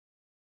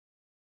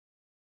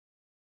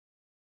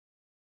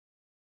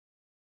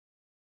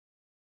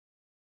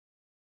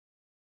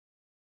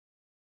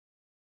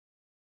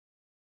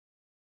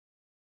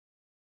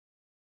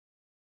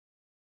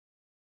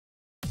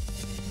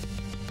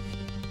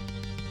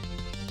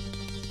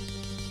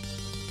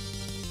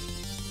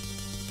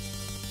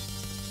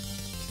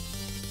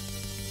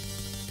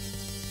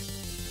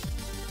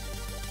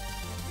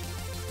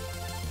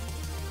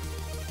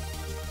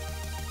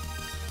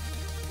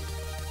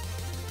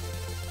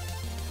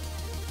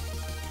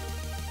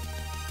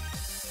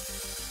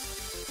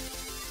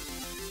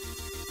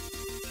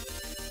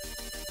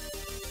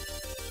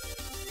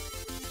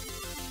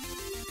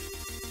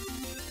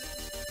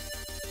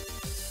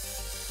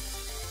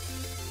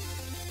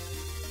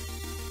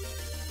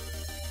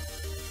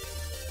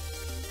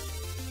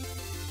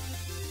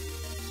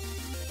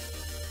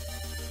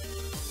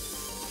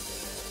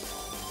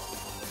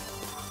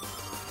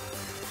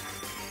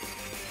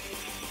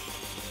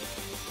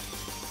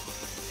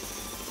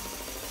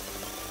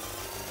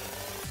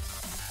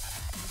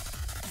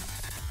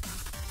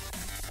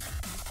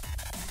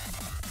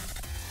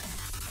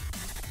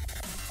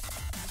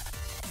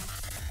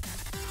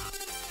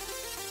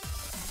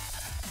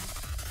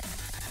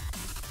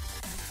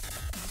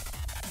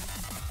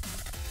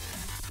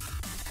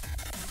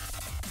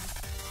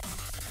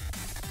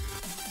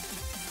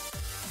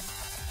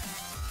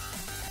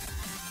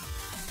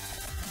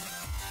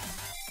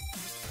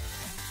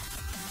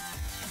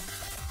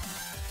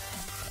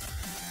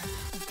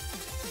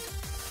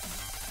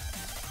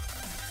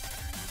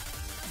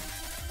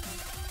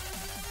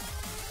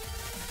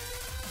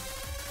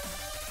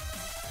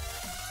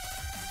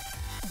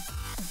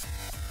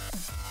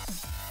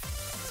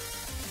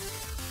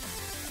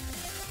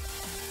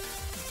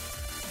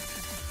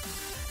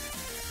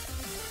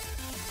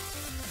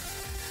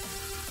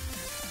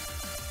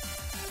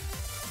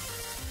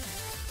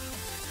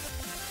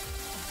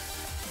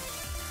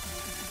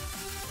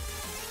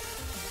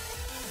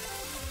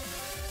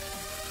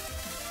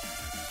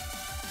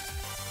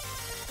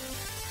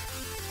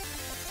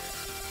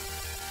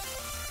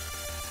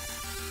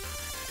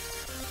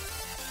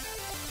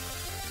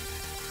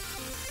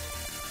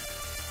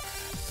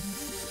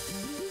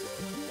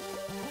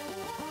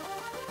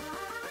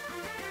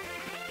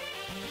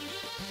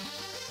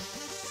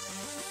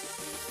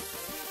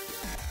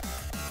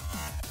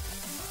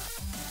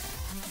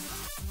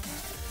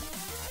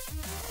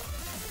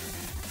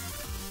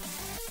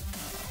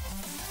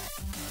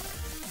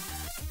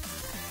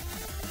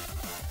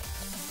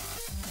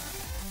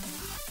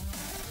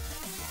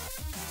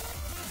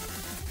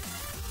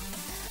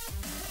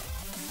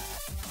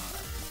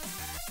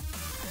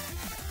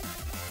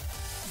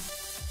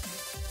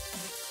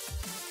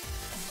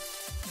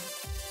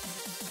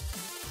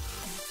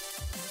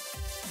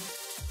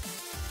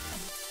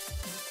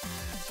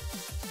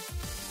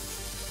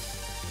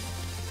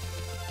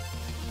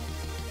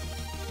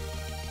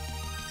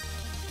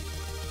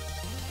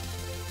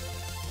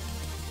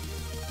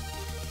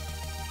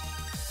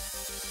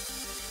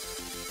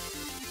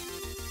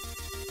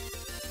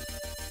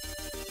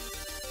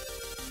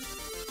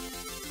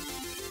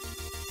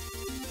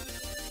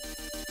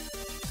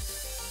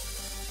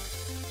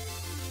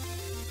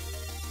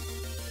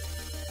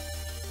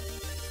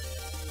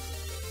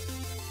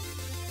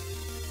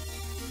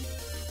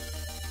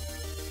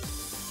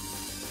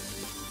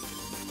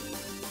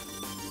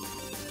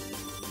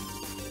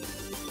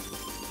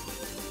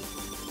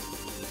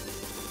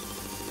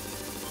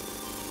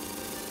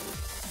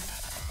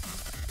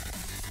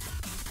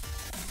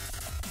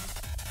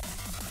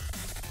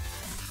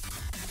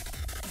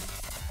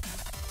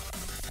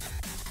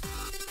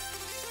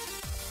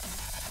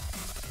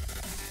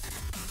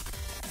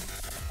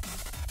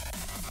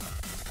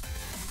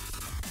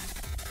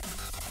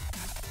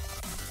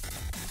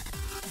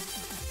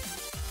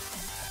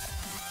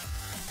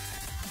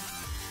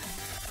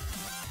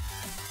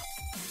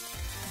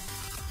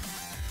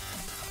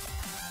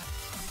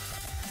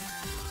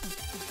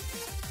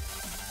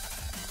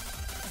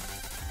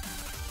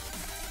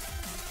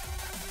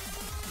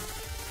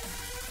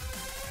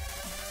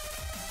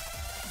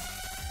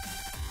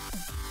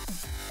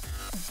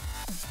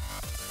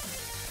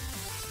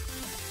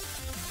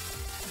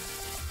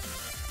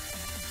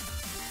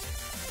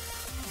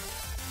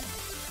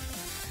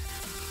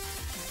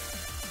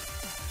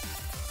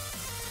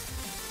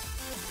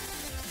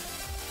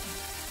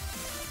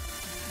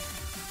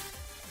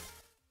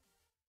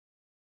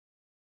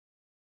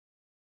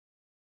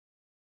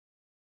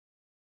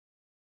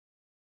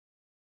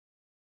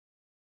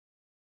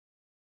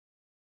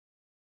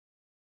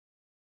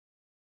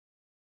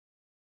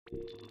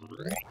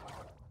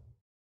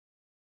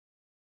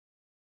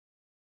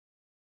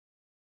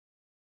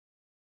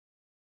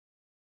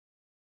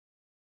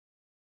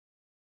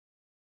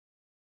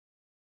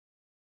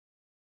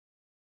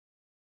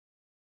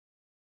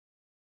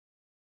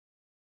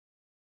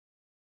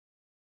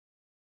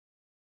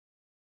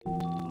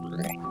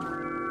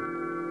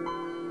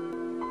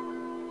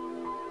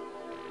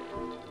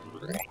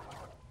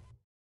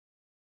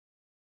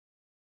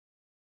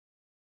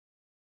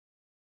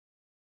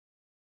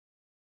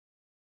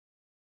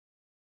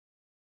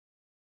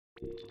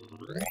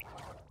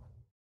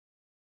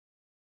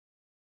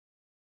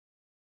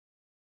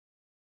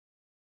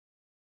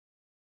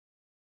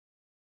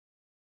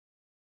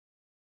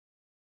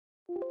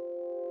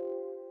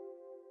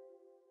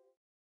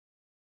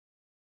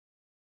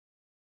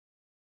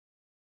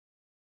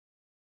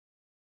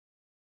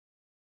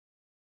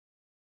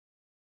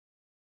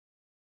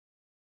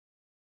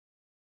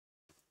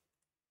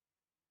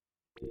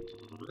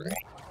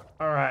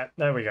Alright,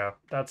 there we go.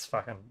 That's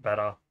fucking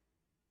better.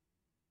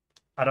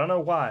 I don't know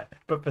why,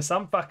 but for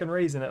some fucking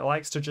reason it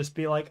likes to just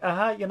be like,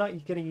 you're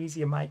not gonna use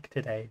your mic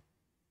today.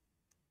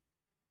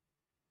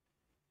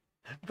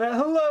 But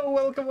hello,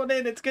 welcome on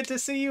in, it's good to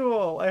see you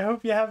all. I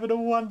hope you're having a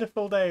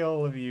wonderful day,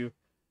 all of you.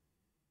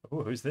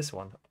 Oh, who's this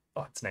one?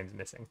 Oh, its name's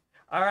missing.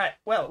 Alright,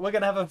 well, we're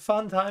gonna have a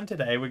fun time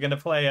today. We're gonna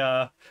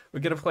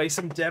play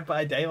some Dead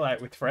by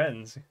Daylight with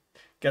friends.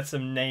 Get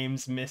some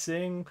names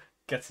missing,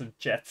 get some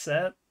Jet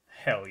Set.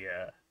 Hell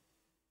yeah.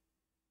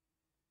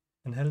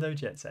 And hello,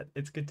 Jet Set.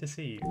 It's good to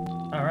see you.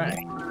 Alright.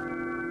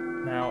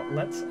 Now,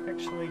 let's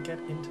actually get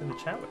into the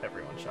chat with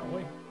everyone, shall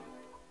we?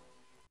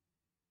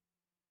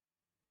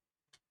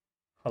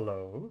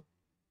 Hello?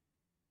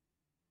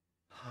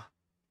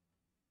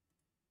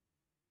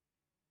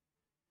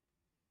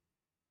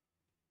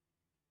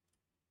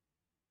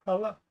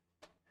 Hello?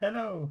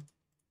 Hello?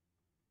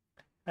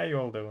 How you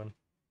all doing?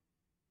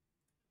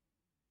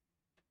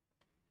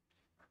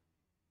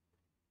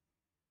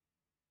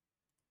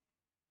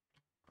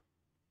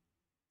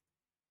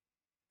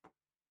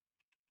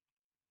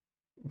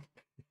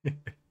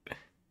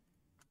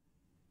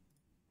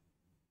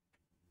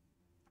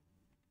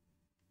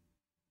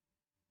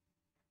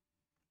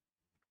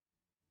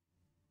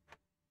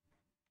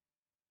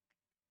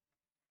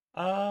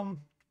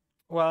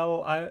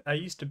 Well, I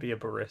used to be a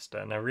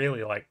barista and I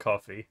really like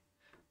coffee.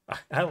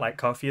 I like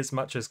coffee as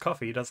much as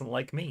coffee doesn't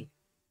like me.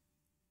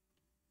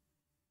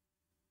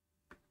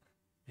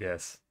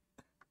 Yes.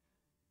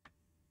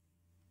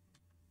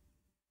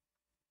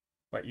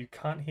 But you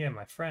can't hear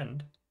my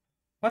friend.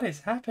 What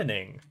is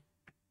happening?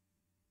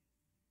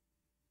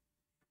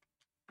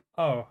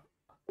 Oh.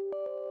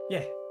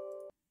 Yeah.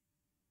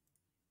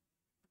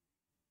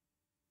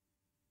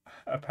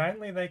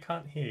 Apparently they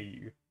can't hear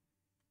you.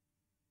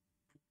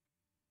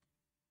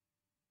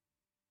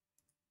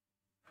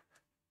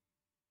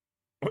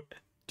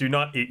 Do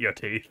not eat your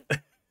teeth.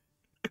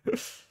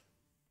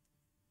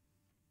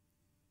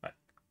 Right.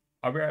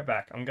 I'll be right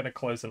back. I'm gonna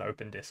close and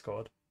open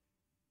Discord.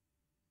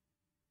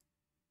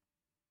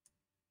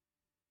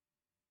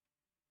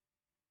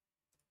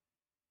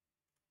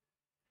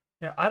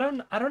 Yeah, I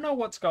don't know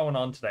what's going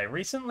on today.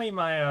 Recently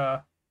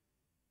my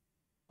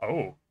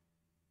oh.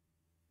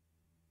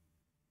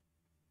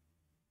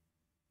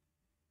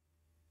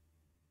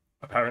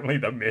 Apparently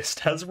the mist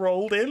has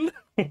rolled in.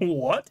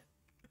 What?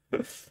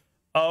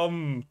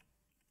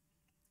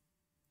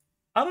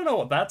 I don't know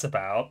what that's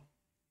about.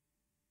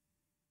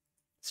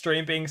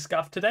 Stream being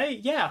scuffed today?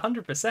 Yeah,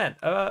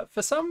 100%.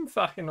 For some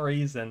fucking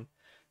reason,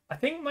 I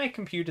think my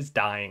computer's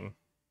dying.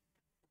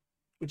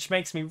 Which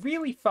makes me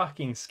really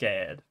fucking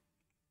scared.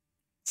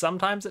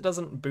 Sometimes it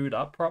doesn't boot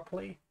up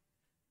properly.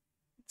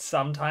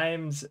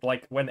 Sometimes,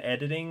 like, when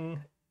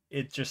editing,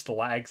 it just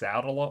lags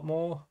out a lot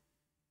more.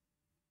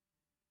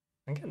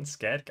 I'm getting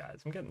scared,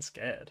 guys. I'm getting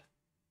scared.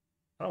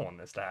 I don't want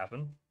this to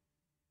happen.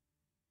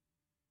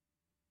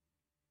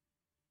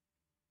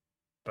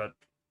 But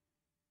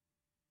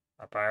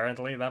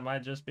apparently that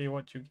might just be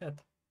what you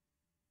get.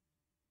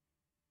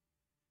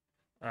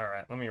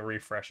 Alright, let me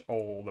refresh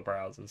all the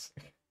browsers.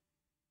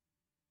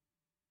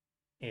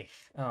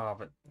 Oh,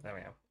 but there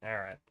we go.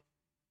 Alright.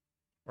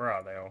 Where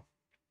are they all?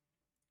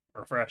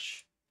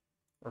 Refresh.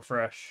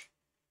 Refresh.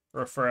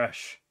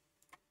 Refresh.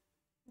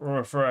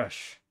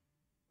 Refresh.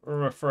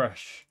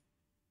 Refresh.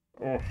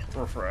 Oh,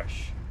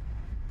 refresh.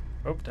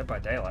 Oh, Dead by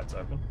Daylight's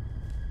open.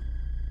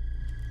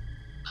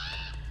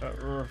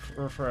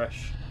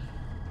 Refresh.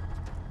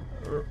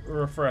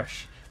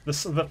 Refresh.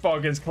 The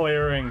fog is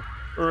clearing.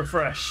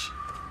 Refresh.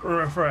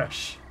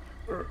 Refresh.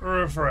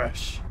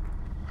 Refresh.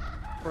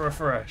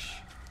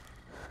 Refresh.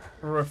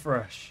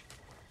 Refresh.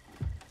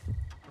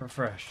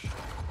 Refresh.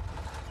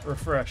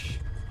 Refresh.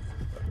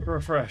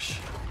 Refresh.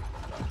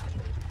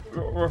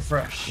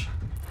 Refresh.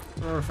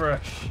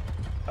 Refresh.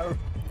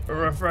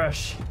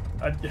 Refresh.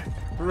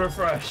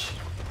 Refresh.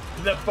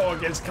 The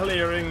fog is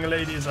clearing,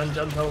 ladies and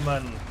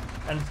gentlemen.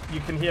 And you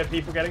can hear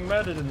people getting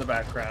murdered in the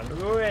background.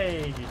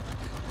 Way.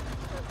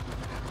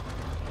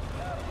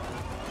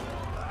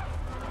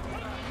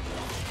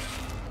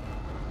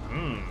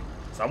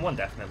 Someone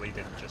definitely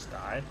didn't just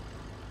die.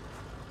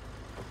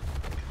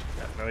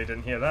 Definitely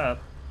didn't hear that.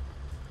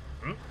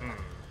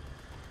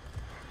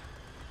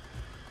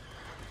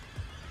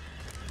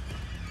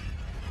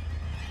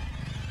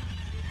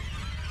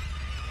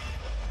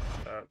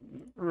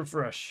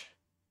 Refresh.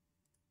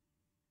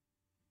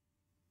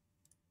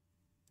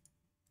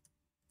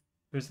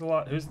 Who's the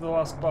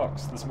last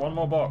box? There's one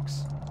more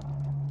box.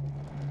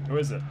 Who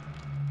is it?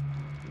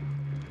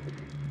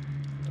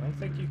 I don't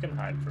think you can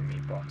hide from me,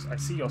 box. I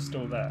see you're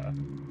still there.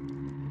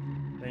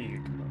 There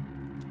you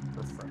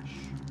go. Refresh.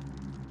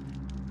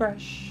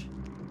 Fresh.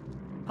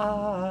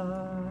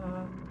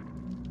 Ah.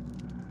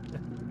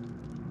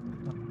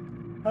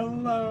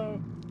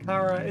 Hello,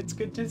 Kara. It's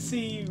good to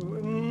see you.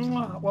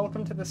 Mwah.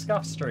 Welcome to the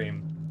Scuff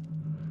stream,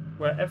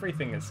 where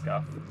everything is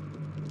Scuff.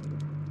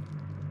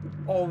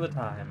 All the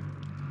time.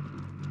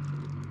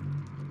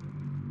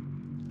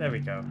 There we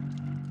go.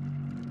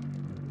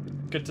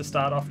 Good to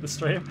start off the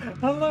stream.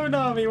 Hello,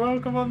 Nami.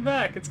 Welcome on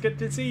back. It's good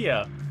to see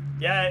you.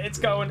 Yeah, it's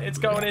going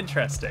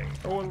interesting.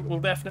 We'll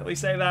definitely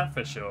say that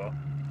for sure.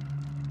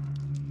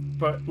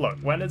 But look,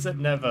 when is it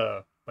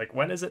never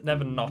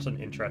not an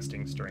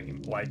interesting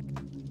stream? Like,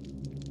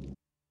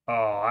 oh,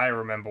 I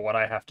remember what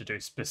I have to do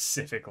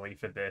specifically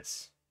for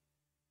this.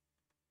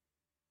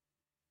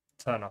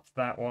 Turn off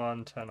that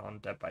one. Turn on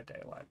Dead by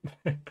Daylight.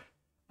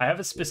 I have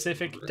a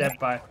specific Dead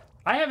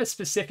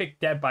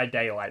by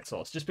Daylight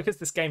source just because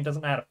this game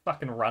doesn't know how to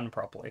fucking run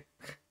properly.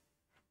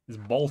 It's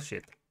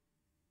bullshit.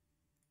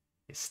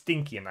 It's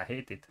stinky and I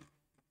hate it.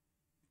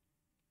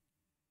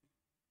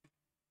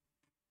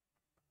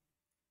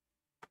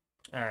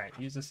 Alright,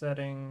 user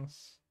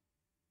settings.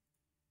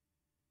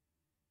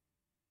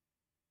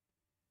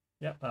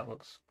 Yep, that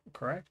looks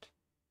correct.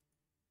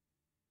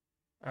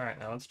 Alright,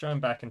 now let's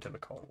join back into the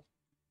call.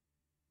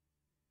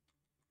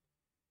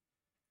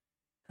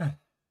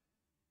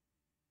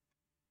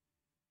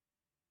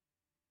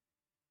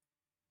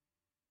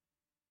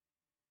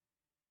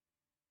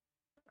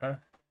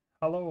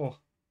 Hello.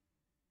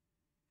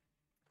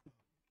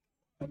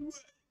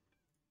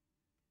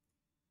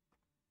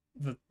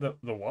 The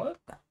what?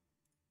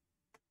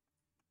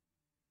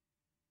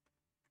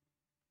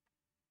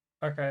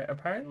 Okay,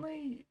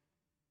 apparently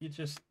you're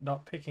just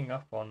not picking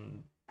up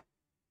on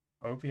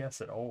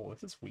OBS at all.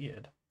 This is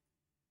weird.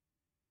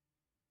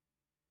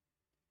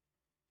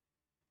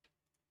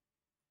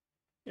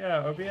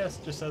 Yeah, OBS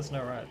just says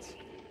no rights.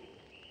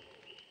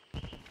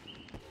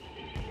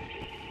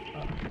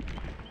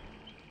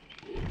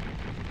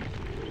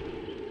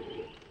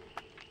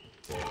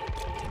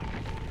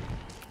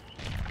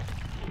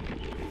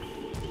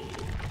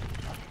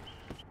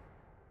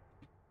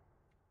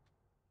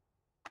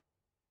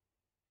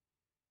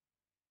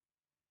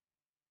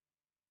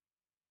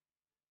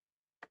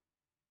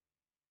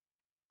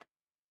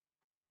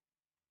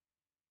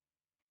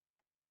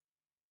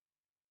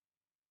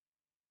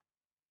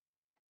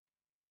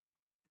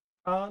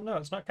 No,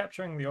 it's not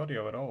capturing the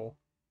audio at all.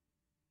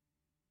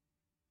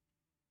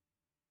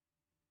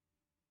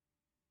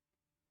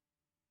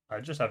 I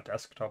just have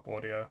desktop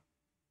audio.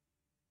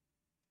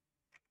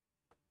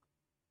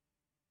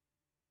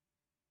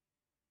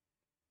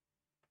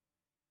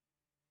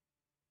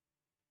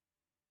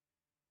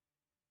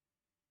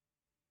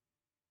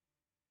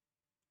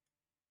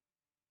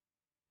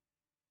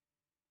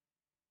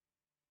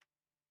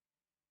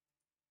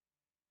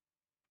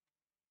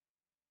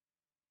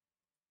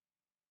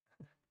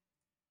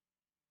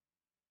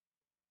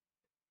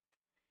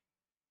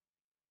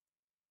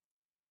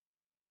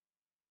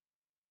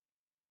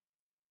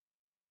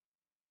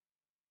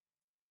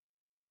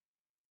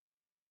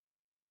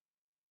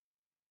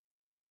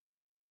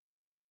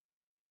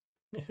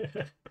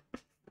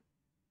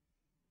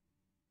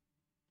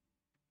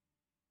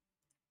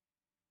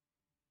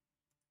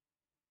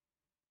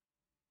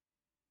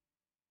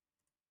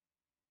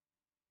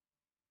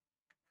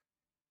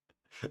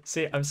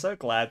 See, I'm so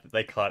glad that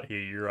they can't hear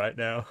you right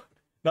now.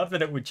 Not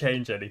that it would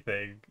change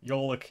anything.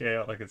 You'll look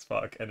chaotic as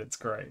fuck, and it's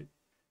great.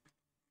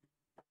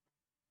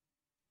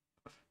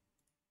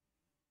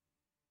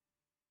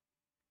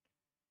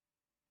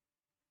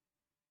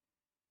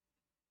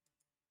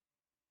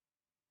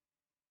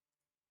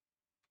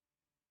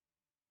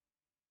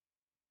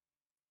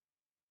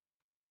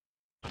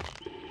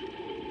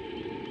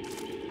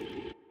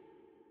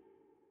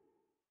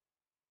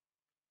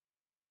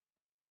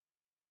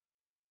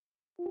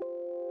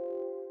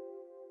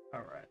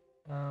 Alright.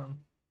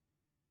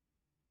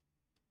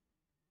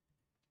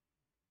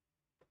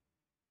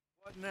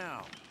 What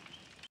now?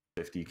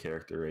 50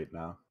 character rate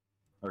now.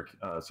 Or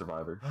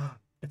survivor.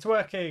 It's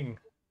working!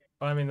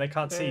 Well, I mean, they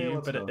can't see Hey, you,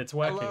 let's but go. it's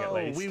working Hello,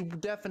 at least. we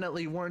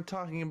definitely weren't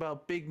talking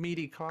about Big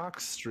Meaty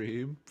Cox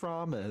stream.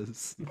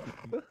 Promise.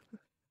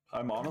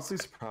 I'm honestly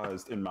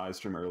surprised in my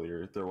stream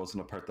earlier there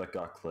wasn't a part that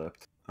got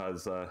clipped.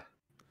 As it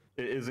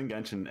is in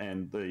Genshin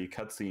and the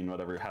cutscene,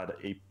 whatever, had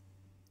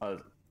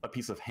a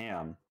piece of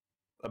ham.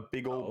 A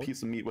big old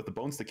piece of meat with a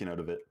bone sticking out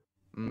of it.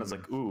 And I was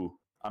like, ooh,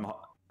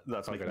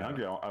 that's making me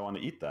hungry. I want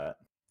to eat that.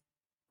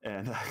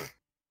 And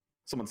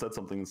someone said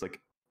something that's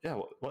like, Yeah,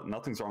 what?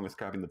 Nothing's wrong with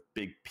grabbing the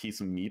big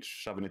piece of meat,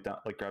 shoving it down,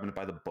 like grabbing it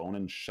by the bone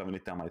and shoving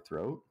it down my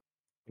throat.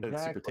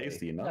 It's super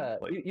tasty, you know. Yeah,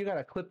 Like, you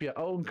gotta clip your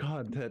own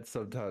content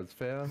sometimes,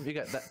 fam. You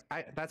got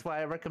that. That's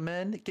why I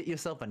recommend get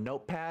yourself a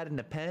notepad and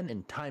a pen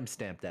and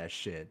timestamp that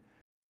shit.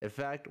 In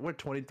fact, we're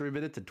 23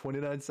 minutes and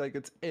 29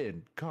 seconds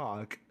in.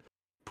 Cock.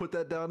 Put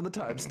that down on the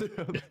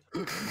timestamp.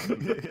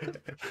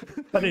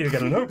 I need to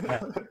get a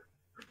notepad.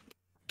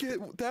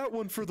 Get that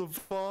one for the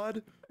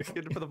VOD.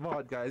 Get it for the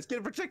VOD, guys. Get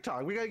it for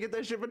TikTok. We gotta get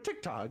that shit for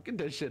TikTok. Get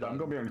that shit I'm on.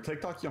 gonna be on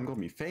TikTok. I'm gonna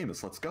be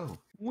famous. Let's go.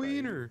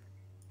 Wiener.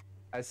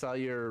 I saw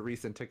your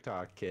recent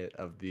TikTok kit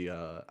of the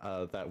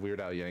that Weird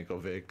Al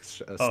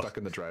Yankovic Oh. stuck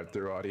in the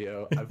drive-through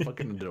audio. I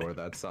fucking adore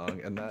that song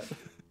and that.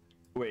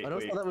 Wait, I also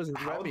wait. thought that was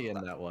how- Remy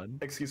in that one.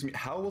 Excuse me.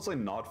 How was I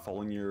not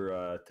following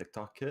your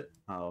TikTok kit?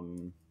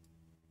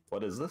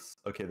 What is this?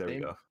 Okay, there we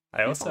Name- go.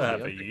 I also follow have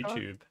me a on TikTok?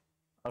 YouTube.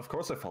 Of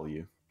course, I follow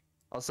you.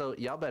 Also,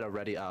 y'all better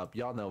ready up.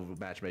 Y'all know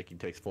matchmaking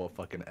takes full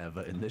fucking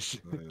ever in this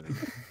shit.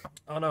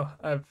 Oh no,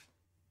 I've.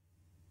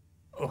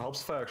 It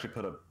helps if I actually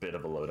put a bit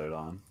of a loadout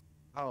on.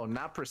 Oh,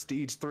 not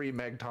Prestige 3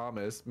 Meg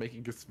Thomas,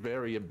 making us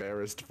very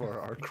embarrassed for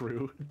our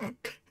crew.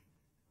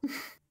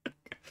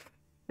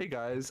 Hey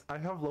guys, I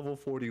have level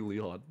 40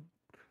 Leon.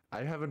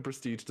 I haven't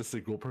prestiged a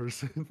single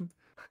person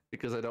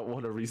because I don't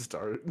want to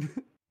restart.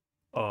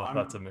 Oh, I'm-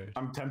 that's a mood.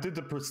 I'm tempted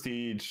to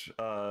prestige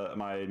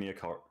my Mia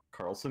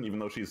Carlson, even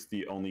though she's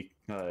the only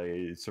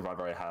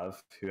survivor I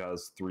have who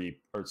has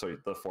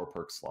the 4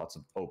 perk slots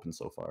open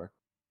so far.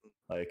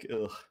 Like,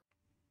 ugh.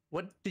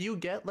 What do you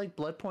get, like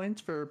blood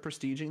points for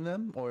prestiging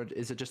them, or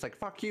is it just like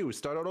fuck you,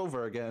 start all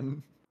over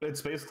again?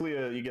 It's basically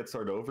you get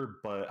started over,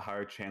 but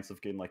higher chance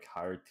of getting like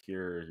higher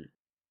tier,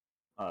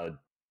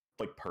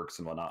 like perks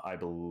and whatnot. I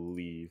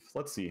believe.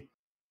 Let's see.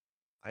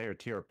 Higher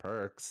tier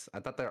perks. I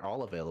thought they're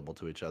all available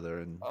to each other.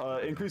 And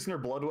Increasing your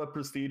blood web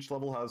prestige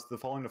level has the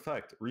following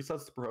effect: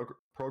 resets the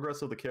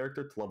progress of the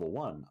character to level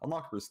 1.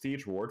 Unlock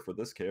prestige reward for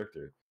this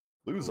character.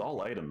 Lose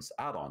all items,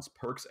 add-ons,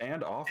 perks,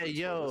 and offers for this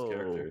yo.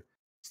 character.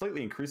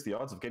 Slightly increase the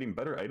odds of getting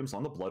better items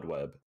on the blood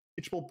web.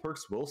 Teachable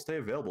perks will stay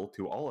available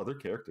to all other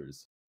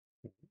characters.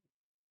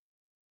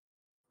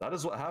 That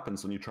is what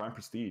happens when you try and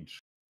prestige.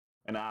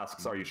 And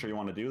asks, "Are you sure you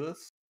want to do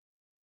this?"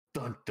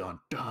 Dun dun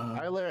dun.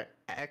 Tyler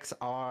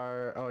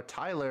XR, oh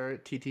Tyler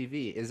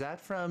TTV, is that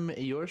from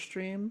your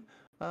stream,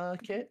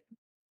 Kit?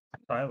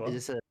 Tyler? Is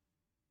this a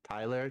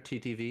Tyler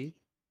TTV?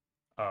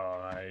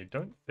 I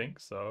don't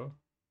think so.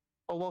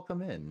 Oh,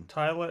 welcome in.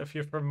 Tyler, if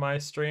you're from my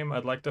stream,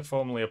 I'd like to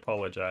formally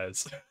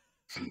apologize.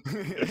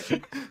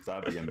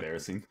 That'd be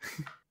embarrassing.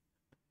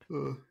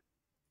 Ugh.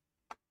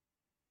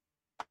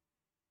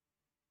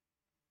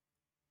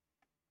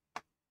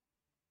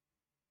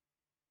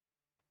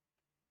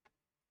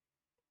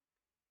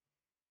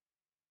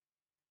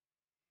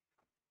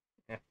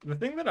 Yeah. The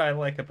thing that I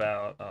like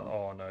about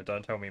oh no,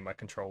 don't tell me my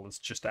controller's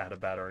just out of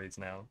batteries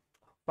now.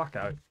 Fuck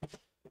out.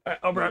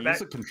 I'll be right You back.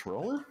 use a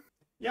controller?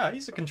 Yeah, I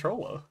use a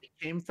controller. It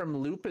came from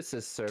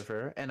Lupus's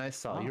server, and I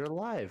saw Oh. you're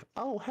live.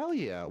 Oh hell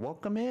yeah!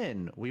 Welcome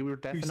in. We were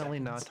definitely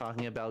not seconds.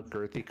 talking about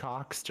girthy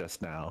cocks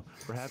just now.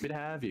 We're happy to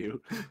have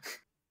you.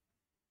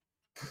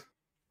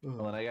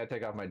 Well, and I gotta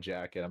take off my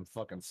jacket. I'm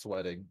fucking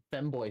sweating.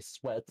 Femboy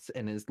sweats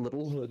in his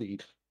little hoodie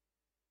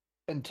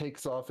and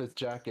takes off his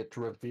jacket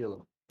to reveal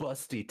a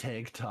busty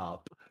tank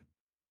top.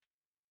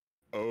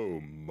 Oh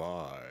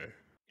my.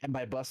 And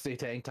by busty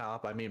tank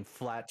top, I mean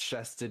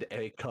flat-chested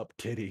A-cup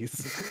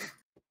titties.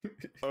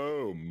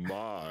 Oh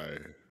my.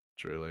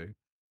 Truly.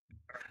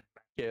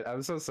 Yeah,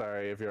 I'm so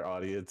sorry if your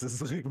audience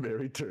is like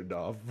very turned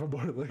off from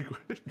our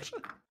language.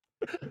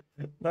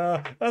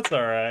 No, that's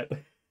alright.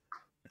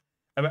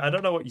 I mean, I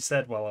don't know what you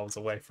said while I was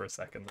away for a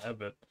second there,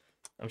 but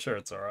I'm sure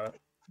it's alright.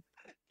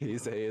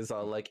 He's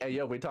all like, hey,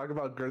 yo, we talk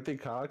about girthy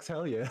cocks?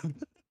 Hell yeah.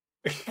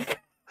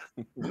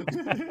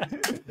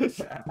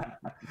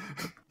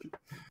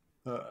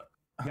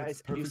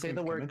 Guys, if you say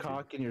the word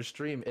cock in your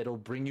stream, it'll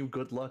bring you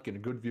good luck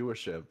and good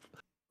viewership.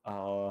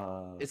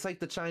 It's like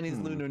the Chinese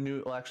Lunar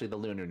New... Well, actually, the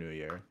Lunar New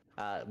Year.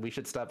 We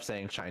should stop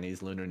saying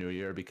Chinese Lunar New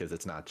Year because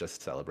it's not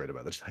just celebrated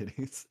by the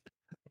Chinese.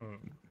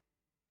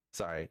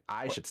 Sorry,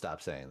 I should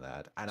stop saying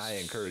that. And I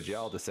encourage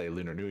y'all to say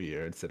Lunar New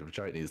Year instead of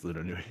Chinese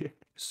Lunar New Year.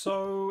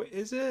 So,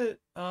 is it,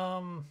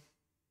 I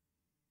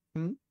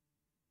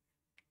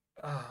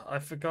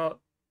forgot.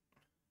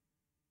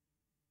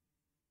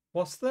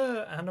 What's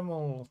the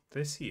animal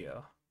this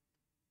year?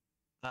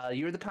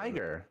 Year of the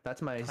Tiger. That's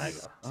my Tiger.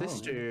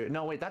 sister.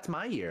 No, wait, that's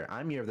my year.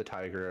 I'm Year of the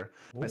Tiger.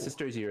 My Ooh.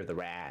 sister's Year of the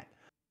Rat.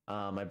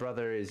 My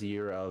brother is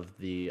Year of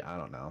the... I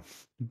don't know.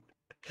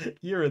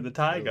 Year of the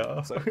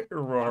Tiger. So,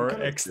 Aurora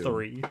kinda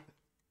X3.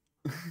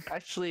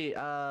 Actually,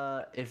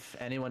 if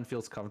anyone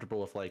feels comfortable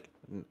with like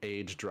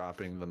age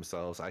dropping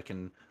themselves, I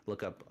can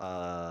look up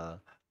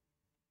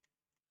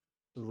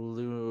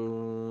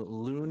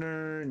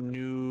Lunar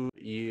New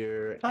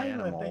Year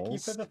Tyler, animals. thank you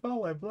for the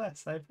follow.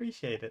 Bless, I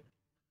appreciate it.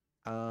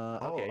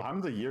 Okay. Oh,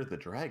 I'm the year of the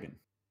dragon.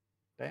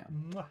 Damn.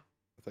 Mwah.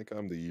 I think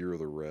I'm the year of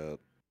the rat.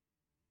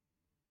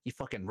 You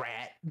fucking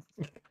rat.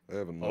 I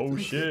haven't. Oh,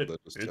 shit,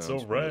 That just it's a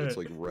sounds familiar. rat. It's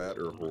like rat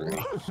or horse.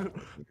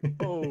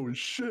 Oh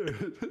shit!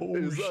 Oh,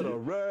 Is that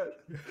a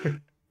shit.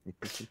 rat?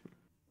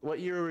 What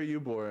year were you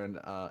born?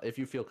 If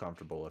you feel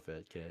comfortable with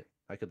it, Kit,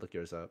 I could look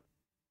yours up.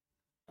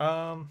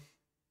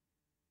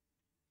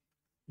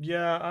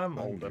 Yeah, I'm I'm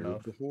old here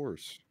enough. with the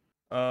horse.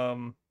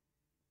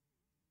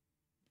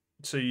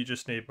 So you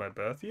just need my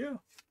birth year?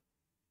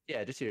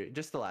 Yeah,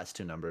 just the last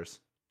two numbers.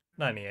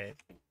 98.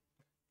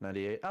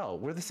 98. Oh,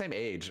 we're the same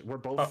age. We're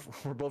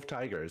both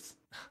tigers.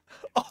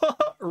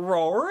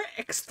 Roar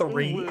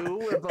X3. Woo,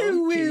 we're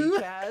both kitty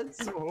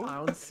cats,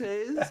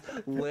 pounces,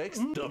 licks,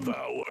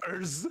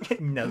 devours.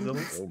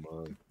 Nuzzles. Oh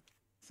my.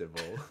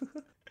 Civil.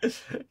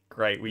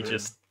 Great, we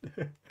just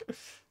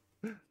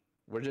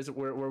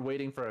We're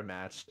waiting for a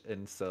match,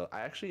 and so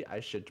I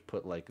should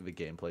put like the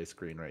gameplay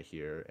screen right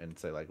here and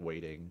say like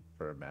waiting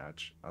for a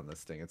match on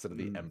this thing instead of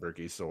the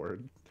Embergy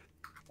sword.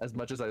 As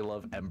much as I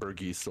love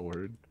Embergy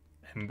sword.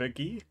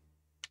 Embergy?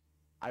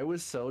 I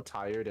was so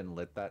tired and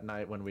lit that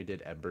night when we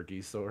did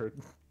Embergy sword.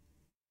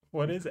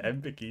 What is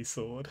Embergy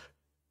sword?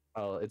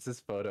 Oh, it's this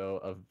photo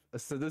of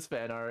this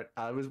fan art.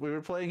 We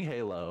were playing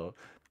Halo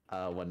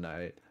one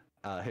night,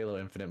 Halo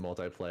Infinite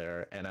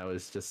multiplayer, and I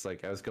was just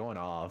like I was going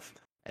off,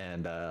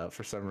 and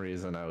for some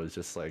reason I was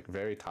just like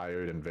very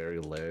tired and very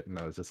lit, and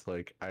I was just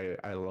like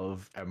I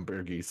love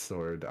Embergy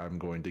sword. I'm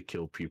going to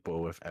kill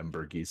people with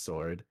Embergy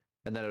sword,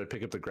 and then I would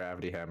pick up the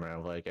gravity hammer. And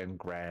I'm like and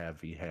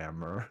gravity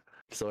hammer.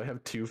 So I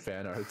have two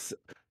fan arts,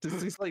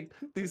 just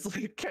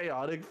these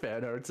chaotic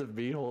fan arts of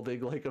me holding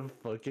like a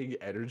fucking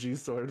energy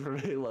sword from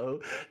Halo,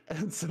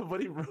 and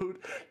somebody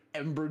wrote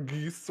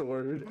Embergy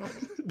sword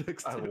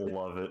next to I it.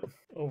 love it.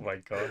 Oh my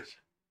gosh.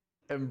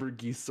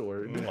 Embergy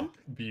sword. Mwah,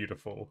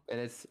 beautiful. And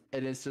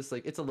it's just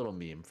like it's a little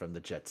meme from the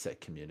Jet Set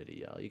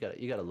community, y'all. You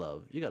gotta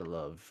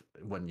love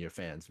when your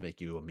fans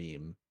make you a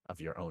meme of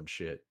your own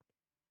shit.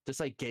 Just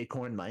like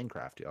Gaycorn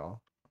Minecraft,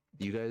 y'all.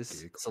 You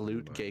guys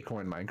salute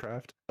Gaycorn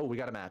Minecraft? Oh, we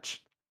got a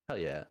match. Hell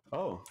yeah.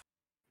 Oh,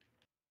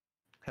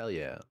 Hell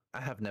yeah. I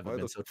have never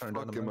been so turned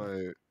on.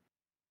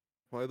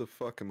 Why the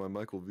fuck am I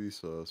Michael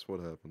Vsauce?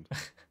 What happened?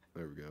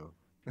 There we go.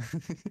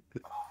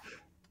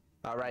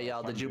 All right,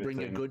 y'all. Did you bring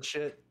your good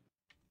shit?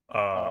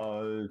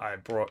 I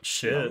brought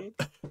shit.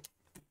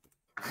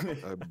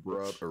 I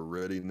brought a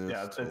readiness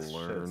Yeah, to it's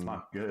learn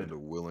not good. and a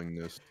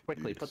willingness to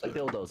Quickly, do put the so.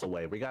 dildos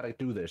away. We gotta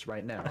do this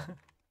right now.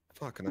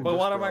 Fucking, I But just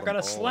what am I brought 'em gonna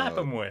all slap out.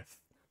 him with?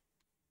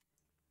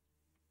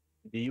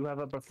 Do you have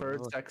a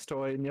preferred sex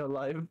toy in your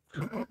life?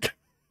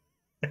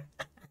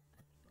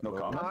 no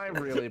comment. I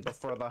really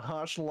prefer the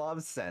hush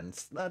love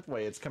sense. That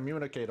way it's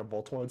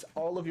communicatable towards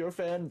all of your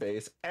fan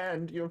base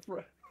and your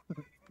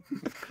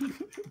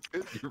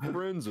Get your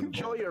friends involved.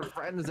 show your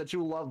friends that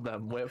you love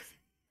them with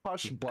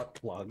hush butt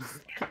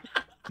plugs.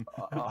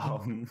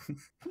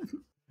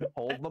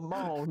 Hold the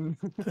moan.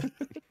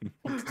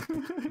 That's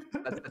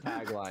the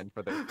tagline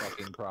for their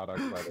fucking product,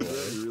 by the Is way.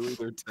 that really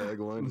their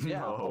tagline? Yeah,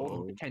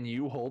 No. can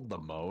you hold the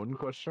moan?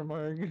 Question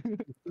mark.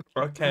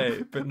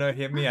 Okay, but no,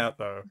 hear me out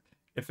though.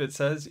 If it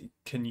says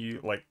can you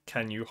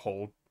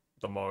hold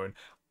the moan,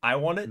 I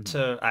want it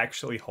to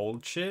actually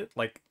hold shit.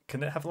 Like,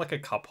 can it have like a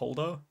cup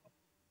holder?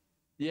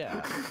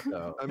 Yeah.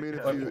 So, I mean,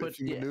 if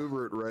you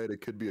maneuver it right,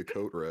 it could be a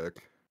coat rack.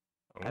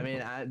 I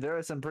mean, there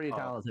are some pretty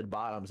talented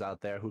bottoms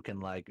out there who can,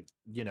 like,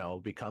 you know,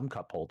 become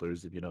cup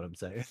holders, if you know what I'm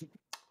saying.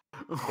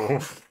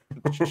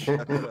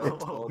 Check it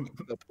out, all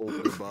the cup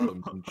holder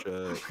bottoms in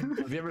chat.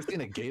 Have you ever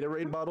seen a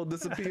Gatorade bottle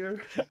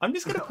disappear? I'm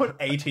just gonna put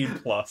 18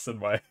 plus in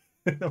my.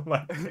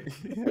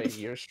 Wait,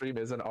 your stream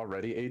isn't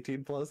already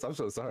 18 plus? I'm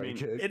so sorry,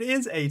 kid. It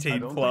is 18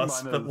 don't plus,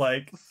 think but mine is.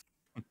 like,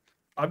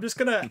 I'm just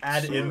gonna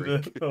add in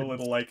Sorry. the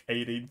little like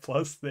 18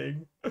 plus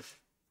thing.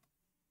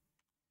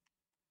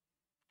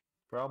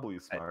 Probably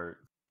smart.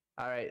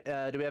 All right,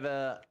 do we have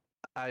a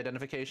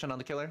identification on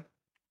the killer?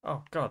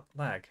 Oh god,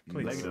 lag,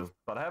 please. Negative,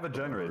 but I have a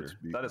generator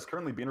that is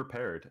currently being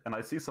repaired, and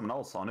I see someone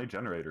else on a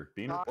generator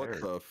being What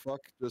repaired. the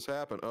fuck just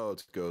happened? Oh,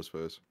 it's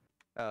Ghostface.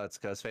 Oh, it's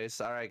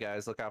Ghostface. All right,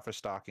 guys, look out for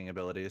stalking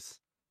abilities.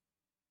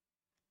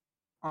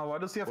 Oh, why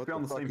does he have to What be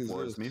on the fuck same is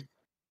floor as this? me?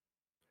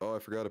 Oh, I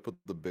forgot to put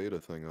the beta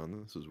thing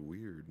on. This is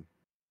weird.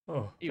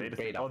 Oh, You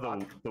beta Oh,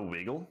 fuck. the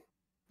wiggle?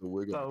 The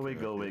wiggle. The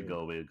wiggle, mechanic,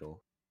 yeah.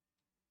 wiggle.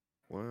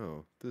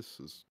 Wow, this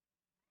is.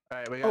 All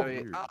right, we gotta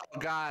be. weird. Oh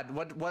god,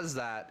 what was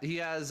that? He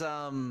has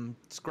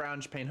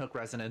scrounge pain hook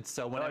resonance.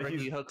 So whenever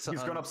he hooks,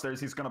 he's going upstairs.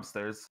 He's going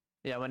upstairs.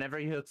 yeah, whenever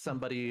he hooks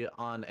somebody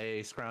on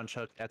a scrounge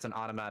hook, that's an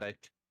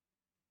automatic.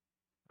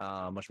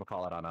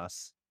 Whatchamacallit on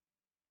us?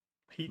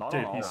 Not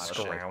dude, on he's all of it.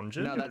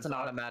 scrounging. No, that's an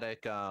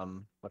automatic.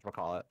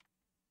 Whatchamacallit?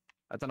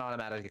 That's an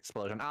automatic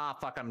explosion. Ah,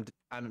 fuck!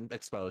 I'm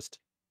exposed.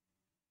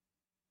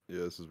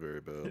 Yeah, this is very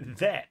bad.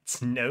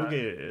 That's no Alright.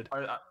 good.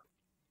 Alright,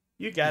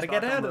 You gotta he's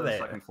get back out on of the there.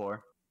 second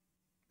floor.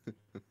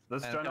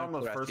 This And gen on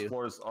the rescue. first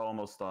floor is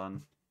almost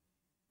done.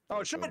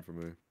 Oh shit! Coming for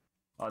me.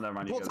 Oh, never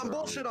mind. You Pulled guys some are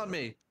bullshit on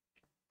me.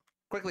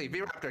 Quickly,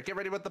 V-Raptor, get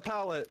ready with the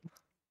pallet.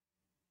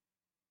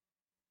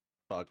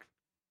 Fuck.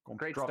 Go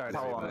Great drop start,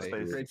 towel on his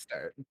everybody. face. Great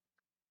start.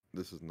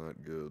 This is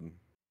not good.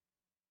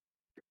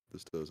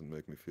 This doesn't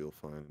make me feel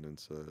fine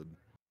inside.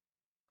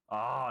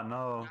 Ah,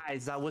 no.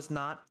 Guys, that was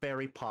not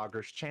very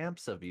poggers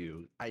champs of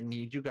you. I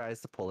need you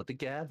guys to pull it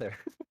together.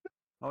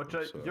 Oh,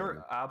 sorry.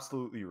 you're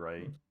absolutely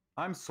right.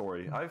 I'm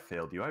sorry. I've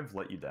failed you. I've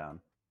let you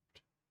down.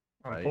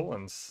 I'm Right.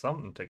 pulling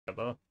something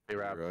together.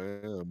 Here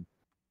Here I am.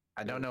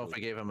 I don't know if I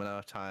gave him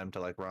enough time to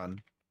like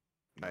run.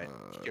 All right,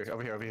 Nah,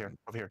 over here.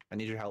 I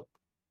need your help.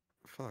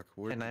 Fuck,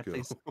 where'd Can you I go?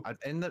 please?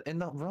 In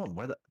the room.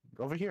 Where the?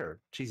 Over here.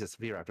 Jesus,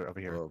 V-Raptor, over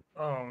here. Oh,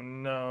 Oh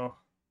no.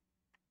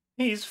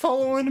 He's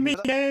following me,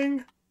 What?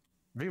 gang!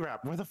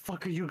 V-Rap, where the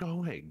fuck are you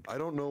going? I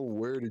don't know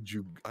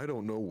I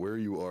don't know where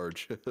you are,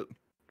 Chet.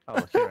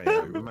 Oh, here I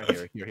am. I'm right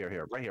here.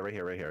 Here.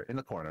 Right here. In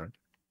the corner.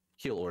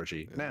 Heal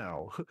orgy. Yeah.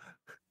 Now.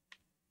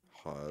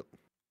 Hot.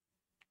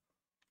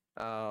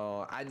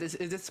 Oh, is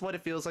this what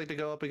it feels like to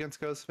go up against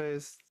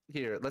Ghostface?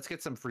 Here, let's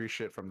get some free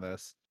shit from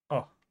this.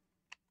 Oh,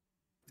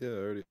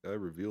 Yeah, I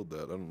revealed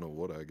that. I don't know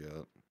what I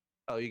got.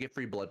 Oh, you get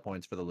free blood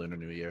points for the Lunar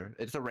New Year.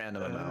 It's a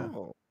random amount.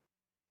 Oh,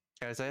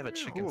 Guys, I have a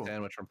chicken Cool.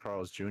 sandwich from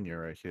Carl's Jr.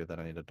 right here that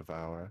I need to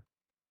devour.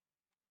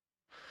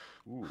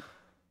 Ooh.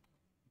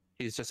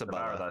 He's just above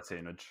Devour us. that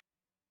sandwich.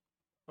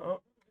 oh,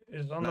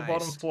 he's on the Nice.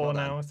 bottom floor Well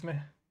now done. with me.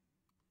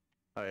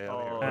 Oh, yeah,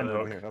 Oh, and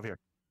over hook. here.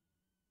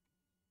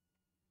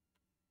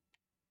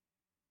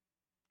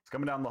 It's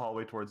coming down the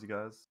hallway towards you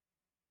guys.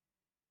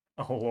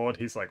 Oh lord,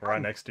 he's like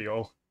right next to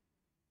y'all.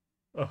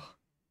 Ugh.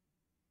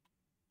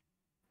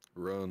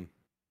 run.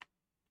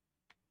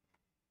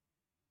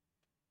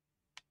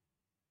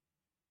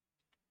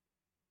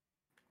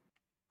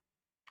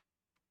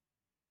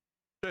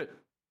 Shit.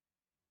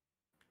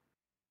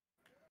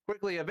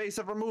 Quickly,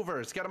 evasive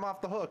removers. Get him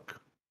off the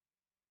hook.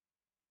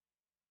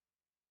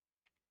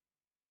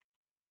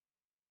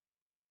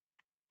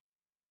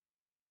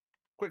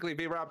 Quickly,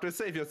 V-Raptor,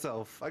 save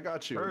yourself. I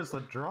got you. Where's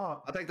the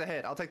drop? I'll take the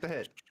hit.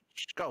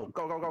 Go.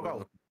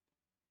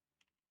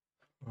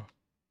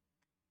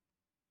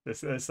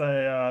 This ain't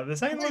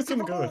Evasive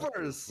looking good.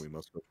 removers.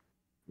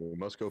 We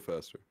must go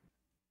faster.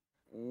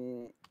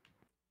 Ooh.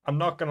 I'm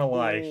not gonna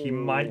lie, he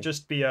might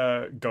just be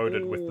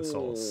goaded with the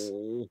sauce.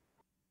 Oh.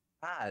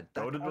 God,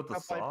 that Goated with the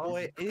Popeye sauce?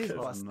 boy is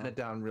Oh, busting no. it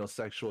down real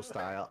sexual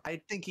style.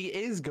 I think he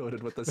is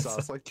goaded with the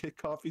sauce, like Kid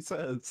Coffee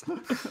says.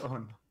 Oh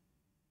no.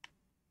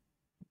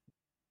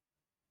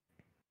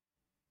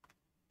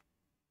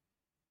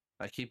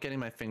 I keep getting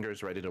my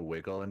fingers ready to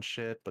wiggle and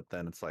shit, but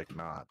then it's like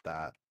not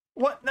that.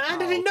 What? How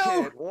did he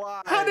know? Kid,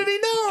 why? How did he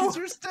know? Because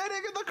you're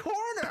standing in the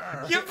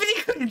corner. Yeah, but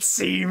he couldn't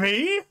see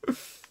me.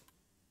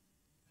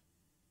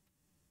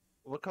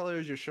 What color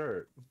is your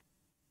shirt?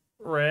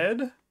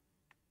 Red.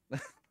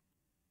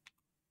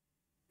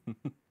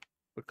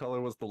 What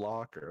color was the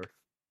locker?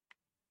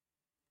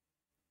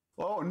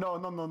 Oh no.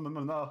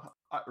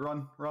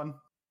 Run.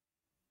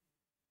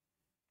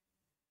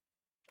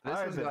 This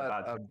I was did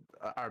not bad.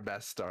 our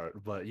best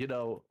start, but you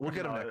know we'll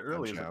get him No, next it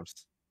really time, isn't.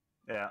 champs.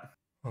 Yeah.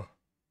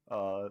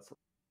 Huh. It's...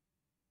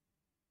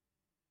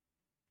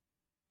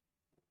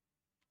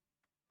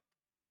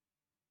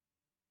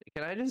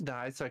 Can I just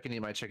die so I can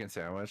eat my chicken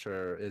sandwich,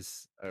 or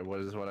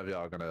was one of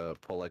y'all gonna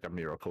pull like a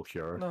miracle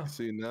cure? No.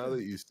 See, now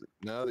that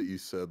you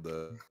said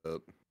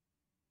that,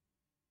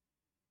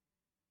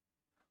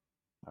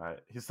 Alright.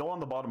 He's still on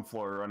the bottom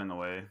floor running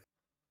away.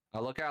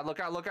 Oh, look out!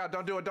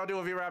 Don't do it,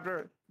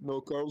 V-Raptor!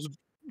 no, Carl's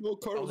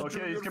Okay,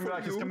 Jr. he's coming for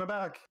back. He's you. coming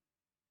back.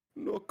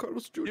 No,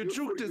 Carl's Jr. You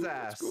juked for his you.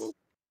 ass.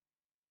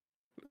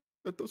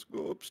 Let us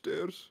go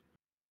upstairs.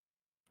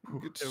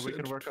 Get Here, we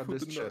can sent work on to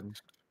this the chin.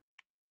 nut.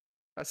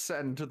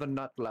 Ascend to the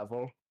nut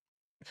level.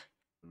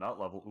 Nut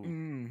level. Ooh.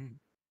 Mm.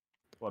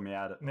 Let me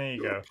add it. There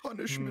you Your go.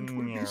 punishment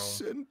will Meow. be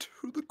sent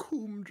to the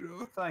coom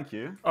jar. Thank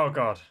you. Oh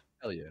god.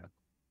 Hell yeah!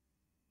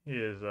 He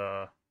is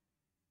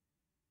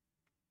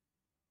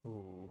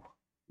Ooh.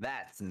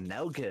 That's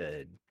no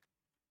good.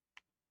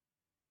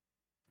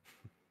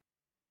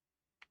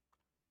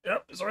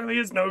 Yep, this really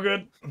is no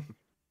good.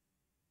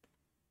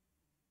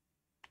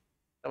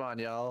 Come on,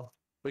 y'all.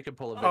 We can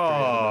pull a victory Oh,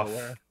 out of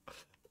nowhere.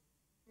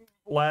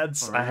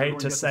 lads, Alright, I hate everyone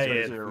to get say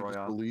this it, Zero If we just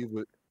Royale. believe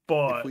what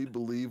but if we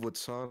believe what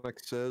Sonic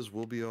says,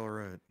 we'll be all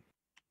right.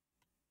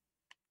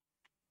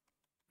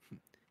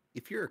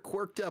 If you're a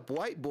quirked up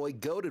white boy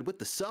goated with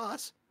the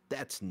sauce,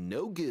 that's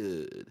no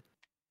good.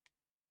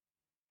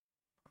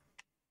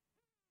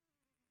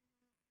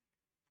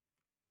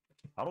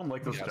 I don't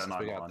like this Yes, gen we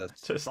I'm got on.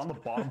 this. It's on the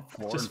bottom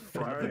floor Just in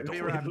front All of right, the door.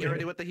 V-Rap, get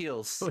ready with the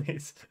heals.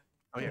 please.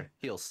 Oh, here,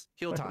 heals.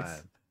 Heal Please.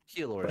 time.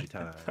 Heal orgy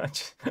time.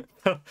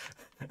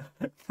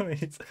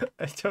 Please,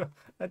 I don't.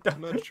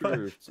 I'm not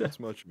sure if it's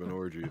much of an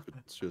orgy if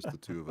it's just the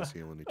two of us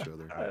healing each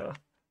other.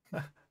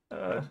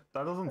 That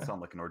doesn't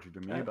sound like an orgy to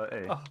me, but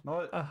hey, you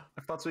know what?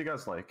 If that's what you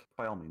guys like,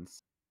 by all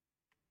means.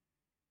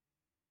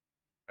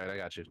 All right, I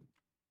got you.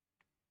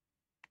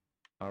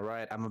 All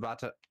right, I'm about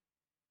to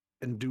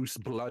induce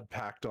blood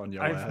pact on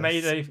your ass. I've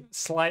made a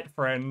slight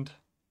friend.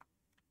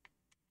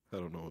 I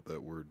don't know what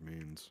that word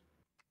means.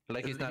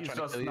 Like he's not trying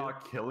just to kill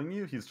not killing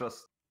you. He's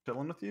just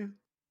chilling with you.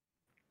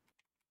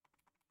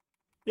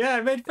 Yeah,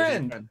 I made you. Is he a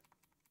friend. friend?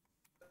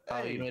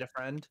 Oh, you made a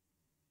friend?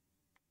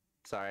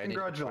 Sorry, I need to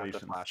drop the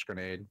Congratulations. flash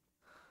grenade.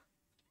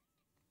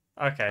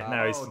 Okay,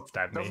 now he's Oh,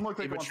 stabbed me. doesn't look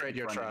like He he wants to betrayed be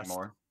your friend trust.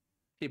 anymore.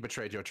 He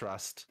betrayed your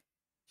trust.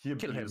 He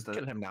Kill him. abused it.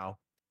 Kill him now.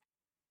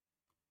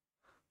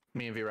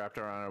 Me and V-Raptor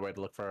are on our way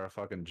to look for our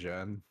fucking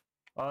gen.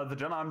 The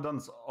gen I'm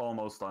done's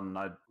almost done.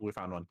 We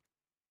found one.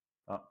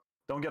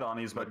 Don't get on.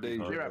 He's My about to be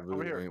deja hooked. Right, over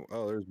vu here. ain't-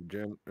 Oh, there's a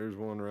gem. There's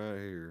one right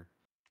here.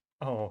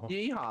 Oh,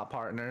 Yeehaw,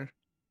 partner.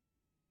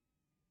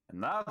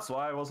 And that's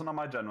why I wasn't on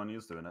my gen when he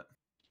was doing it.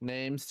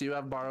 Names, do you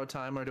have borrow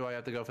time or do I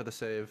have to go for the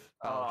save?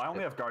 I only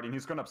shit. have Guardian.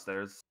 He's going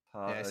upstairs.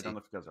 I see. don't know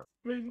if you guys are.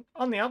 I mean,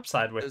 on the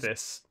upside with Is-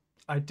 this,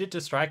 I did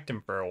distract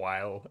him for a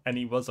while, and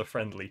he was a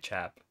friendly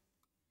chap.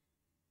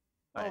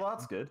 Oh, Right.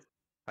 that's good.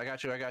 I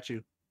got you, I got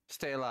you.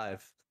 Stay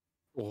alive.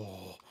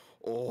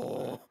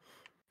 Oh.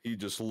 He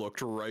just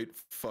looked right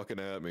fucking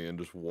at me and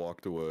just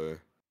walked away.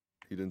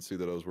 He didn't see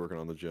that I was working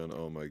on the gen.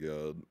 Oh my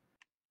god.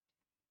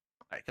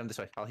 Alright, come this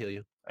way. I'll heal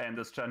you. And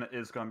this gen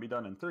is going to be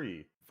done in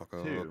 3, Fuck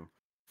off. 2.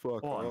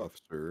 Fuck one. off,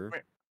 sir.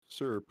 Wait.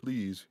 Sir,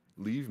 please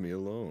leave me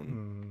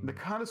alone. Hmm. The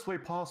kindest way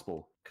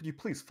possible. Could you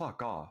please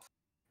fuck off?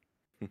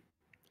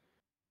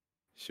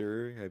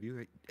 Sir, have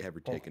you ever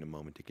taken a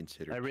moment to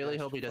consider? I really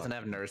just hope he doesn't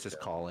have fucking nurses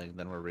yourself? calling,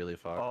 then we're really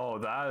fucked. Oh,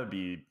 that would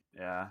be.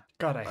 Yeah.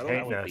 God, I I hate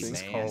don't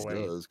nurses think nurses he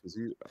calling. does, because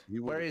he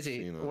Where would've is he?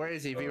 seen Where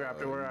is he?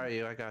 V-Raptor, where are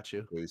you? I got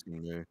you.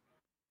 Facing me.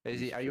 Is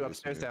he? He's Are you facing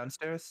upstairs, me.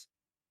 downstairs?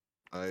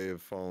 I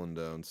have fallen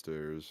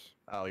downstairs.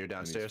 Oh, you're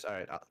downstairs. All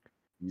right.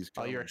 He's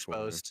Oh, you're coming for me.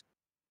 exposed.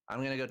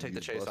 I'm gonna go take the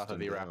He's chase off of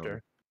busting V-Raptor.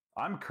 down.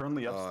 I'm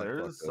currently Oh, I fucked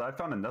upstairs. up. I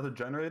found another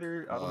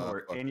generator. I don't know where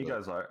fucked any of you up.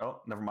 guys are.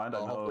 Oh, never mind. I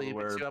Well, know hopefully he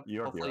where picks you up.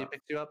 you are. Hopefully he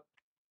picks you up.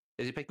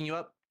 Is he picking you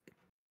up?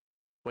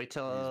 Wait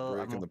till He's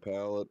breaking the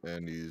pallet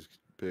and he's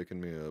picking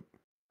me up.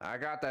 I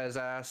got that his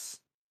ass.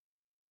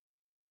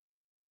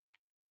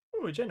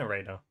 Ooh, a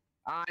generator.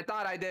 I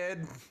thought I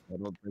did. I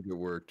don't think it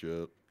worked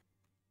yet.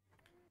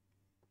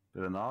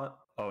 Did it not?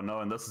 Oh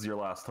no, and this is your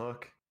last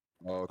hook.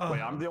 Oh, Oh.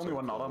 Wait, I'm the so only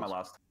one not on my close.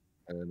 last.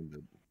 And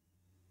it-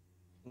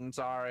 I'm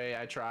sorry.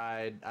 I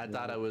tried. I No,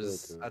 thought I it's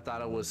was. okay. I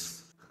thought I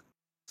was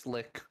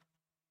slick.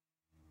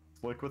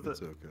 Slick with it.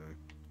 It's okay.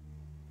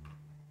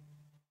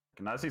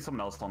 Can I see someone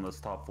else on this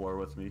top floor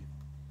with me?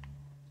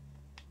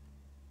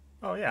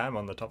 Oh yeah, I'm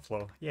on the top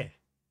floor. Yeah.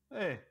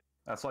 Hey,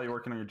 I saw you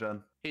working on your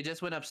gen. He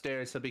just went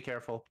upstairs, so be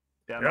careful.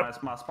 Yeah,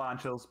 Yep. my spine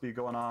chills be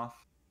going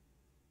off.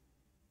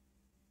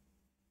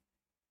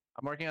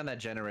 I'm working on that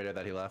generator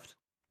that he left.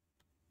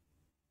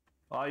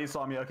 Oh, you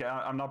saw me. Okay,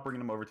 I'm not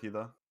bringing him over to you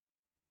though.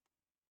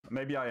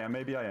 Maybe I am.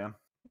 Maybe I am.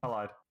 I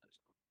lied.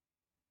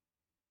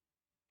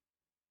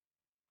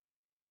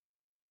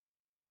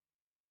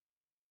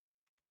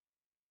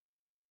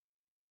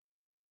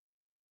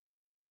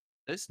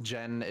 This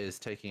gen is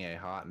taking a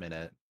hot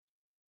minute.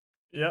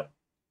 Yep.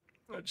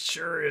 It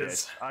sure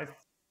is.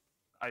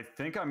 I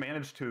think I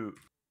managed to.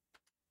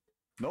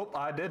 Nope,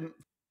 I didn't.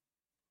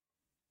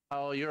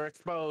 Oh, you're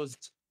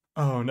exposed.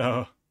 Oh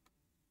no.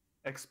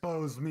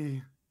 Expose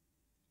me.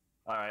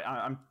 All right,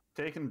 I'm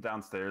taking him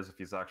downstairs if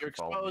he's actually You're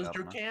following me. exposed. I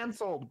You're don't know.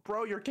 canceled,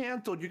 bro. You're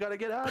canceled. You gotta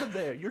get out of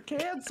there. You're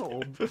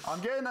canceled. I'm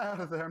getting out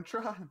of there. I'm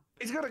trying.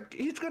 He's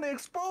gonna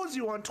expose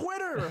you on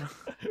Twitter.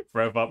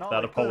 Rev up Not that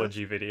like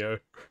apology video.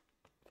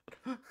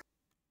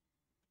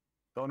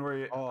 Don't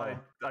worry. Oh. I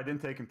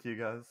didn't take him to you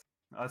guys.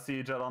 I see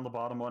you, Jet, on the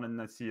bottom one, and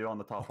I see you on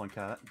the top one,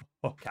 Cat.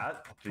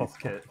 Cat? Jeez,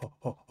 Kit.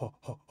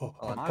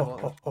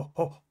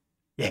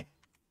 Yeah.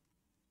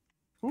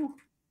 Ooh.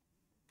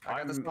 I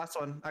got this I'm- last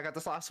one. I got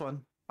this last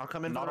one. I'll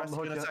come in for Not the on rest the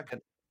of you in a hook yet.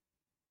 second.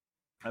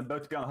 I'm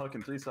about to be on a hook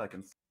in 3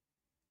 seconds.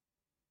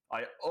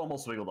 I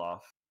almost wiggled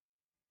off.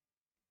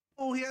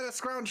 Oh, he had a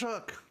scrounge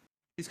hook.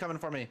 He's coming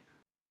for me.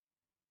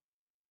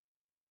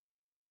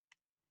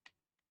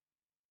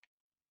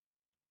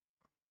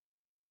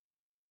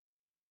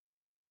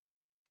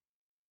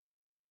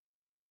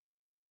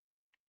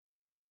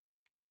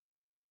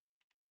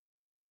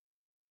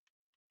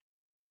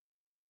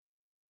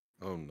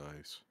 Oh,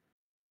 nice.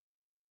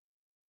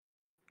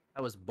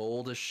 That was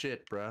bold as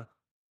shit, bruh.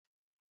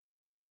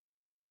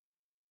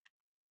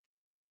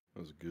 That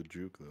was a good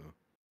juke, though.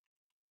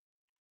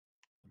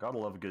 Gotta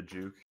love a good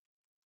juke.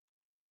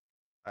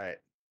 All right.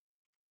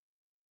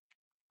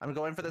 I'm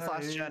going for this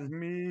last Save gen.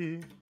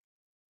 me.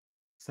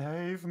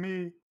 Save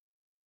me.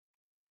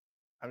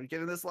 I'm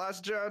getting this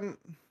last gen.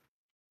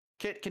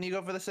 Kit, can you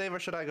go for the save or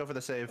should I go for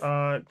the save?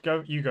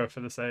 You go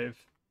for the save.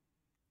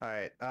 All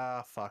right.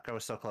 Fuck. I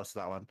was so close to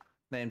that one.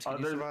 Names, can you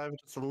there's- survive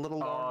just a little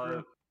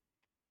longer?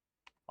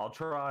 I'll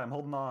try. I'm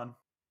holding on.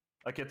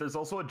 Okay, there's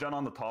also a gen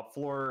on the top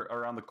floor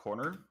around the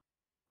corner.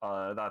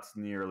 That's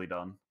nearly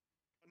done.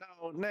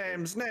 No,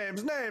 names. No,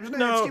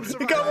 Keep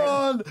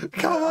surviving.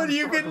 come on,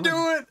 you can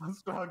do it. I'm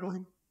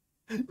struggling.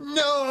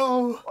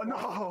 No. Oh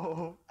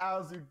no!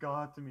 As you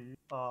got to me.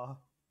 I'm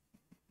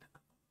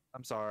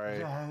sorry.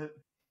 Yeah.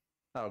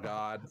 Oh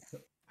God.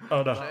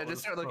 Oh no. Should I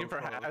just start looking for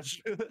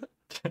hash?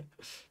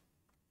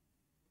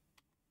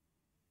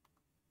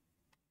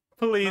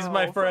 Please,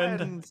 my No, friend.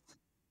 friends.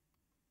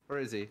 Where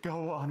is he?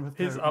 Go on with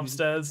He's it.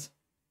 upstairs.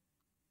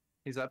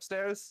 He's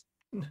upstairs.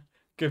 The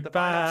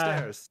Goodbye.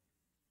 upstairs.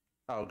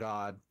 Oh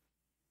God.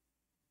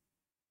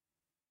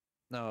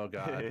 Oh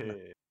god.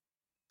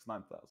 It's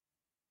 9,000.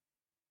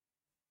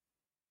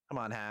 Come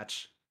on,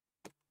 Hatch.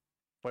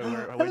 Wait, where'd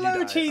you Hello,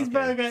 die?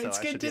 Cheeseburger. Okay, so It's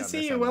I good should be to on see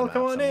this you. end of the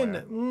Welcome map on in.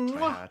 somewhere.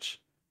 My Mwah.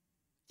 Hatch.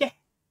 Yeah.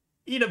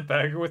 Eat a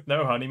burger with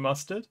no honey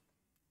mustard.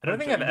 I don't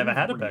think I've You ever didn't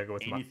had a bring burger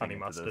with anything honey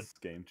into mustard. this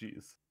game.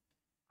 Jeez.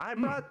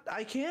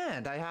 I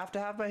can't. I have to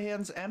have my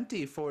hands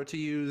empty to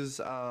use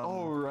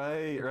Oh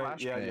right.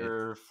 flash Yeah, grenades.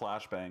 your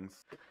flashbangs.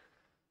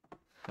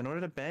 In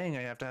order to bang,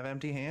 I have to have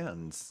empty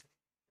hands.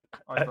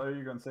 Oh, I thought you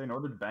were gonna say in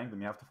order to bang them,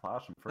 you have to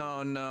flash them first.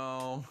 Oh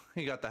no,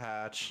 he got the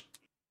Hatch.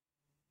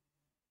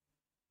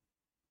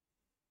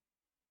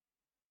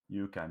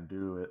 You can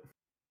do it.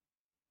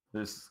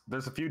 There's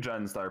a few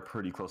gens that are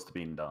pretty close to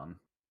being done.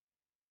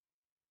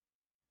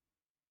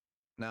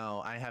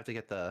 No, I have to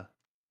get the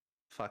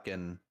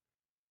fucking.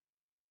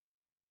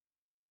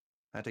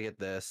 I have to get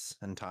this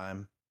in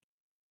time.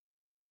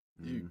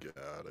 You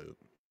got it.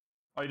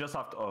 Oh, you just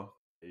have to. Oh,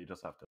 you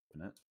just have to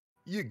open it.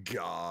 You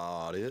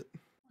got it.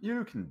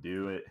 You can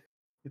do it.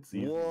 It's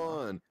easy.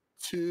 1,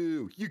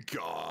 2. You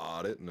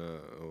got it.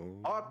 No.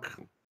 Fuck.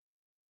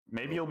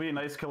 Maybe you'll be a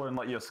nice killer and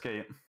let you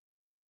escape.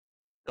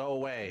 Go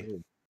away.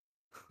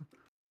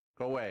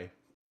 Go away.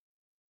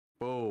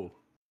 Boo.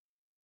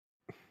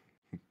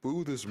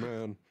 Boo this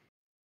man.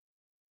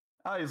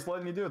 Ah, he's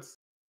letting you do it.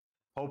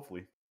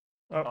 Hopefully.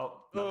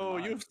 Oh. Oh,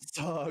 you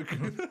suck.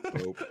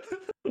 Nope.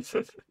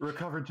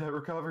 Recover, Jet,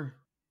 recover.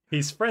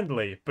 He's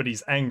friendly, but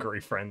he's angry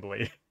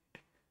friendly.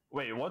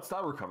 Wait, what's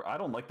that recover? I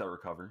don't like that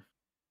recover.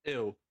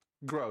 Ew.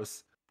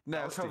 Gross.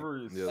 That Nasty. recover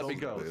is Yeah, Let me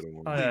that's go. the beta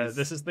one. Oh, yeah, Please.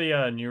 this is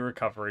the new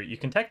recovery. You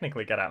can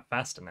technically get out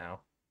faster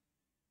now.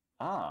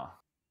 Ah.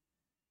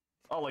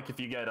 Oh, like if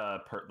you get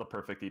the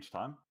perfect each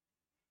time?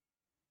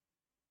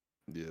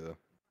 Yeah.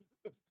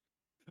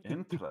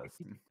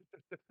 Interesting.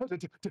 Who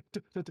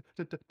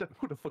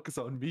the fuck is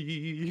on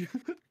me?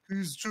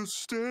 He's just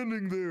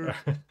standing there,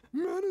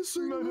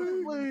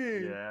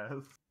 menacingly.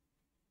 Yes.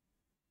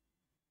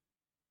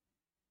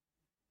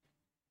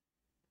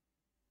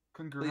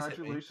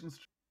 Congratulations.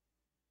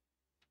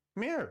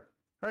 Come here.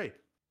 Hurry.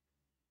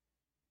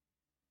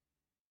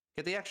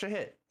 Get the extra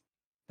hit.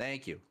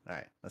 Thank you. All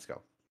right, let's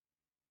go.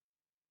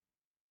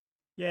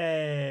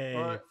 Yay!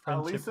 But at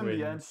Friendship least in the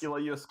end, wins. he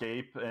let you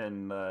escape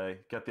and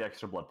get the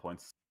extra blood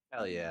points.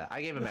 Hell yeah.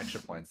 I gave him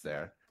extra points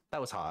there. That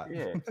was hot.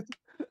 Yeah,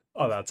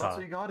 Oh, that's that's hot.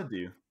 what you gotta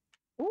do.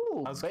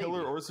 Ooh, As baby.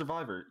 killer or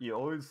survivor, you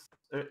always,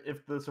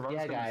 if the survivor's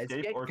Yeah, gonna guys,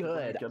 escape get or if it good.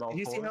 doesn't get all Did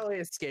you see four, how I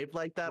escaped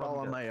like that Let all me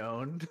on get- my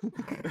own?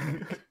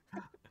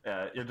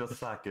 yeah, you're just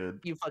that good.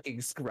 You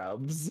fucking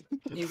scrubs.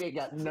 You ain't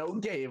got no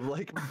game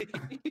like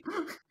me.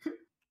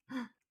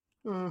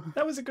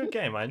 That was a good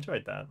game. I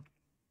enjoyed that.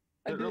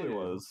 It really did.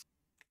 was.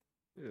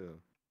 Yeah.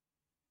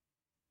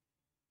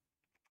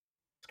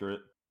 Screw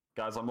it.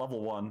 Guys, I'm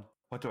level 1.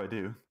 What do I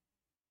do?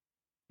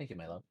 Thank you,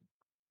 my love.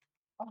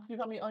 Oh, you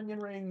got me onion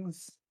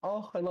rings.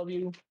 Oh, I love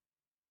you.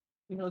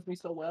 He knows me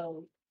so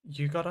well.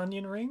 You got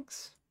onion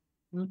rings?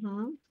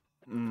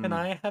 Mm-hmm. Can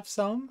I have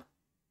some?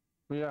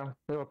 Yeah,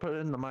 I'll put it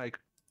in the mic.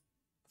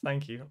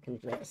 Thank you.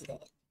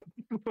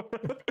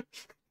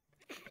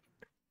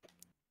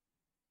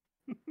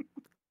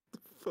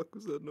 Fuck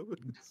was that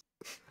noise?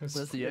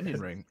 Where's the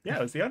onion ring? Yeah,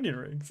 it was the onion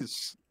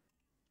rings.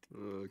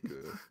 Okay.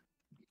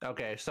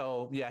 Okay,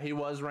 so yeah, he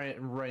was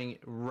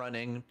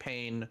running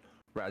pain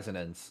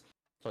resonance,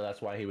 so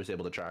that's why he was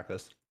able to track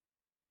us.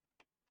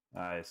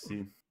 I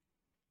see.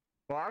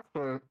 Well,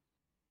 actually,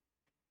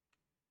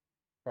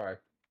 sorry,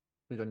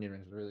 these onion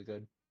rings are really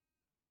good.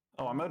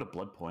 Oh, I'm out of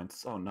blood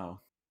points. Oh no.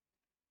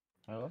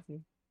 I love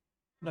you.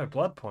 No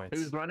blood He points.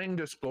 was running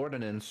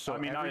discordance, so I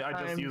mean, every I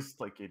just time- used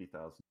like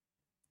 80,000.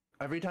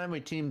 Every time we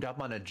teamed up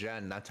on a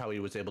gen, that's how he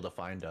was able to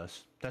find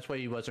us. That's why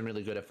he wasn't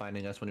really good at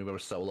finding us when we were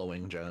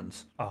soloing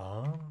gens.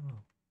 Oh.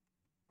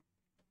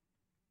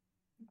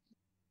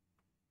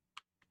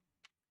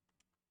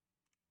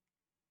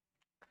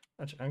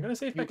 Actually, I'm gonna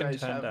see if You I can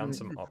guys turn have- down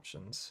some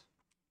options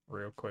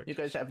real quick. You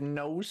guys have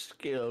no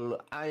skill.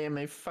 I am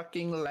a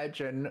fucking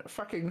legend.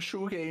 Fucking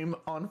shoe game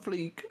on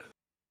fleek.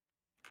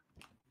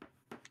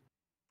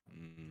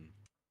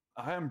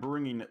 I am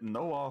bringing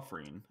no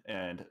offering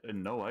and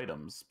no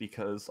items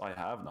because I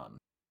have none.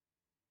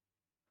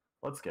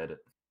 Let's get it.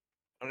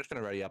 I'm just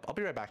gonna ready up. I'll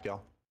be right back,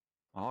 y'all.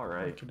 All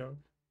right. Okey-doke.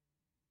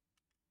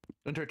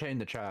 Entertain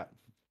the chat.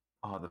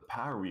 Oh, the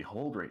power we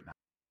hold right now.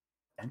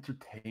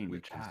 Entertain We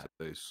the can chat.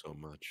 say so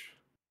much.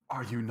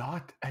 Are you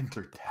not Palm of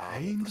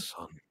entertained? the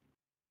sun.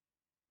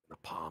 The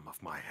palm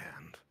of my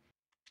hand.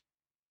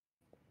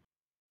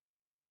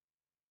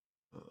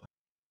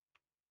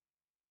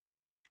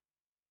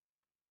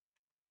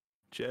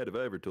 Chad, have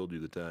I ever told you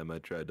the time I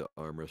tried to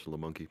arm wrestle a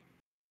monkey?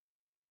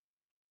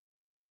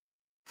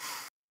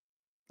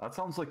 That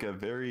sounds like a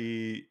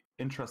very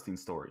interesting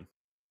story.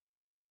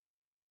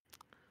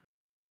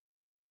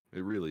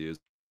 It really is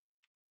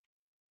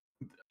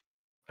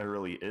It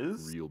really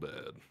is? real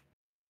bad.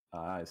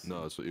 I see.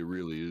 No, so it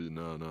really is.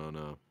 No.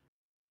 You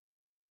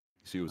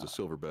see, it was a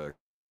silverback.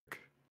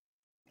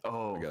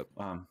 Oh, I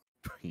got-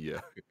 Yeah.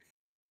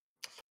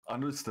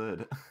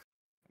 understood.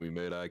 We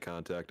made eye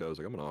contact. I was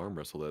like, I'm going to arm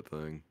wrestle that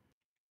thing.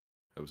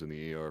 I was in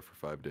the ER for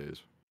 5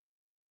 days.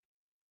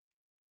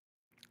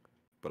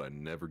 But I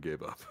never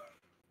gave up.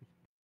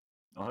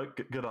 Oh,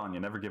 good on you.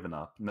 Never giving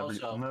up. Never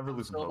I'm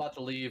losing still hope. about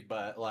to leave,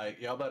 but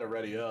like y'all better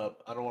ready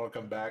up. I don't want to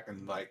come back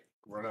and like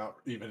run out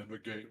even in the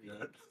game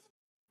yet.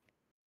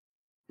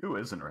 Who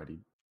isn't ready?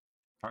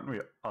 Aren't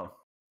we? Oh,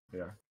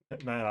 yeah.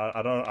 Man,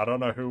 I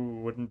don't know who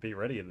wouldn't be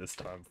ready at this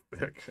time.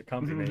 It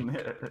can't be me.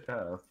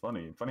 Yeah,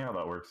 funny how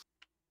that works.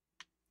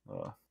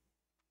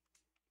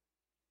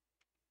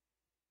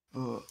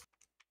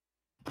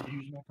 Did you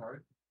use my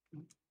card?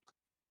 What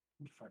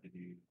the fuck did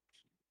you use?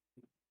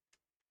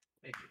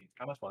 Hey,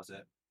 how much was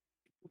it?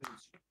 I'm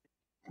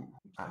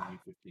sending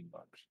you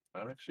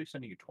 $15. I'm actually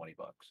sending you $20.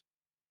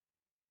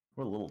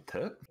 What a little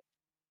tip.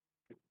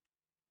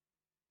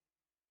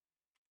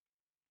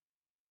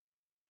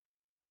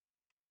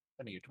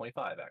 Sending you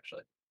 25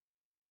 actually.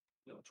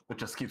 It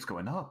just keeps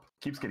going up.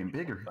 Keeps getting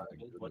bigger.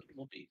 What it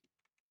will be.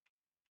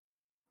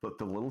 But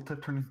the little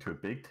tip turned into a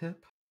big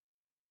tip.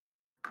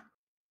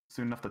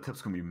 Soon enough, the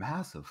tip's gonna be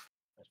massive.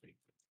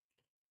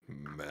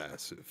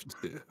 Massive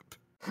tip.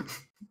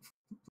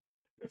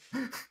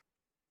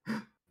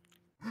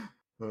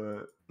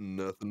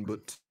 Nothing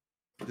but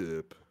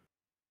tip.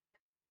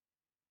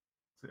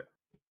 So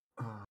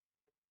yeah.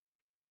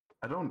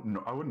 I don't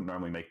know. I wouldn't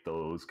normally make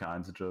those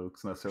kinds of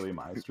jokes necessarily in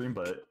my stream,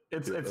 but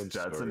it's I'm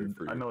Jet's, sorry and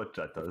for I you. know what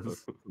Jet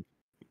does.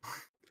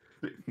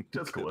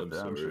 Jet's cool with I'm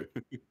that, I'm sorry.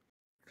 sure.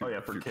 Oh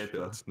yeah, for Kit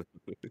though. Jet's not-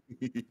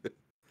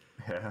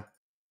 Yeah.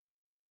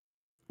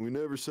 We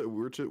never said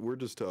we're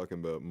just talking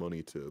about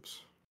money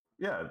tips.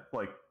 Yeah,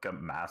 like a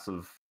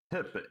massive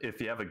tip. If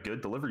you have a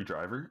good delivery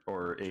driver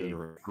or a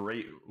General.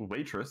 great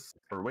waitress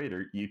or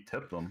waiter, you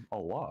tip them a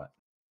lot.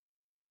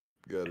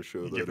 Got to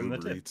show You that give 'em the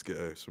Uber tip. Eats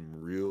guy some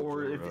real.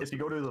 Or if you go generosity.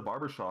 to the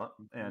barber shop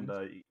and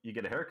you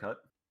get a haircut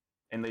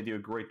and they do a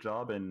great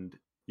job and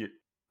you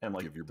and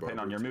like Give your depending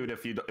on barber your a mood,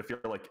 tip. if you're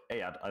like,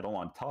 hey, I don't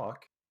want to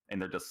talk, and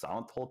they're just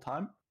silent the whole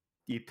time,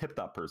 you tip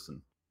that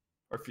person.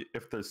 Or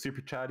if they're super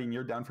chatty and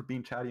you're down for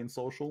being chatty and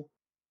social,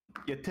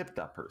 you tip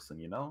that person.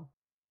 You know,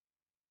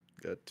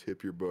 Got to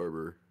tip your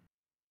barber.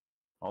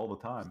 all the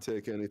time. If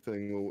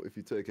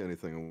you take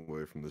anything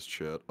away from this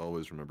chat,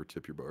 always remember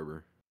tip your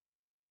barber.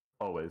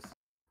 Always.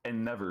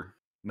 And never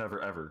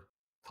ever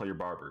tell your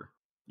barber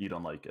you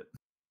don't like it.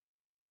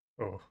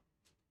 Oh,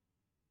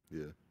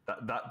 Yeah.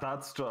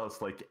 That's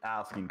just like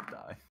asking to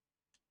die.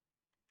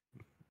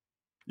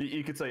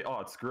 You could say, oh,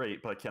 it's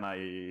great, but can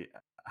I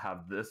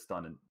have this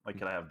done? And like,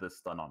 can I have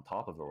this done on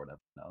top of it or whatever?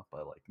 No,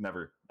 but like,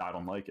 never. I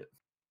don't like it.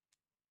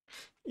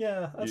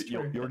 yeah, that's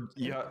true.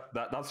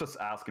 That's just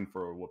asking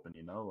for a whooping,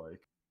 you know?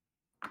 Like,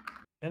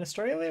 In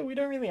Australia, we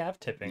don't really have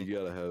tipping. You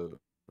gotta have.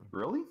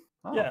 really?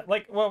 Oh. Yeah,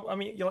 like, well, I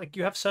mean,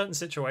 you have certain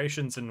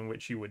situations in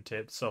which you would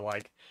tip. So,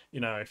 like,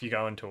 if you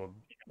go into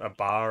a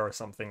bar or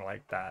something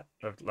like that,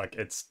 like,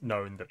 it's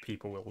known that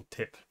people will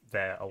tip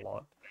there a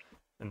lot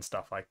and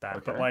stuff like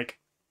that. But Okay. like,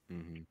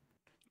 Mhm.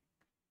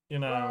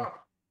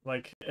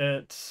 like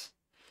it's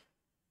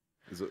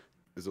Is it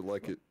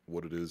like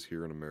what it is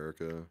here in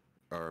America?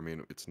 Or I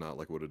mean, it's not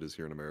like what it is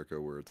here in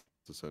America, where it's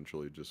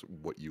essentially just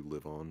what you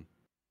live on.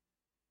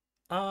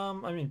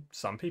 I mean,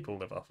 some people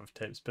live off of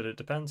tips, but it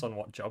depends on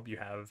what job you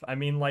have. I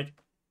mean, like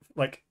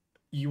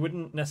you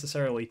wouldn't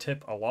necessarily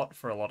tip a lot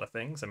for a lot of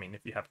things. I mean,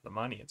 if you have the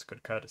money, it's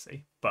good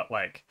courtesy. But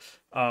like,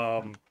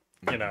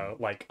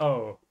 like,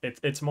 oh,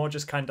 it's more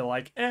just kind of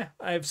like, I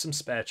have some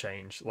spare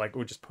change. Like,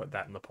 we'll just put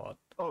that in the pot.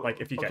 Oh,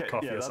 Like, if you get okay,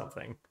 coffee yeah, or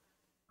something.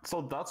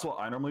 So that's what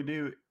I normally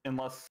do,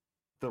 unless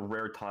the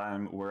rare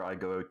time where I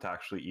go to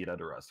actually eat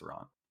at a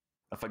restaurant.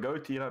 If I go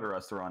to eat at a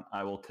restaurant,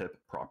 I will tip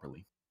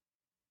properly.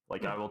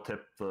 Like, I will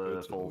tip the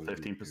That's full always good.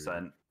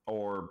 15%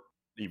 or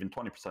even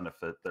 20% if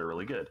they're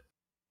really good.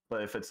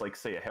 But if it's like,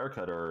 say, a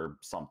haircut or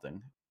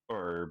something,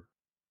 or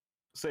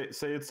say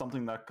it's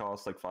something that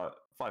costs like $5.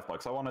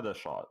 I wanted a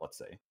shot, let's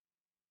say.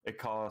 It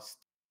costs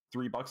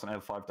 $3 and I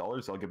have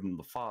 $5. I'll give them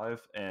the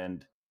 5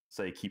 and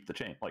say keep the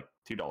change, like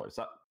 $2.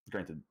 That,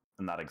 granted,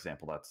 in that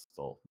example, that's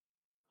still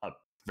a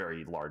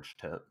very large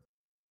tip.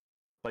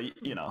 But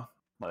you know,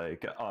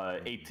 like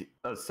a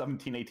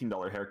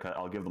 $17-18 haircut,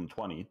 I'll give them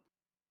 20.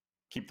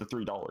 Keep the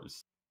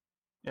 $3.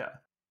 Yeah,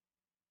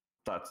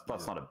 that's Yeah.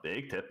 not a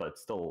big tip, but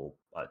it's still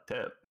a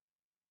tip.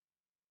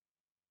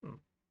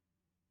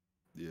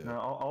 Yeah. No,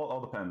 all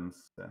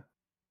depends. Yeah.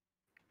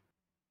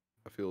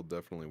 I feel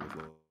definitely with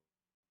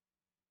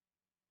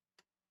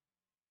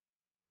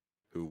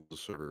who was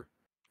a server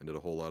and did a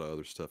whole lot of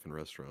other stuff in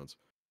restaurants.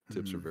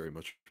 Tips are Mhm. very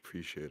much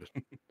appreciated.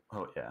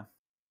 Oh yeah.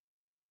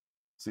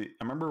 See,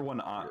 I remember when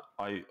I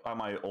on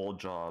my old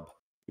job,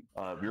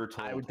 we were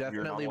told I we were not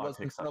definitely allowed to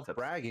wasn't accept tips.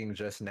 self-bragging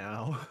just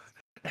now.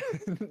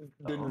 Didn't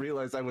Uh-oh.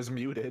 realize I was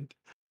muted.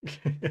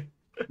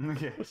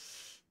 Yeah.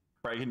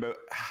 Bragging about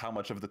how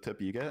much of the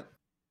tip you get.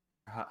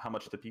 How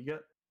much tip you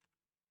get?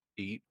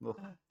 Eat.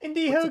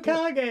 Indie What's the tip?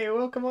 Hokage,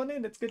 welcome on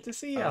in. It's good to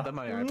see you. Then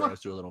my eyebrows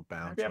do a little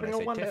bounce. Hope you're when having I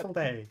a say wonderful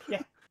tip. day.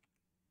 Yeah,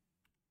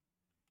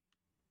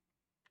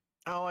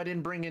 Oh, I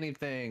didn't bring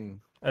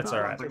anything. that's No,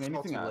 all I right. don't bring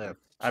anything Salty either. lip.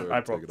 I Sorry to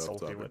brought take it off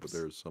salty topic, lips. but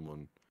there's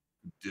someone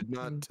did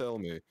not tell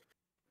me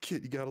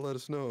Kit, you gotta let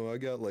us know. I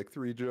got like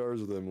 3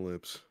 jars of them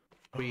lips.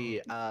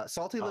 We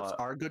salty lips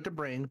are good to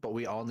bring, but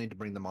we all need to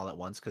bring them all at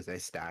once because they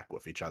stack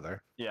with each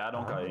other. Yeah, I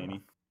don't got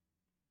any.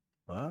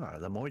 Ah,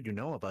 the more you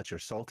know about your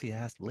salty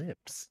ass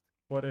lips.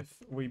 What if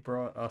we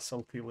brought our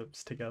salty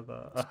lips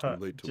together? It's too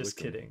late to Just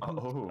lick 'em. kidding.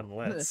 Oh.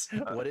 Unless.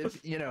 What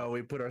if,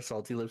 we put our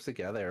salty lips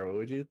together? What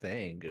would you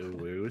think?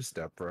 Ooh,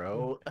 step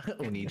bro,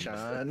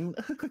 Uni-chan.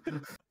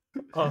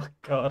 Oh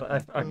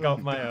god, I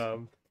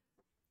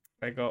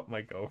got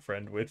my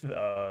girlfriend with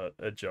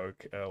a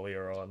joke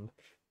earlier on.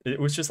 It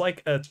was just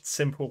like a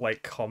simple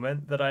like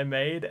comment that I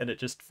made, and it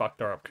just fucked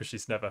her up because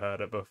she's never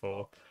heard it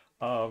before.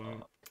 So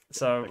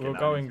Okay, we're now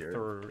going you hear it.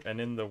 through, and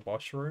in the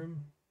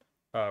washroom,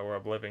 where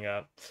I'm living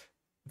at,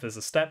 there's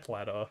a step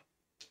ladder,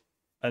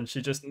 and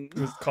she just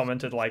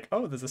commented like,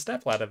 "Oh, there's a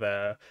step ladder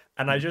there,"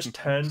 and I just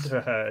turned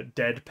to her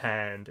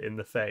deadpanned in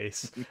the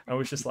face. I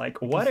was just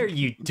like, "What are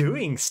you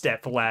doing,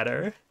 step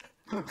ladder?"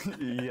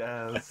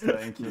 Yes,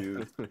 thank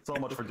you so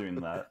much for doing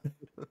that.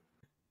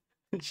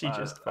 She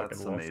just fucking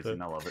That's lost amazing.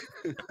 it. I love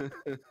it.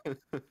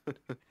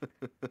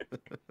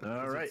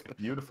 All right. It's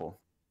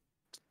beautiful.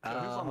 So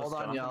who's on this, Hold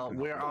on, Jonathan?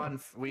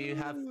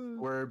 y'all.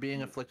 We're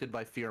being afflicted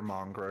by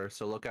fearmonger,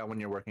 so look out when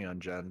you're working on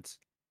gens.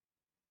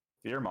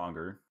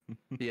 Fearmonger.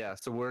 Yeah,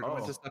 so we're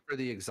going Oh. to suffer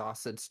the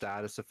exhausted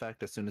status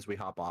effect as soon as we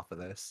hop off of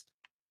this.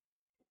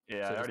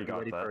 Yeah, So I just already be got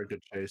ready that. for a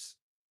good chase.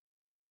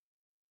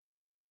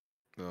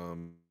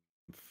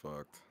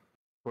 Fucked.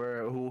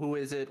 Who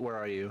is it? Where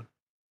are you?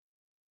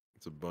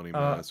 It's a bunny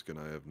mask, and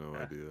I have no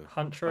Yeah. idea.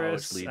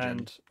 Huntress Legion.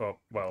 and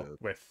well, Dead.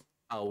 with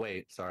Oh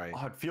wait, sorry.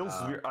 Oh, it feels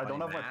weird. I don't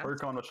Bunny have my mask?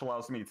 perk on, which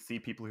allows me to see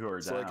people who are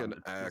It's down. like an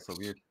It feels so axe.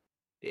 weird.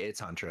 It's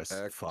Huntress.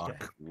 Act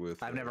Fuck.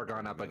 with. I've never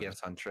gone up bunny against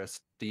mask. Huntress.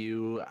 Do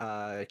you,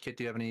 Kit?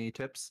 Do you have any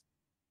tips?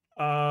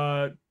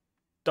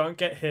 don't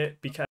get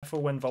hit. Be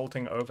careful when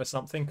vaulting over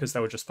something because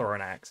they'll just throw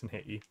an axe and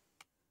hit you.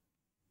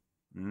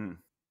 Mm,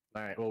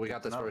 All right. Well, we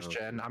got this No. first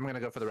gen. I'm gonna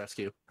go for the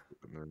rescue.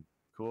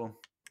 cool.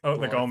 Oh,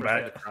 they're Well, going first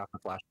I back. get drop a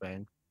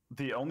flashbang.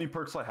 The only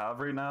perks I have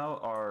right now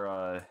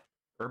are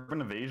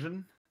Urban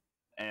Evasion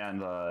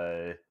and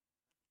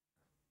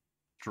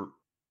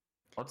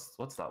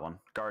what's that one?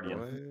 Guardian.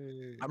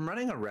 Why? I'm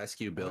running a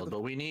rescue Why build, the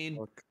but we need.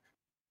 fuck?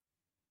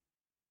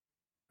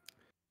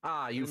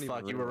 Ah, you Didn't even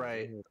fuck. You were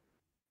realize right. I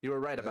You were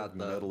right have about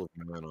the. Medal of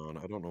Man on.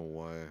 I don't know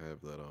why I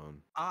have that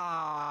on.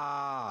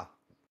 Ah.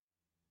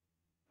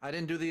 I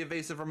didn't do the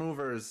evasive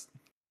removers.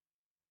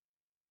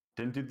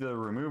 Didn't do the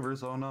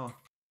removers. Oh no.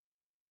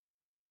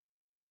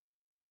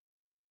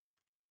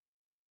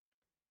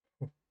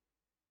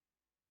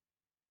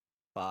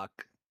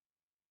 Fuck.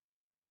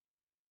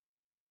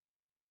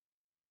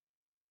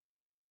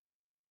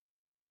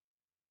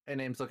 Hey,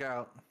 names, look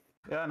out.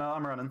 Yeah, no,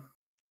 I'm running.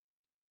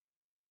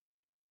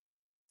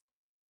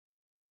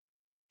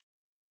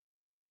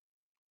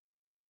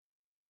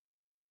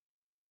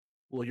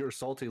 Will your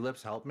salty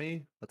lips help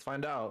me? Let's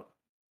find out.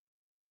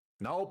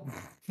 Nope.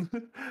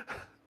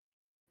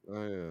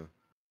 Oh yeah.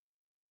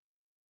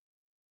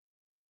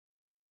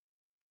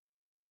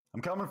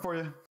 I'm coming for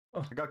you.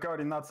 Oh. I got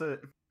Guardian. That's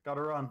it.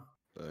 Gotta run.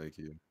 Thank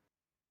you.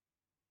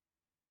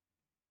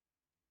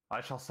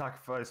 I shall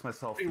sacrifice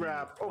myself. Free for you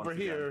rap once over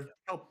again. here.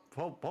 Help,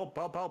 help, help,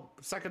 help,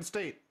 help. Second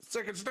state.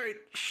 Second state.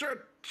 Shit,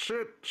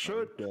 shit,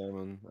 shit.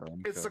 I'm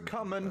coming. It's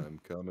a-coming. I'm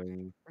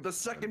coming. The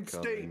second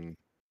I'm state. coming.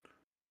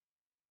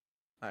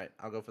 All right,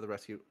 I'll go for the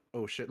rescue.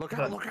 Oh shit! Look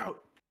out! Look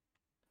out!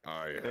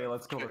 Oh yeah. Hey,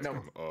 let's go. Let's No.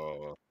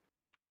 go.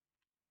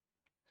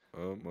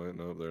 Oh wait,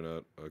 no, they're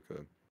not.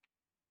 Okay.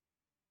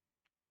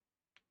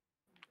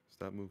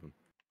 Stop moving.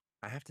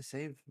 I have to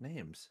save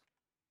names.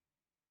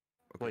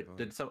 Okay, Wait, fine.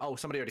 did some? Oh,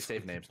 somebody already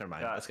saved names. Never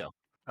mind. Yeah. Let's go.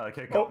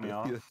 Kick Oh. me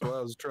off. Yeah, well,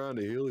 I was trying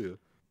to heal you.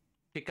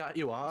 He got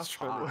you I was off.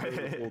 trying to Ah,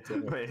 heal you the whole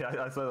time. Wait,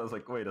 I said I was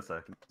like, wait a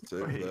second.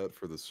 Save Wait. that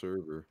for the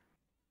server.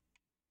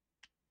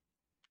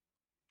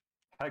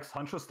 Hex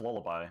Huntress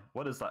Lullaby.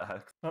 What is that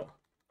hex? Oh,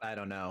 I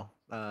don't know.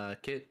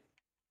 Kit.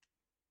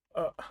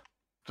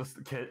 Just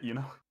a kit, you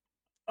know?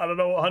 I don't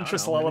know what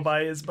Huntress know, maybe-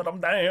 Lullaby is, but I'm Oh,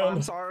 down.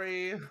 I'm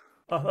sorry.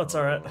 Oh, that's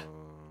alright.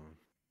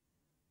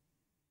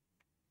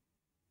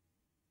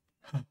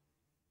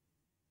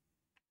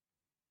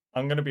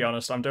 I'm gonna be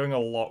honest, I'm doing a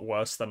lot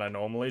worse than I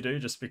normally do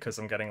just because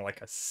I'm getting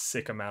like a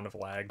sick amount of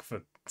lag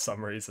for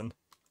some reason.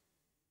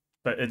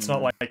 But it's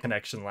not like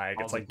connection lag,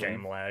 it's like Aussie ping.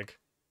 game lag.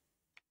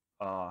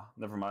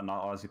 Never mind,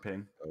 not Aussie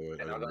ping. Oh,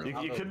 wait, I'll go-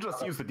 You could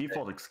just use the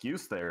default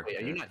excuse there. Wait,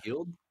 are you not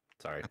healed?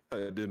 Sorry. I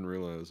didn't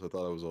realize. I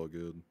thought it was all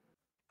good.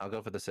 I'll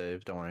go for the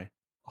save. Don't worry.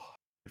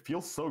 It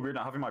feels so weird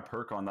not having my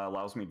perk on that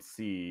allows me to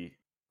see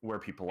where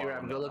people Here, are.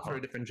 I'm on gonna the look for a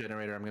HUD. different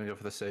generator. I'm gonna go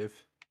for the save.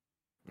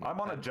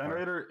 I'm on a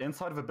generator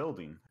inside of a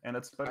building, and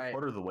it's about a Alright,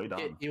 quarter of the way down.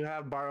 Kit, you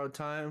have borrowed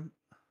time.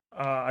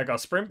 I got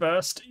Sprint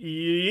Burst.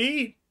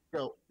 Yeet!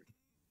 Go.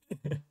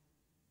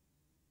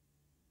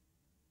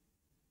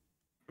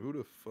 Who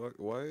the fuck?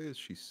 Why is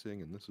she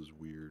singing? This is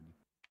weird.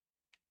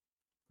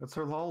 It's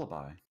her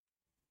lullaby.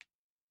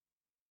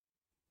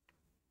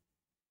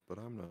 But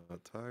I'm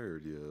not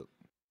tired yet.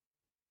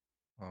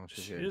 Oh,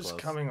 She getting is close.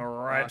 coming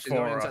right She's for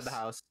going us. inside the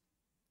house.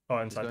 Oh,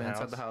 She's inside going the house.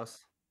 inside the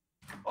house.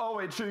 Oh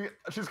wait,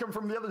 she's coming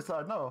from the other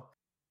side. No,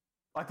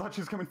 I thought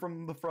she was coming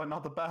from the front,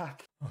 not the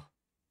back.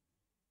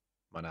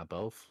 Why not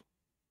both?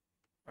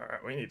 All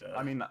right, we need to.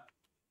 I mean,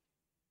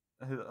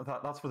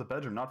 that's for the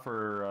bedroom, not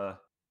for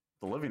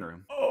the living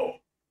room. Oh.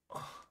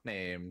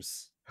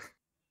 Names.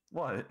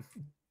 What?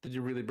 Did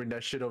you really bring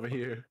that shit over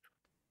here?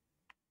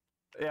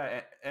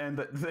 Yeah, and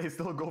they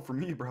still go for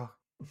me, bro.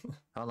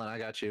 Hold on, I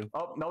got you.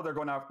 Oh no, they're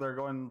going out. They're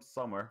going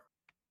somewhere.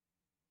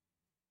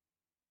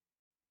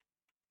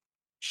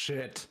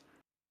 Shit.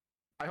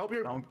 I hope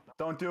you're.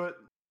 Don't do it.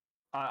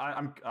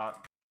 I'm.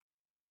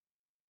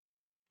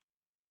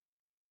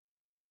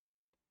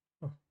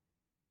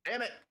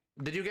 Damn it!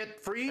 Did you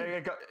get free?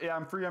 Yeah,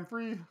 I'm free. I'm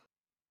free.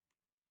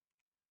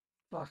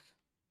 Fuck.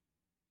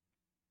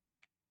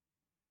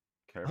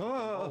 Careful.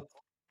 Oh.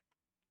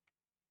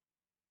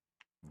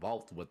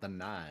 Vault with the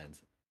nines.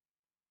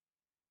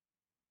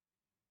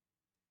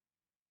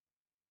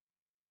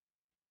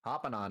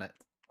 Hopping on it.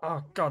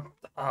 Oh god.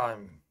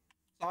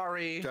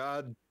 Sorry.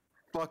 God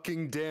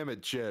fucking damn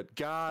it, Chet.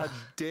 God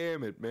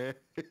damn it, man.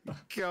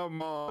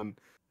 Come on.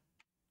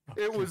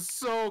 It was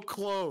so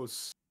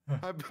close.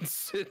 I've been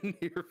sitting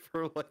here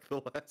for like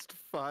the last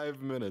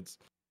 5 minutes.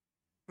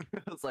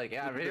 It's like,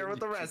 yeah, I'm here with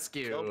the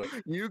rescue.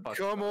 You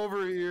come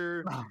over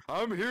here.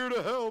 I'm here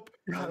to help.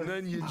 And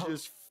then you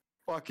just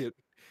fuck it.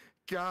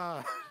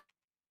 God.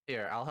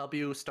 Here, I'll help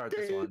you start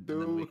this one. And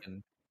then we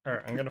can... All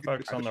right, I'm gonna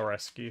focus on the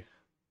rescue.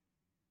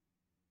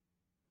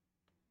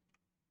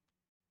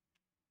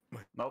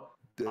 Nope.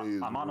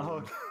 I'm on a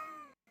hook.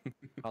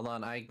 Hold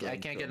on, I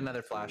can't get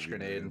another flash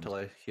grenade until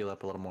I heal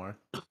up a little more.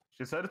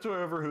 She's headed to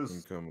whoever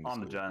who's on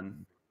the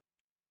gen.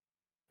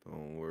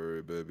 Don't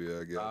worry, baby.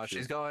 I got you.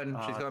 She's going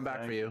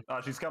back for you.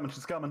 She's coming.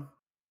 She's coming.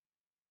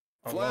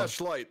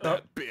 Flashlight,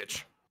 that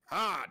bitch.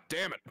 Ah,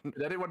 damn it.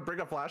 Did anyone bring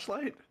a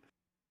flashlight?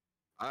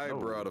 I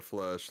brought a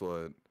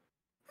flashlight.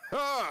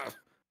 Ah!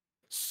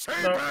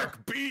 Stay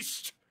back,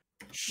 beast!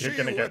 You're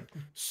gonna get...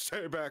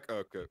 Stay back.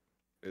 Okay.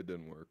 It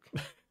didn't work.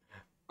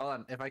 Hold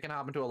on. If I can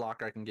hop into a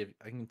locker, I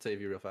can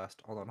save you real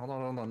fast. Hold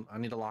on. I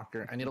need a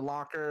locker. I need a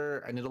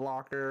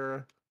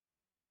locker.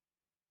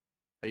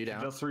 Are you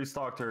down? She just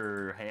restocked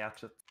her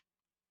hatchet.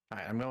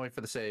 Alright, I'm gonna wait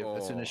for the save.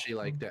 As soon as she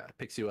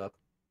picks you up.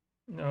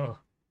 No.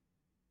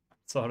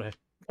 Sorry.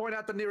 Point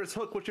out the nearest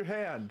hook with your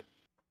hand.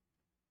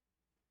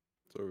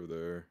 It's over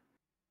there.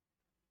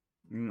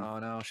 Oh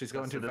no, she's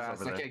going too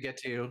fast. I can't get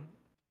to you.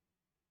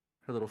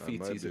 Her little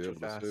feet are too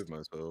fast. Save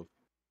myself.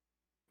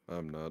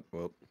 I'm not.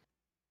 Well,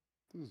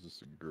 this is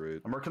just a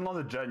great. I'm working on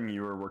the jet, and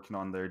you were working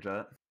on their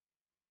jet.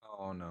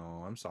 Oh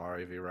no, I'm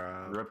sorry,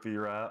 V-Rap. Rip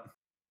V-Rap.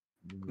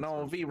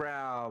 No,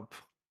 V-Rap.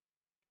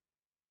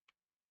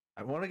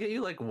 I want to get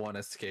you like one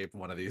escape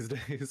one of these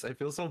days. I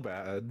feel so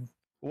bad.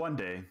 One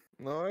day.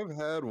 No, I've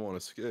had one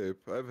escape.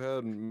 I've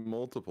had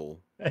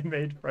multiple. I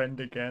made friend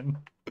again.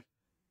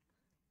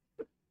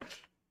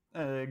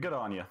 Good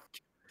on you.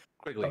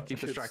 Quickly, keep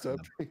distracting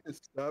them.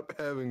 Stop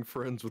having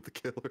friends with the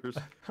killers.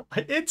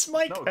 It's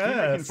my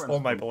curse or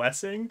my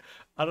blessing.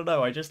 I don't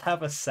know. I just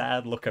have a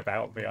sad look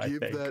about me. I think.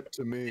 Give that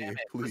to me,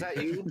 please. Was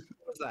that you?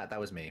 What was that? That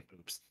was me.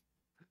 Oops.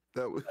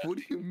 That was. What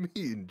do you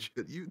mean,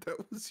 Jet? That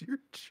was your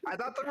jet. I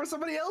thought there was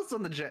somebody else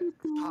on the jet.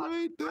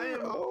 Right there.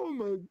 Oh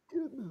my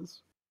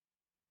goodness.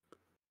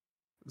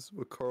 This is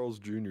what Carl's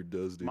Jr.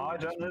 does to you. My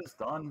jet is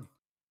done.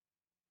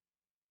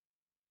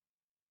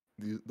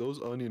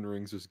 Those onion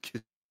rings just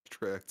get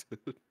distracted.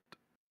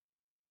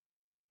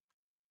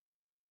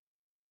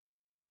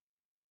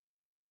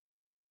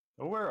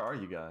 Oh, where are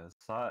you guys?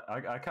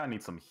 I kind of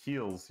need some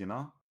heals, you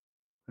know?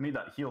 I need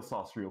that heal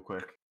sauce real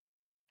quick.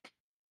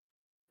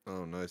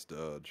 Oh, nice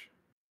dodge.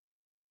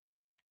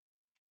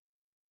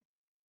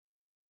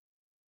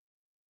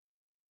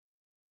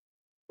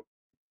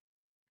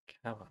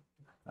 Come on.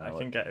 I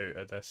can get out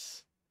of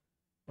this.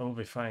 We'll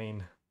be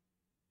fine.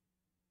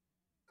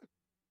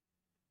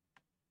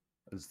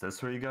 Is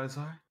this where you guys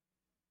are?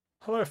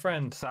 Hello,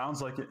 friend.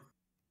 Sounds like it.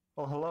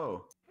 Oh,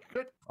 hello.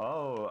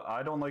 Oh,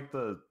 I don't like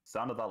the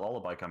sound of that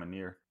lullaby coming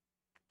near.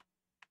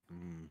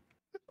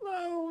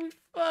 No, we're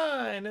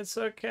fine. It's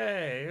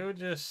okay. We'll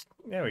just...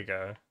 There we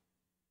go.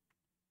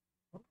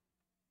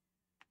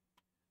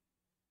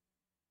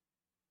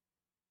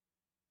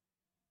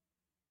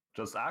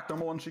 Just act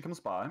normal when she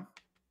comes by.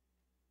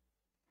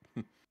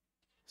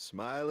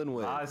 Smile and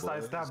wave. I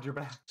stabbed your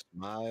back.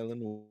 Smile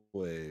and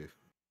wave.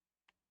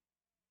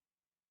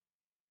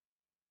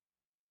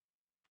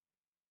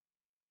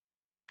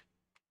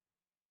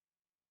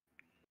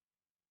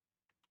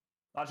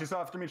 Ah, she's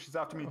after me. She's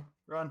after me.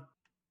 Run.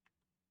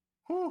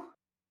 Whew.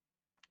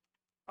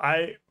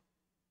 I'm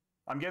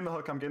getting the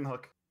hook. I'm getting the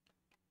hook.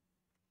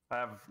 I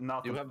have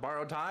nothing. You have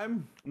borrowed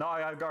time? No,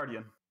 I have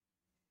Guardian.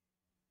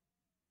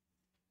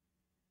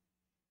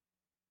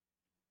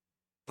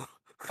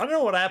 I don't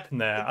know what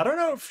happened there. I don't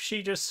know if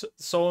she just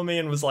saw me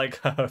and was like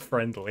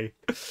friendly,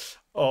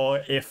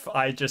 or if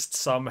I just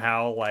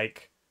somehow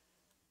like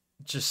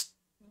just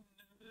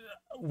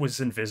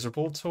was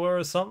invisible to her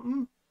or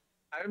something.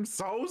 I'm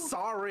so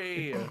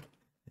sorry.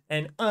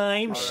 And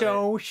I'm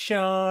so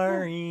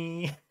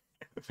sorry.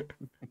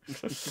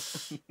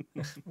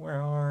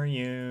 Where are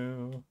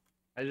you?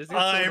 I just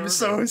I'm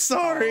so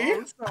sorry.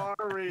 Oh,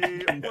 sorry.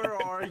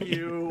 Where are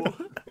you?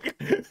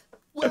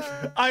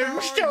 Where I'm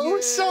are so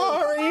you?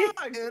 sorry.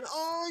 And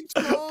I'm so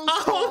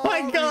Oh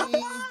my sorry. god.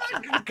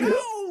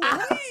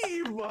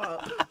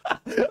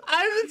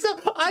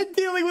 I'm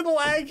dealing with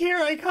lag here.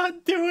 I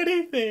can't do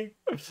anything.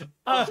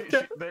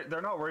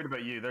 They're not worried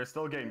about you. They're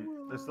still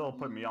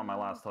putting me on my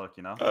last hook,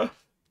 you know?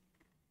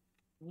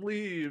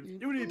 Leave.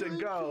 You need to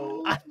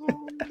go.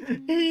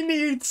 He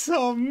needs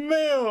some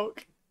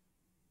milk.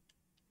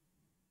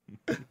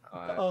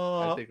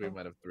 I think we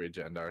might have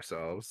 3-gened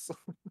ourselves.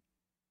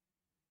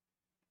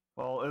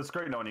 Well, it's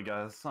great knowing you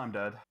guys. I'm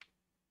dead.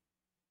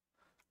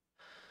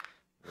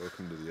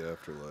 Welcome to the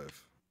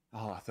afterlife.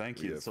 Oh, thank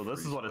We you. have So this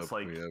is free what it's stuff.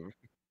 like.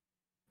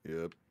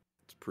 Yep,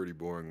 it's pretty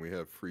boring. We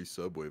have free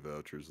subway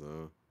vouchers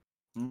though.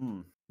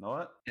 Know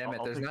what? Damn it,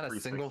 I'll there's take not a 3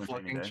 single sticks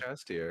any fucking day.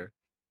 chest here.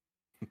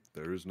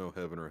 There is no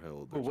heaven or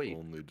hell. Oh, There's wait.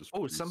 only just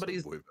Oh, free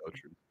somebody's- subway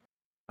vouchers.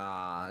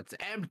 It's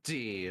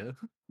empty. This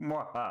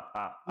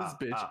This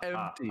bitch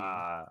empty.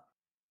 That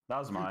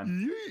was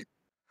mine. Yeet.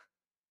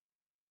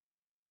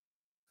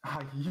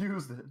 I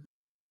used it.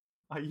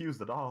 I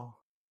used it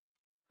all.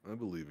 I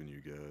believe in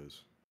you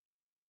guys.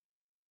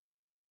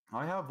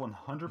 I have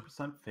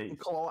 100%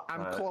 faith.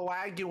 I'm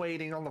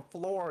coagulating on the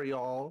floor,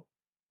 y'all.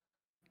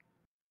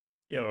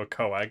 You're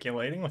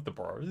coagulating with the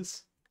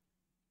bros.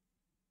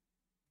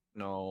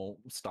 No,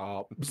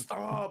 stop.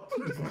 Stop.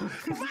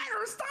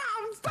 Fire,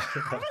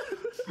 stop.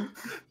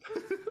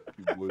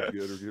 You boys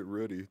better get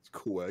ready. It's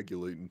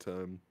coagulating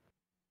time.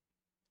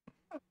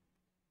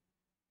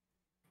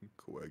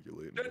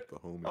 Coagulating with the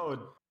homies.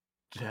 Oh,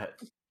 Jet.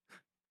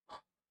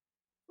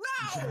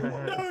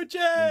 No! No, In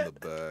Jet.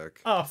 the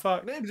back. Oh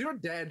fuck. Names, you're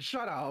dead.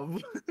 Shut up.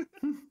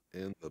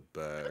 In the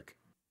back.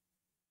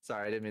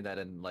 Sorry, I didn't mean that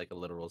in like a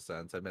literal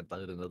sense. I meant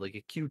that in like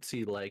a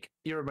cutesy, like,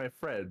 you're my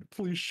friend.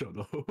 Please shut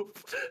up.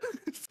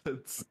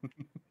 sense.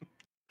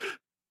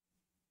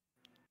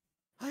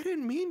 I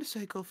didn't mean to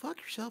say go fuck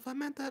yourself. I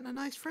meant that in a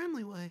nice,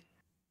 friendly way.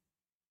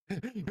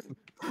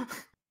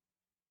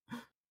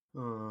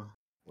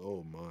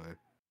 Oh my.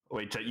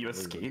 Wait, Jet, you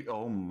escaped?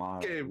 Oh my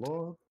Escaped.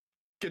 lord.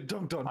 Get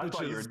dunked on, I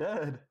thought you were bitches.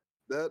 dead.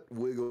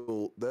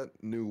 That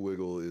new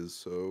wiggle is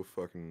so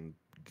fucking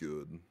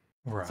good.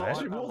 Right. So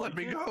She won't let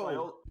me it.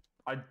 go.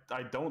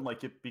 I don't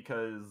like it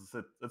because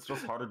it's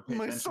just harder to pay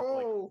My attention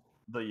soul.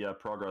 to like, the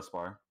progress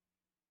bar.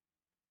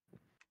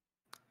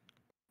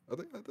 I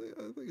think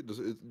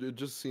it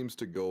just seems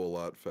to go a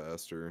lot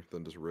faster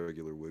than just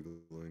regular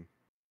wiggling.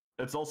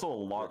 It's also a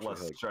lot Actually,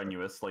 less like-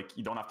 strenuous. Like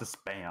you don't have to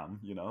spam,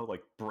 you know,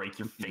 like break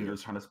your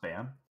fingers trying to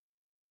spam.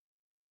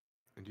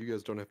 And you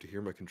guys don't have to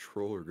hear my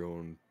controller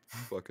going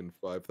fucking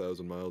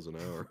 5,000 miles an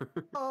hour.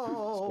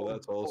 Oh, So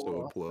that's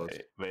also a plus.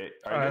 Wait,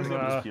 are you guys able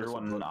to I'm, hear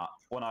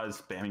when I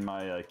was spamming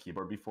my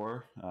keyboard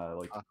before?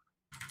 Like,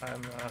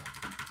 I'm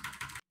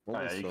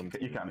Only you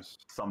can sometimes.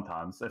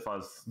 sometimes if I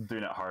was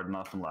doing it hard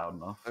enough and loud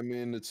enough. I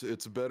mean, it's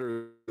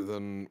better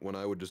than when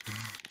I would just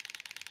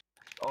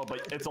Oh,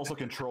 but it's also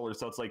controller,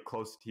 so it's like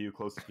close to you,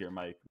 close to your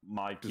mic.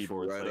 My just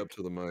keyboard's right like, up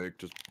to the mic.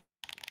 Just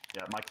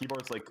yeah, my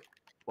keyboard's like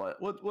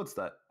what's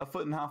that? A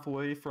foot and a half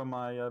away from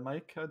my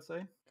mic, I'd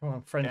say. come on,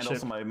 And friendship.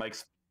 also my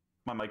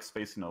mic's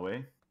facing away.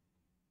 I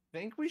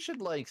think we should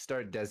like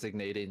start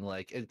designating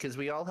like, because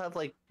we all have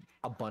like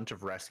a bunch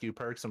of rescue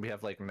perks and we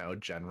have like no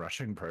gen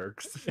rushing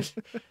perks.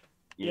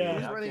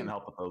 Yeah. I Running- can't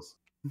help with those.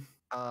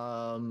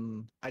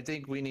 I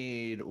think we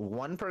need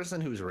one person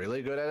who's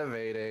really good at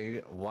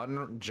evading,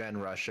 one gen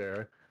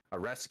rusher, a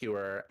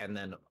rescuer, and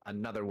then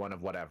another one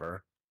of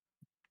whatever.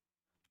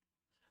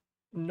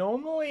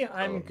 Normally,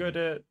 I'm good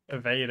at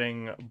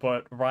evading,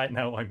 but right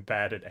now I'm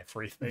bad at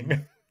everything.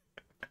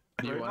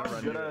 Do you Right want to now,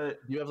 run? good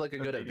at Do you have like a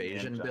good evading and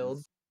evasion gens.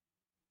 build?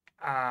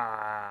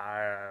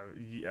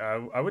 Yeah,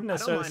 I wouldn't I don't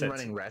necessarily mind say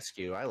running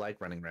rescue. I like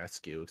running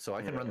rescue, so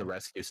I can run the Yeah.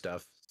 rescue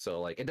stuff.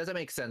 So like, it doesn't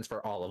make sense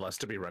for all of us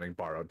to be running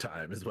borrowed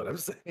time, is what I'm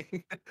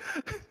saying.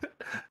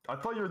 I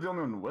thought you were the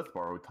only one with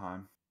borrowed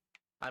time.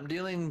 I'm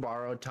dealing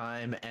borrowed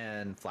time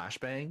and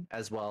flashbang,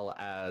 as well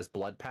as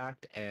blood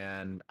pact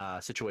and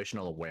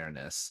situational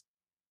awareness.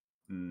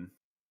 Hmm.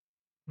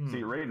 Hmm.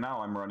 See, right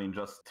now I'm running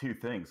just 2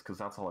 things because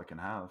that's all I can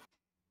have.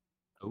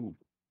 Oh,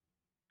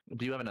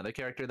 do you have another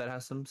character that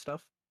has some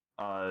stuff?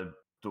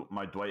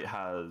 My Dwight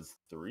has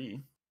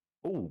 3,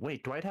 Oh,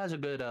 wait, Dwight has a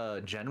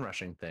good gen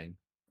rushing thing.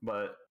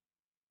 but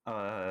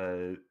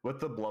with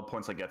the blood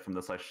points I get from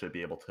this, I should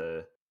be able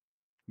to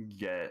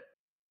get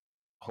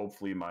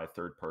hopefully my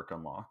 3rd perk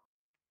unlocked.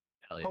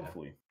 Hell yeah.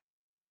 Hopefully,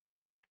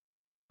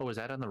 Oh, is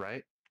that on the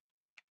right?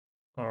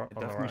 Or, I on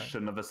the definitely right.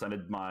 shouldn't have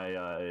ascended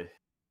my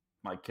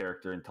my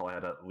character until I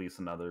had at least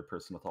another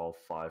person with all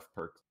 5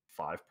 perks.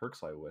 5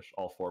 perks, I wish.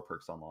 All 4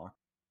 perks unlocked.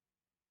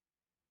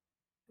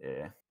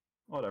 Yeah,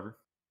 whatever.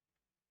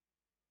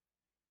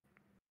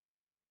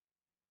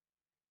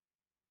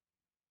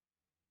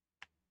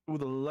 To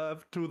the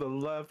left, to the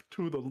left,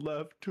 to the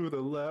left, to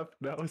the left.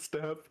 Now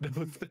step,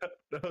 now step,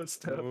 now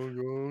step.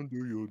 go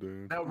do your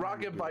dance. Now do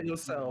rock your it by dance.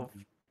 yourself.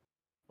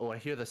 Oh, I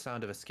hear the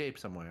sound of escape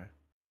somewhere.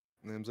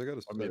 Names, I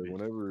gotta say, maybe-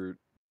 whenever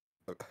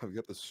I've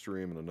got the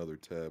stream in another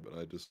tab, and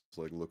I just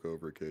like look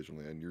over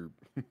occasionally, and your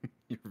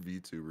your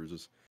VTuber is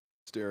just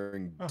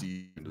staring Oh.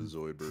 deep into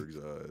Zoidberg's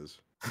eyes.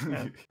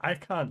 Man, I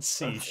can't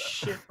see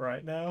shit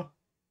right now.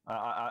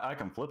 I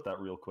can flip that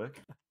real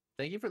quick.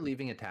 Thank you for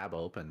leaving a tab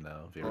open,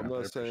 though. Vera. I'm I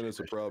not saying appreciate it's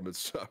a it. problem.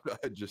 It's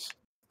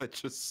I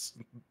just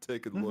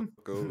take a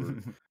look over.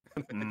 And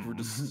I think we're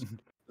just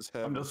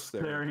having I'm a just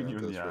staring staring you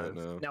in the contest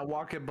right eyes. now. Now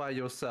walk it by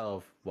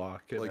yourself.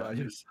 Walk it Like, by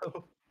you-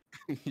 yourself.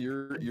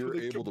 You're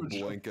the able to camera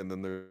shot. blink, and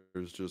then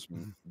there's just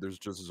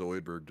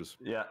Zoidberg just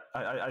Yeah,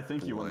 I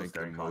think you won the blank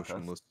staring and contest.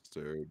 motionless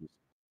stare.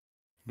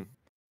 Just,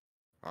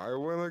 I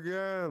win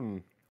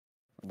again.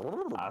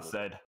 I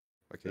said,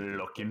 I can't do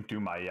look that. into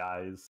my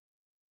eyes.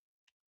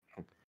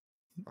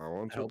 I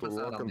want I you hope to it's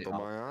not look on the into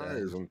my alt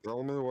eyes then. and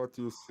tell me what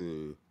you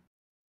see.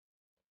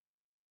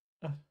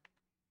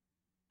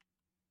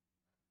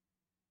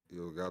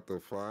 You got to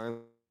find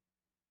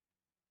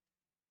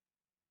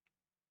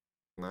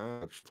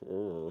next.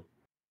 Oh.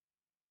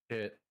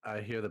 Kit,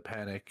 I hear the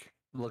panic.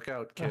 Look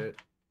out, Kit.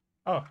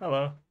 Oh,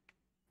 hello.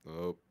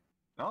 Oh.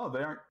 Oh,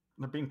 they're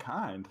being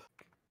kind.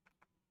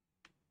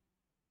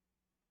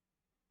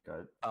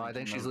 Good. Oh, I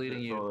think she's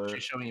leading you.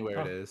 She's showing you where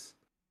it is.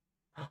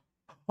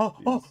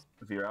 Oh,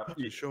 Vera,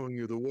 She's showing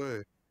you the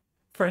way.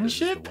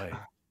 friendship? This is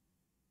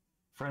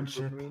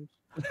friendship. the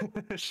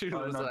way. She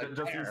Oh, was no, like,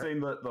 just you "There." saying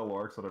the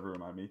Lorax, whatever,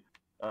 remind me.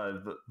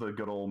 The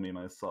good old meme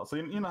I saw. So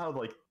you know how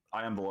like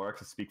I am the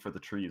Lorax, I speak for the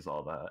trees,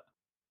 all that.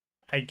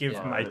 I give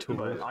Yeah. my But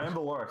tool. I am the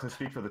Lorax, I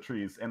speak for the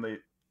trees, and they.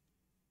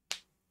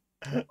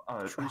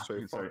 Trees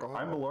say sorry. fuck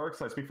I'm the off.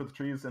 Lorax, I speak for the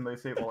trees, and they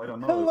say, well, I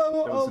don't know.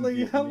 Hello, it was in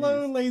Ollie.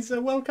 Hello, Vietnamese."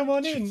 Laser. Welcome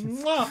on in.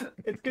 Mwah!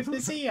 It's good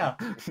to see ya.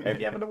 Hope you're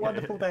having a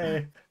wonderful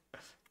day.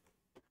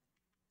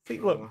 See,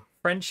 look,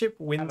 friendship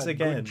wins Have a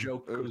again. good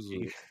joke There was,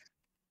 cookie.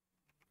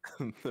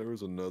 there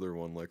was another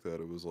one like that.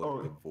 It was like Oh.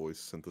 a voice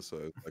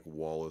synthesized, like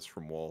Wallace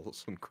from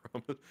Wallace and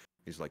Gromit.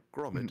 He's like,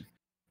 Gromit,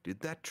 did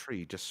that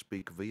tree just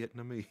speak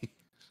Vietnamese?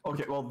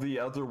 Okay, well, the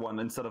other one,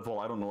 instead of, well,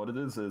 I don't know what it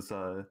is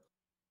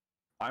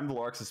I'm the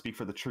Lorax, I speak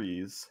for the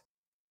trees.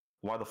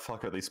 Why the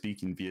fuck are they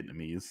speaking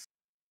Vietnamese?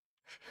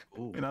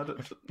 Ooh. You know,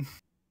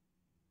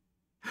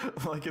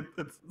 like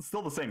it's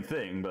still the same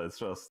thing, but it's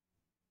just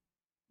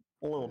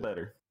a little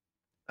better.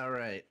 All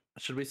right.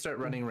 Should we start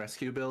running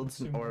rescue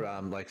builds or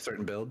like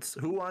certain builds?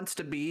 Who wants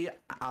to be?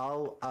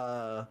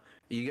 Are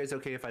you guys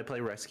okay if I play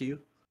rescue?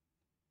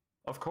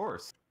 Of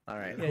course, All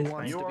right. Yeah, Who it's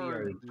wants fine. to be You are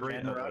our great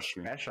Gen at Rush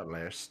rescue.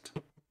 specialist?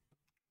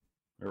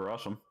 you're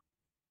Russian.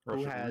 Who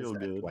Russian has real that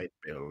good. white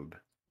build?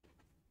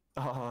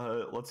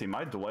 Let's see.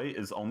 My Dwight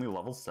is only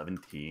level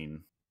 17.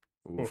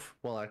 Oof.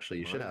 Well, actually,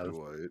 you should My have.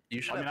 Dwight.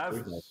 You should I mean, have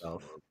I've- proved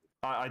myself.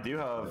 I do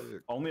have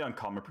only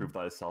uncommon proof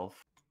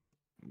thyself.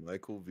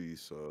 Michael V.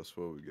 Sauce.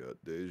 What we got?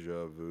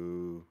 Deja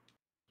Vu.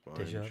 Fine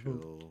Deja Vu.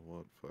 Chill.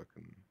 What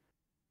fucking.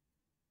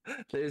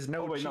 There's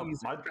no Oh, wait, no,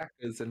 cheese my- and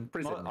crackers in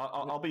prison. No,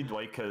 I'll be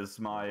Dwight because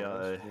my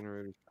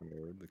Generators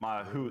powered, the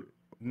my carrier-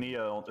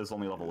 Nia is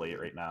only level 8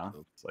 right now.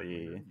 the So yeah.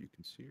 carrier, you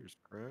can see your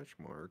scratch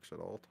marks at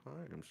all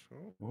times. So,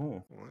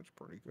 Ooh. well, that's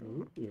pretty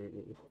good.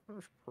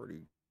 That's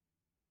pretty.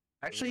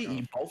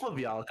 Actually, both of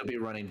y'all could be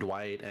running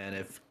Dwight, and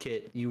if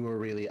Kit, you were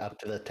really up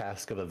to the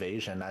task of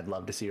evasion, I'd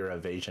love to see your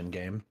evasion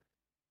game.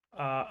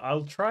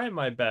 I'll try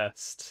my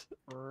best.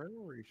 For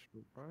every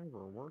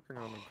survivor working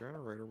on a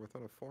generator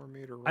within a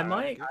 4-meter I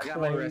might I got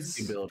my close.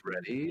 rescue build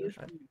ready.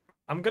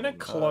 I'm gonna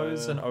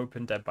close and Uh,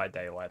 open Dead by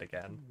Daylight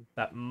again.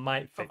 That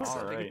might fix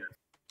All it. right.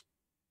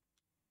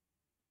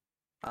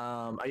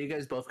 Are you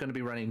guys both going to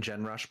be running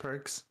Gen Rush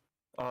perks?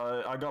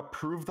 I got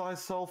Prove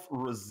Thyself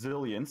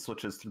Resilience,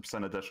 which is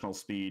 3% additional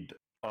speed,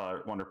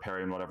 Wonder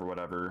Parry and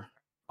whatever,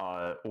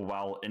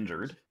 while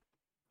injured.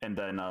 And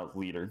then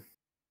Leader.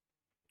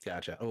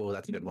 Gotcha. Oh,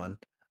 that's a good one.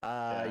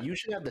 You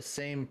should have the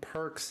same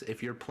perks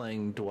if you're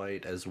playing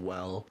Dwight as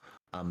well,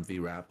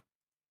 VRAP.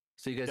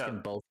 So you guys Yeah, can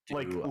both do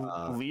Like,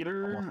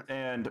 Leader almost-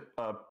 and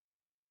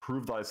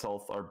Prove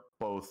Thyself are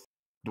both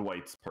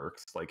Dwight's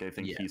perks. Like, I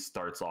think Yeah. he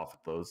starts off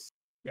with those.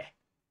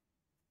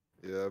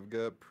 Yeah, I've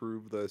got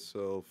Prove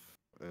Thyself,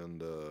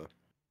 and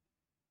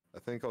I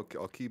think I'll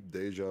keep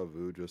Deja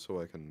Vu just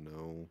so I can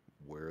know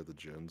where the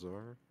gens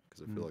are,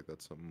 because I feel like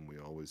that's something we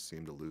always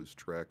seem to lose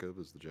track of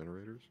is the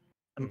generators.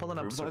 I'm pulling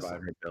up Prove Thyself.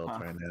 Survivor builds Huh.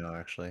 right now,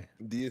 actually.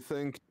 Do you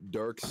think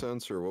Dark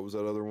Sense or what was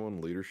that other one?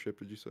 Leadership?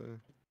 Did you say?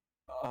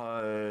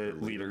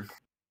 Leader.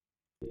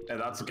 Yeah,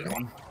 that's a good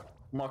one.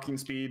 Locking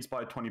speeds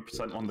by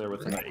 20% when they're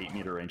within an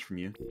 8-meter range from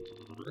you.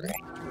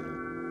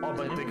 Oh,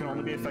 but they can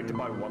only be affected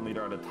by 1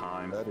 leader at a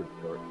time. That or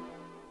Dark.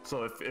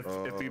 So if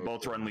we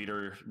both okay. run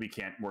leader, we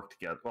can't work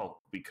together.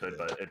 Well, we could,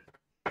 but it's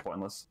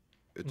pointless.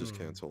 It just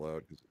Hmm. cancel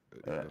out. 'Cause,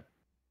 Yeah.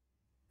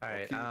 All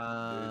right. Keep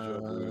Deja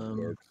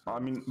Vu, Dark I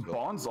mean, Sense,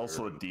 Bond's also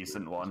a Self-Aware,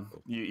 decent and one.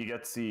 Self- You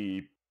get to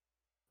see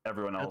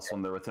everyone else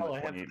when they're within Oh, a I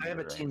have 28-meter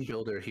a team range.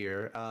 builder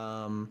here.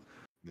 Yeah,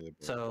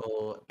 but-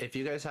 So if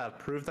you guys have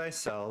Prove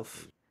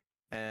Thyself,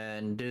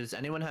 and does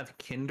anyone have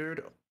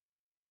Kindred?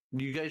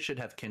 You guys should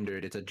have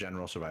Kindred. It's a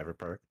general survivor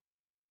perk.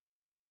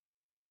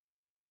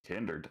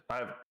 Kindred. I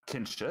have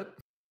kinship.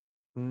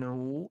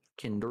 No,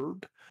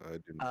 kindred. I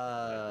do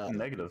not.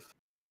 Negative.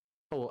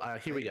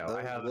 Here we go.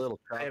 Those little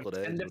I have chocolate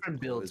 10 eggs with different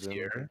the builds poison.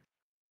 here.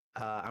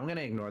 I'm going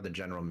to ignore the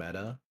general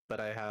meta, but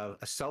I have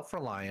a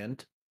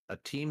self-reliant, a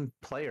team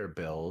player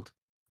build,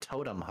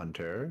 totem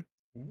hunter,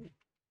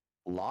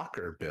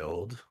 locker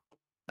build.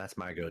 That's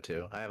my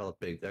go-to. I have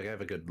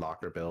a good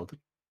locker build.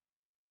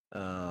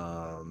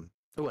 A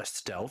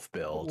stealth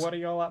build. What are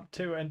y'all up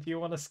to? And do you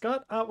want to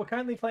Scott? We're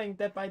currently playing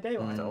Dead by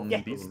Daylight. Stealth Yeah.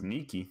 and be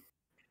sneaky.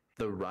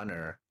 The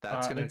runner.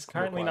 That's going to It's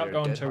currently not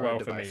going too well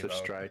for me, though.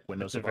 strike,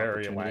 windows It's of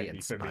very opportunity, and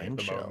laggy for me at spine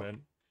the chill.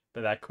 moment.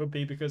 But that could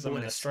be because I'm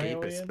An an escapist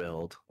Australian,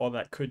 build. or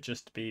that could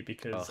just be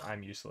because Ugh.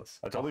 I'm useless.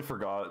 I totally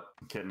forgot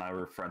Kit and I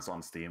were friends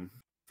on Steam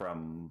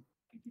from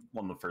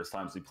one of the first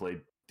times we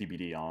played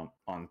DBD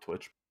on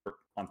Twitch, or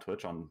on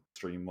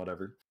stream,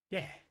 whatever.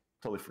 Yeah.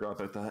 Totally forgot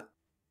about that.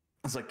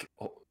 I was like,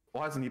 oh,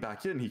 why isn't he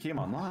back in? He came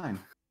online.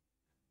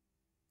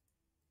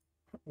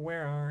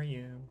 Where are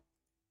you?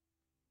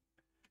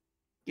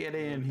 Get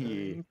in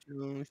here. I'm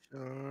so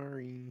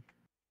sorry.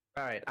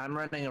 All right, I'm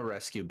running a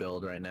rescue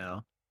build right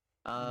now.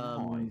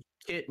 Nice.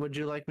 Kit, would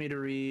you like me to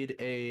read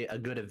a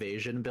good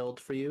evasion build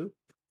for you?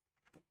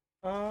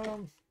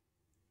 I'm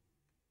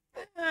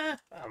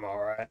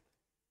alright.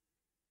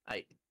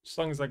 I As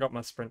long as I got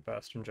my sprint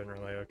burst, I'm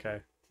generally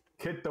okay.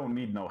 Kit don't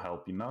need no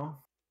help, you know?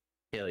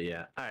 Hell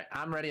yeah. All right,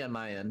 I'm ready on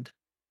my end.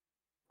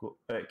 Cool.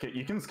 Kit,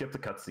 you can skip the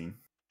cutscene.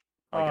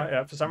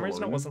 Yeah, for some the reason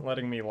it loading. wasn't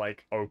letting me,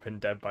 like, open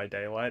Dead by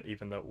Daylight,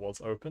 even though it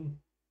was open.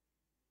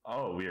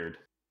 Oh, weird.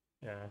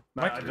 Yeah.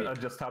 No, I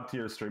just tapped to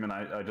your stream and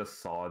I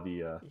just saw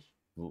the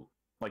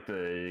like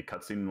the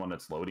cutscene when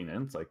it's loading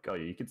in. It's like, oh,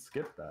 you could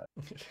skip that.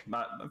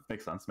 That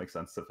makes sense. Makes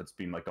sense if it's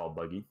been like all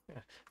buggy.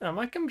 Yeah. No,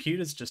 my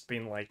computer's just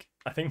been like,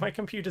 I think my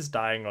computer's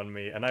dying on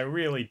me, and I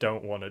really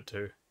don't want it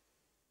to.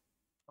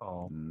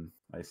 Oh.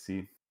 I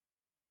see.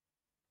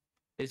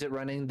 Is it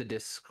running the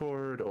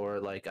Discord or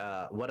like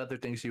what other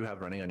things do you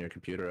have running on your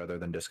computer other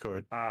than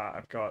Discord?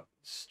 I've got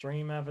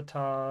stream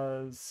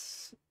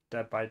avatars,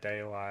 Dead by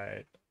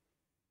Daylight,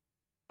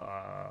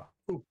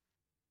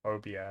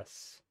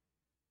 OBS.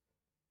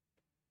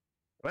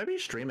 Might be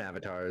stream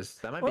avatars.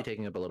 That might What? be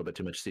taking up a little bit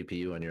too much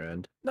CPU on your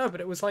end. No,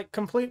 but it was like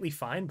completely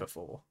fine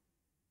before.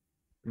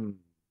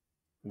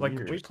 Like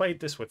Weird. we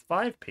played this with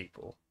 5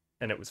 people,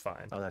 and it was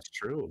fine. Oh, that's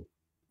true.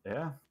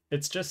 Yeah.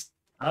 It's just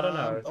I don't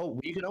know. Oh,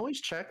 you can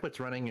always check what's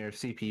running your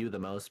CPU the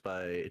most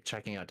by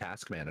checking out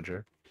Task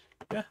Manager.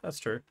 Yeah, that's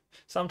true.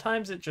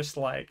 Sometimes it just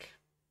like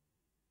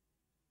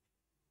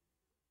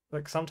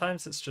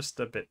sometimes it's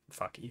just a bit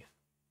fucky.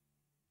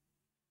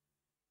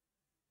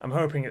 I'm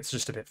hoping it's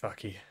just a bit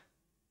fucky.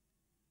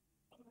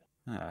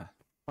 Yeah.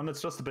 When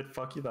it's just a bit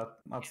fucky,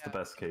 that's the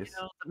best case.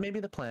 You know, maybe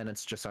the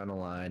planets just aren't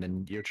aligned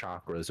and your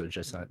chakras are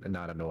just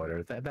not in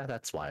order.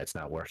 That's why it's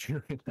not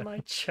working. My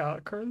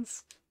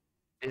chakras.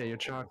 Yeah, your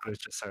chakras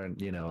just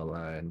aren't,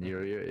 aligned.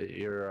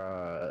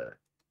 Your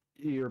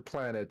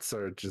planets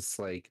are just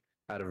like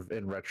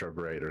in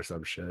retrograde or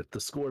some shit.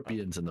 The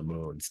scorpions in the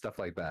moon, stuff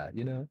like that,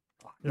 You're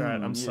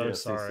right, I'm so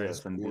Yes, sorry.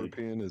 yes, indeed.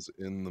 Scorpion is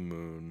in the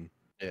moon.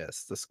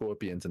 Yes, the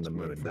scorpions in the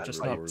moon. We're That just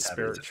is not like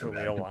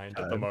spiritually aligned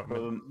at the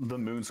moment. The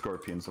moon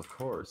scorpions, of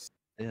course.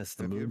 Yes,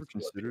 the Have moon. you ever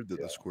considered that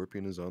yeah. the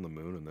scorpion is on the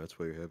moon and that's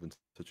why you're having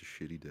such a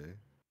shitty day?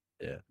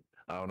 Yeah.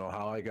 I don't know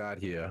how I got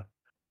here.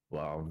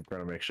 Well, I'm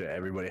gonna make sure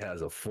everybody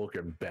has a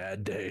fucking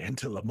bad day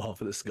until I'm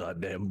off of this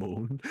goddamn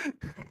moon.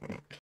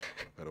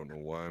 I don't know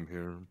why I'm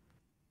here,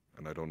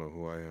 and I don't know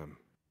who I am.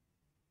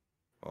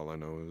 All I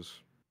know is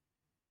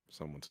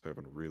someone's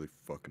having a really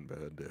fucking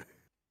bad day.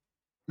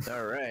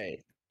 All right.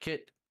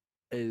 Kit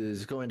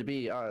is going to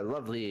be our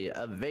lovely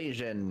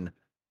evasion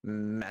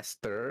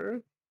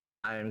master.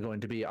 I'm going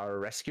to be our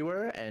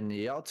rescuer, and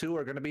y'all two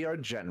are going to be our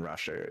gen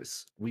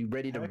rushers. We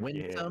ready to Heck win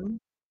yeah. some?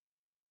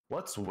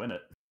 Let's win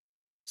it.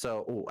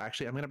 So,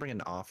 actually, I'm going to bring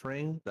an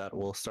offering that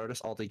will start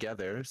us all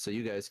together so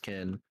you guys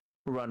can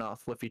run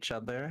off with each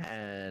other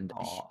and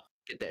Aw.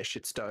 get that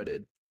shit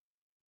started.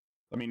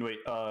 I mean, wait,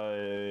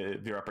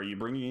 Virap, are you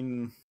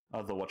bringing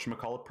the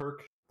whatchamacallit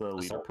perk? The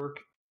leader Assault.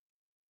 perk?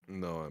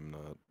 No, I'm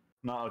not.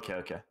 No,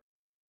 okay.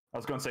 I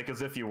was going to say,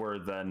 because if you were,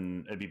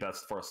 then it'd be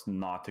best for us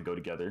not to go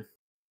together.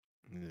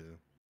 Yeah.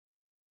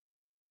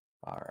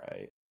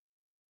 Alright.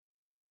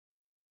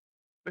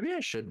 Maybe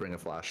I should bring a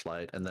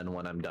flashlight, and then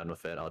when I'm done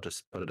with it, I'll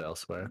just put it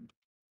elsewhere.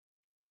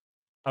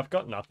 I've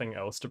got nothing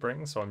else to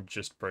bring, so I'm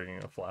just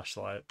bringing a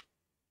flashlight.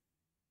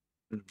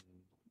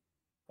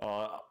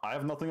 I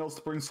have nothing else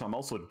to bring, so I'm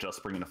also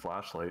just bringing a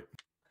flashlight.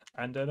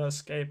 And an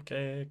escape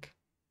cake.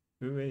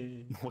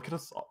 Ooh-wee. Look at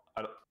us.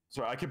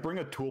 Sorry, I could bring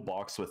a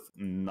toolbox with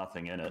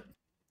nothing in it.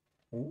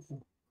 Ooh.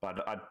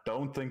 But I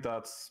don't think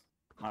that's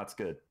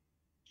good.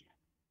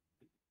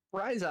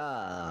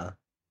 Ryza!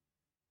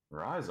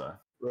 Ryza.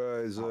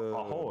 Rise up.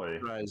 Ahoy.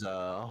 Ryza,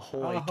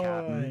 ahoy,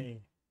 Captain.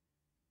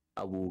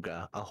 Ahoy.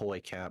 Awooga, ahoy,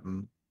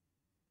 Captain.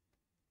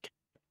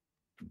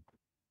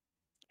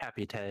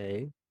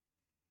 Capite.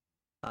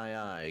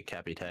 Aye,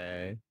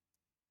 Capite.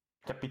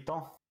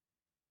 Capitan.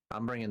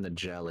 I'm bringing the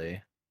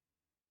jelly.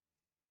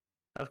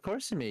 Of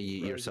course you may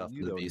eat Ryza, yourself you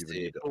in the don't even VC.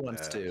 need to Who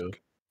wants to?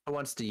 ask. Who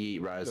wants to eat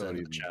You Ryza don't in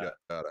the even chat?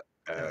 gotta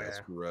Oh,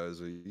 ask,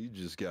 Ryza. You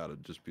just gotta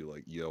just be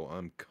like, yo,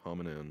 I'm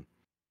coming in.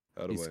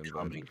 How do He's I invite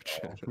coming, you to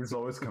chat? He's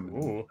always coming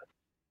in. Ooh.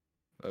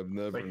 I've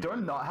never. Wait, do I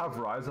invited not have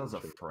anyone Rise to as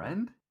a chat.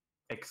 friend?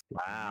 Excuse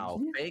Wow,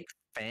 me? fake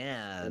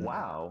fan.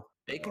 Wow.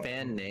 Fake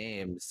fan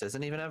names.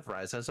 Doesn't even have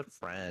Ryza as a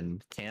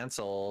friend.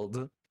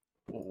 Cancelled.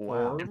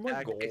 Wow. Oh In my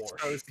fact, gosh.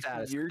 exposed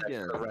status You're for the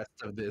again. rest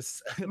of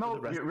this. No,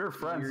 the rest we're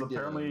friends. You're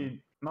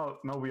Apparently, no,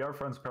 we are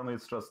friends. Apparently,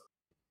 it's just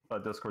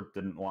Discord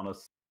didn't want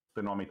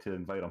me to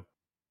invite him.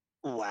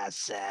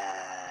 What's up?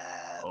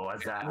 Oh,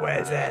 what's that?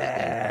 Where's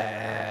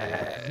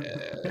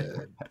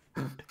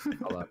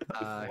Hold up.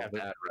 I have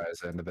to add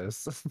Ryza into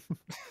this.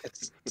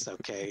 It's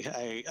okay.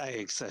 I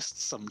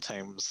exist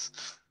sometimes.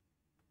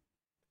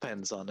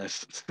 Depends on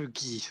if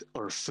Fugi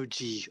or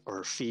Fuji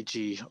or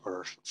Fiji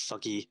or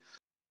Fuggy,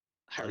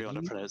 however you want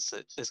to Fuggy? pronounce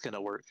it, is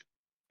gonna work.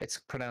 It's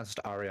pronounced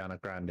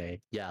Ariana Grande.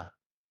 Yeah.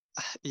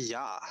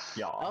 Yeah.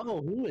 Yeah. Oh,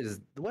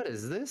 what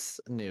is this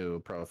new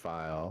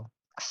profile?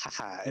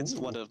 Haha, it's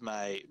one Ooh. of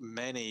my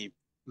many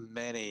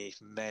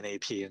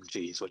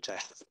PNGs, which I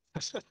have.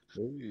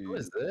 Who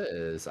is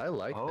this? I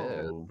like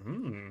this. Oh.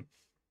 Hmm.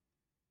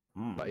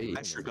 Bye.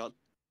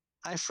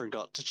 I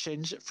forgot to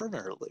change it from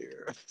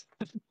earlier.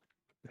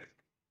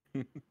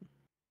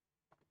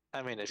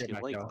 I mean, if Get you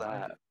back like down.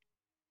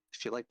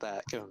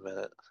 that, give a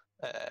minute.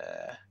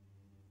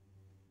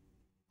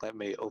 Let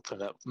me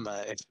open up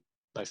my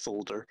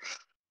folder.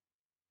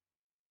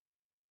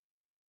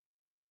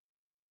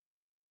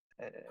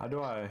 How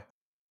do I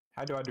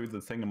do the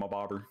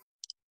thingamabobber?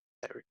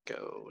 There we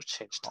go.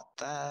 Change to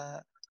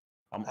that.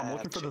 I'm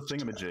looking for the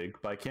Change to that. thingamajig,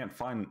 but I can't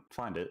find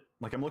it.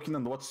 Like I'm looking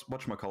in the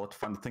whatchamacallit to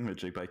find the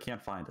thingamajig, but I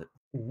can't find it.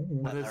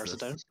 What is Narrows it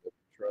down. this?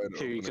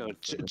 Here you go,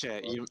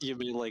 Jet. You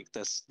may like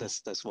this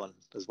one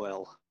as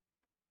well.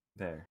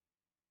 There.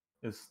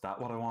 Is that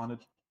what I wanted?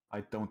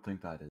 I don't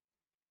think that is.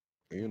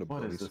 Are you in a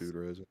What is this? bodysuit,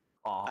 Ryza?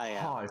 Oh, I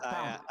am. I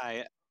found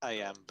it. I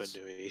am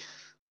Banui.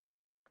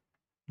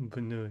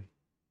 Banui.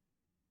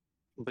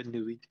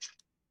 Banui.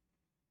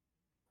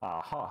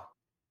 Aha.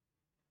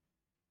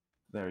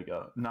 There you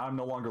go. Now I'm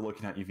no longer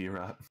looking at you,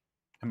 V-Rat.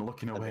 I'm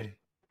looking away.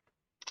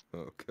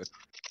 Okay.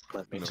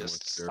 Let me No more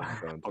just stare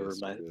contest,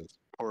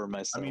 pour I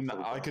myself. mean,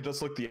 over. I could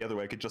just look the other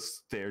way. I could just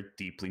stare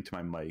deeply into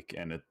my mic,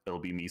 and it'll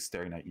be me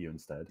staring at you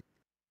instead.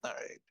 All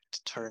right,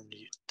 turn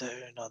you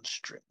down on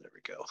stream. There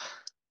we go.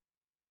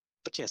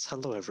 But yes,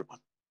 hello everyone.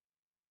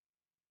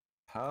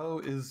 How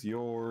is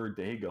your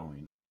day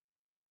going?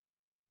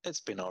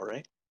 It's been all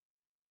right.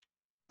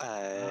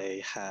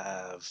 I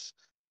have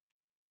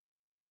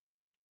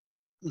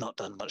not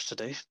done much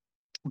today,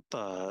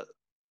 but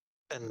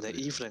in the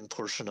evening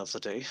portion of the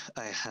day,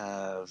 I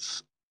have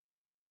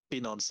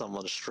been on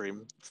someone's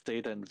stream,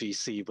 stayed in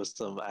VC with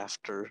them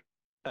after,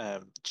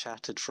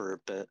 chatted for a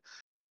bit,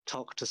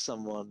 talked to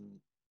someone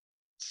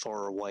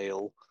for a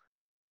while.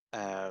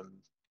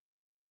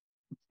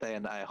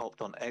 Then I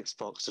hopped on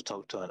Xbox to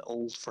talk to an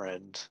old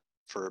friend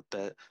for a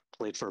bit,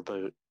 played for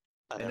about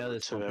an hour,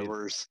 2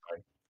 hours,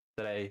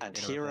 and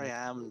here I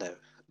am now.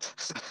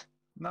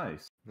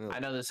 Nice. I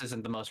know this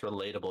isn't the most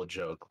relatable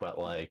joke, but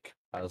like,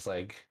 I was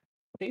like,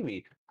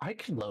 maybe I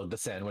can load the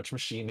sandwich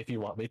machine if you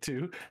want me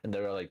to. And they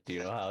were like, do you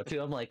know how to?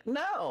 I'm like,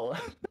 no.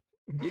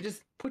 You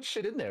just put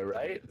shit in there,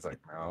 right? It's like,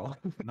 no.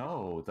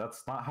 No,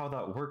 that's not how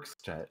that works,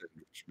 Jet.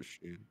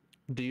 machine.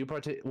 Do you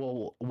partake?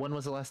 Well, when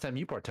was the last time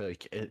you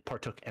partook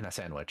in a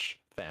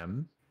sandwich,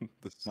 fam?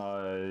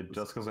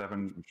 Just because I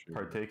haven't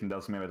partaken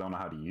doesn't mean I don't know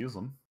how to use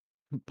them.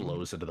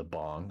 Blows into the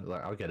bong.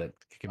 Like, I'll get it.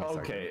 Give me a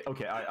second.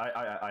 Okay.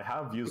 I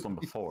have used them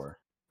before.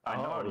 I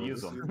know how to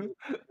use them.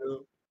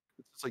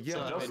 It's like,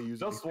 yeah, So,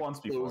 Just once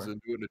before.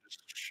 And it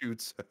just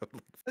shoots out.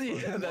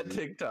 Yeah, that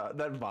TikTok,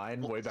 that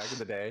Vine way back in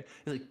the day.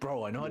 He's like,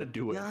 bro, I know how to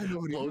do it. Yeah, I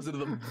know how to Blows into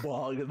the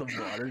bong and the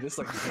water just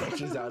like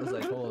flushes out. It's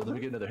like, hold on, let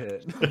me get another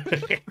hit.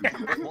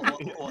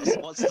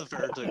 What's the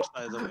verdict,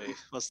 by the way?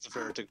 What's the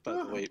verdict, by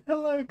the way?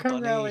 Hello,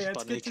 Corellia.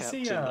 It's Bunny good to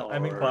see Captain, you.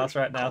 I'm in class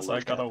right now, so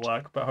I Collar gotta Captain?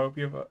 work, but hope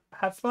you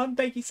have fun.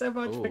 Thank you so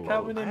much for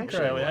coming in,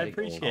 Corellia. I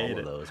appreciate all it.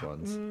 of those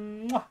ones.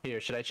 Mwah.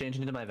 Here, should I change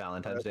into my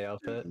Valentine's Day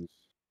outfit?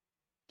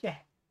 Yeah.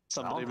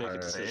 Somebody make a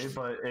Valentine's Day, decision.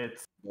 but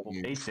it's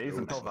 8 days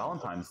until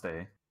Valentine's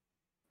Day.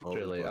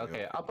 Really?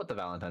 Okay, I'll put the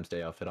Valentine's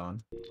Day outfit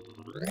on.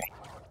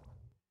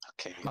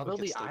 Okay. Although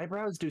we the can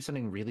eyebrows do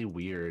something really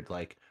weird.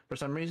 Like, for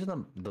some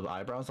reason, the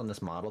eyebrows on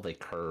this model, they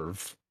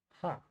curve.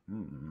 Huh.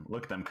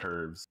 Look at them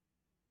curves.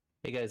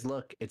 Hey guys,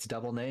 look, it's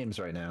double names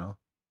right now.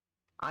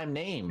 I'm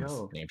Names.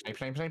 Yo.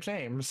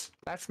 Names.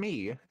 That's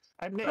me.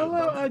 I'm Names.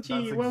 Hello, That's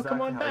Archie.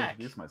 Welcome on exactly how I back.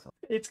 introduce myself.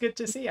 It's good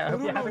to see you. I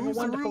hope you're having a who's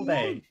the wonderful real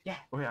day. one? Yeah.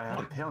 Oh yeah, I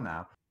have a tail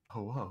now.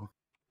 Oh whoa.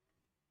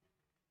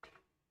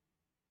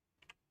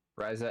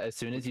 Ryza, as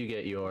soon as you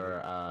get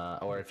your,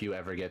 or if you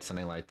ever get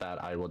something like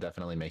that, I will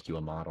definitely make you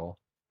a model.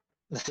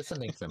 Just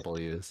something simple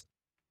to use.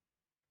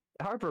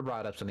 Harper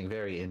brought up something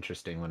very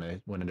interesting when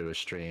I went into a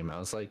stream. I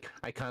was like,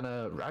 I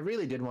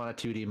really did want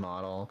a 2D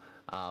model,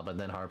 but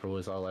then Harper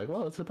was all like,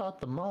 well, it's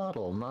about the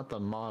model, not the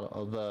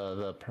model,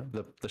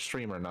 the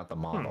streamer, not the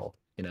model,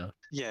 you know?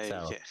 Yeah,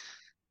 So- yeah.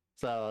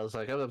 So I was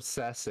like, I was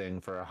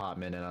obsessing for a hot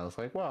minute. I was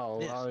like, well,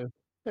 Yeah.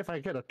 if I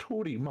get a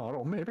 2D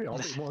model, maybe I'll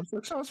be more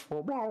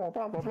successful. Blah blah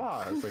blah blah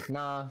blah. I was like,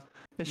 nah,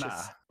 it's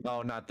just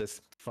not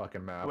this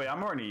fucking map. Wait,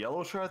 I'm wearing a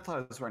yellow shirt. I thought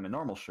I was wearing a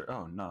normal shirt.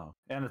 Oh no,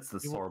 and it's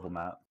this horrible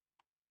map.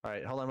 All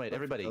right, hold on, wait,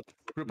 everybody,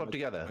 group up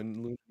together.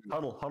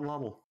 Huddle, huddle,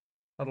 huddle.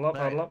 Huddle up,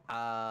 huddle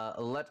up.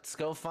 Let's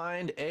go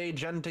find a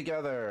gen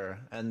together,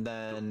 and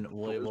then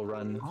we will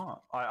run. Oh,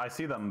 I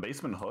see them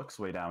basement hooks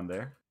way down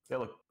there. They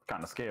look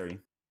kind of scary.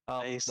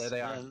 Oh, there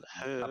they are.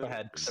 Basement Up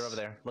ahead. hooks. They're over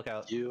there. Look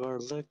out. You are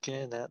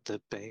looking at the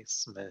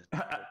basement.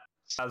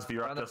 As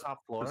We're on the just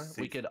top floor. just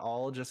We could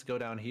all just go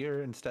down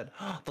here instead.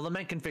 The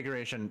lament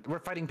configuration. We're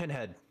fighting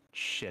Pinhead.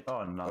 Shit.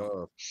 Oh no.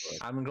 Oh,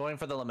 I'm going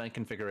for the lament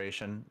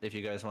configuration. If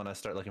you guys want to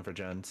start looking for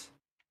gens.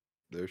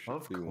 there should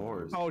Of be one.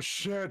 course. Oh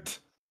shit!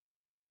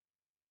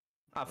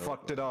 I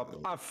fucked it up.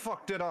 I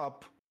fucked it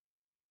up.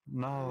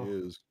 No. There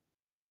is.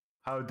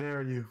 How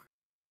dare you?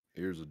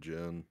 Here's a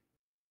gen.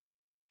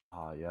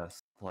 Ah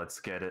yes. Let's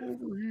get it.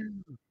 Over here.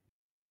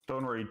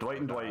 Don't worry, Dwight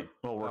and Dwight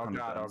will work Oh on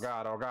god, the oh gens.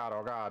 god, oh god,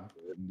 oh god.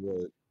 And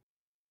what?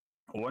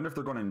 I wonder if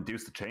they're going to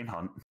induce the chain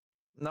hunt.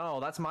 No,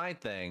 that's my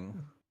thing.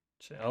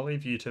 I'll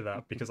leave you to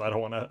that because I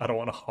don't want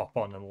to hop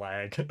on and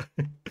lag.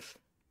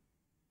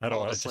 I don't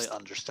want to Honestly, just.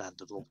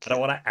 understandable. I don't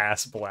want to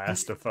ass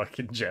blast a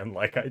fucking gen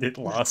like I did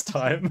last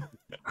time.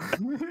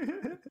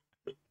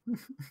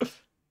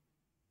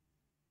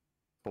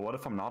 But what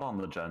if I'm not on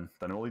the gen?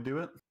 Then will he do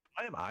it?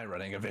 Why am I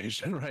running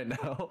evasion right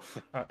now?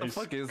 The He's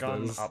fuck is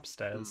gone this?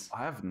 upstairs.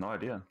 I have no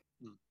idea.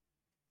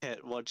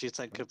 Kit, what do you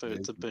think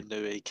about the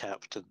Benui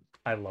captain?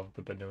 I love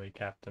the Benui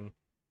captain.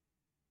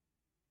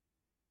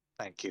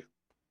 Thank you.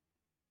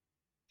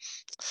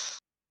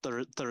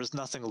 There is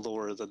nothing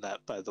lower than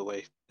that, by the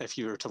way. If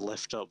you were to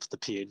lift up the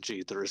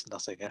PNG, there is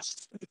nothing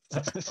else.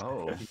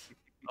 Oh.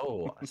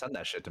 Oh, send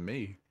that shit to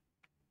me.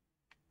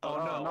 Oh,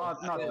 no,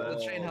 not The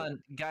this. chain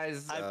hunt,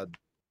 guys. God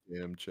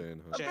damn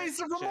chain hunt. Jay,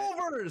 Evasive Jay.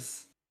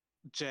 revolvers.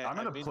 Jay, I'm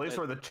in I a mean place it,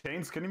 where the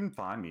chains couldn't even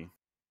find me.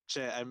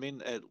 Jay, I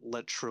mean it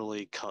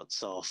literally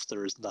cuts off.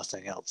 There is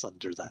nothing else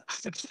under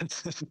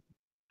that.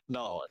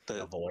 No,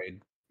 the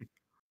Avoid.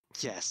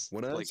 yes.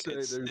 When I like say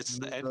it's there's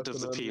the end of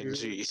the nothing under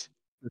PNG.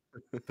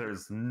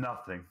 There's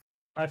nothing.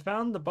 I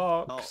found the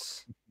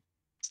box.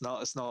 It's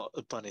not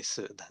a bunny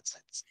suit in that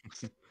sense.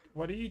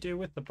 What do you do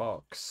with the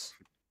box?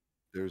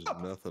 There's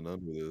nothing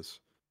under this.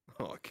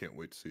 Oh, I can't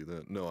wait to see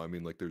that. No, I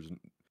mean, like,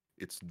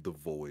 it's the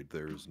void.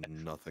 There's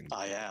nothing.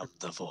 I am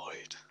the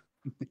void.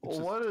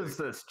 What is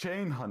this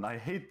chain hunt? I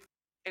hate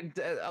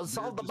I'll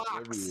solve the They're just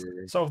box.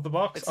 everywhere. Solve the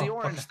box. It's the Oh,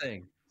 orange okay.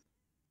 thing.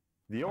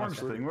 the orange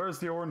Okay. thing. Where's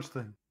the orange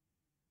thing?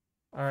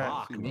 All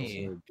right. Fuck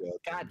me. Oh,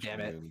 God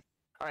damn it. chain.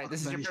 All right,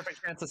 this is your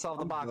perfect chance to solve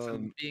the I'm box done.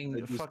 and being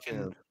I just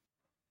fucking.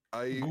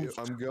 can't.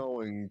 I'm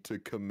going to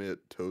commit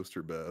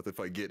toaster bath if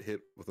I get hit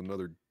with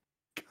another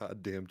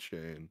goddamn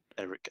chain.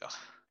 There we go.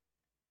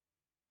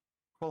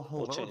 Well,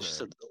 We'll hello change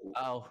there. to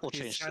Oh, We'll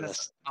he's change to trying to.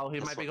 this. Oh, he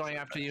This might be one's going the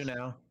after best. you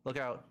now. Look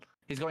out.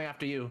 He's going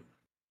after you.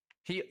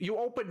 You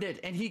opened it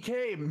and he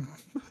came.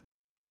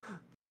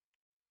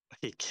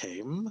 He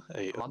came.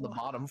 I'm on the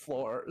bottom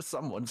floor.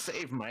 Someone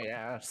save my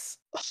ass.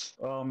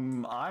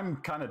 I'm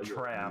kind of I gotta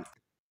trapped.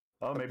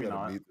 Oh, I've maybe gotta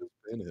not. meet this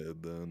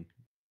pinhead then.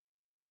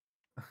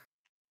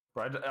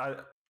 Right?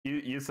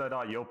 You said,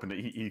 oh, you opened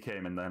it. He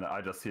came, and then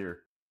I just hear,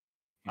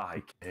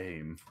 I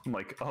came. I'm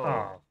like, oh,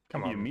 Oh,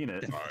 come you on. mean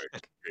it?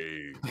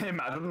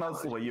 Imagine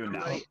that's the way you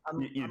now.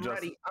 I'm You just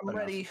ready. I'm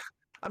announced. ready.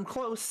 I'm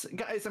close,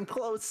 guys. I'm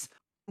close.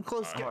 I'm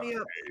close. Get me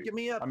up. Get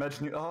me up.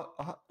 Imagine you.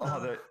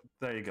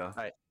 There you go.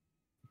 Right.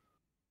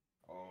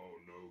 Oh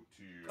no,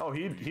 tear. Oh,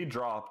 he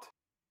dropped.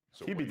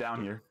 He'd be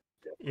down here.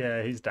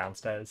 Yeah, he's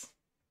downstairs.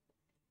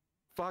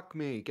 Fuck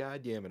me,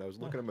 god damn it! I was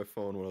looking at my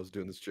phone when I was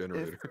doing this If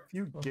generator.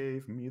 you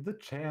gave me the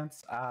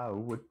chance, I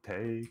would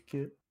take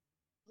it.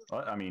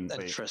 I mean,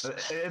 wait, Interesting.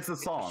 it's a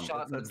song.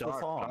 Shot in the It's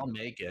dark. the I'll song.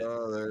 make it.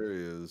 Oh, there he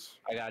is.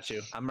 I got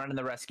you. I'm running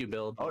the rescue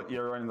build. Oh,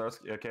 you're running the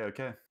rescue.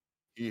 Okay.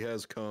 He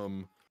has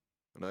come,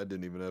 and I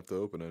didn't even have to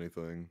open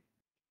anything.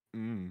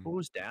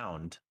 Who's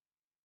downed?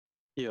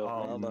 Yo,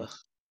 Um, mama.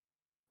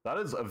 That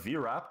is a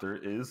V-Raptor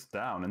is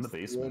down in the The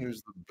one basement.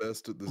 who's the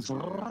best at this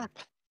game.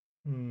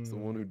 It's the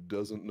one who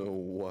doesn't know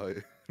why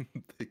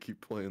they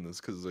keep playing this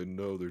because they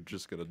know they're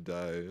just gonna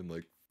die in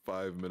like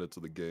 5 minutes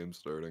of the game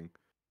starting.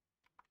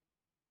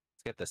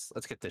 Let's get this.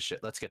 Let's get this shit.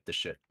 Let's get this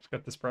shit. Let's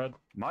get the spread.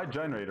 My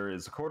generator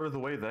is a quarter of the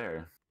way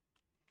there.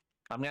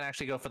 I'm gonna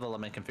actually go for the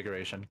lament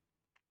configuration.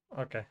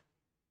 Okay.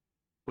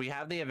 We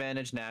have the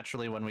advantage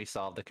naturally when we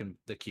solve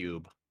the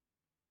cube.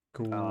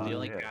 Cool. The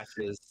only yes. catch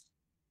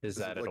is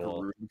that it like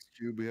it'll. a Rubik's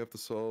Cube we have to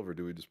solve, or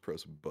do we just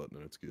press a button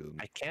and it's good?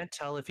 I can't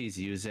tell if he's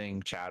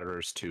using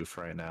Chatterer's tooth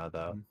right now,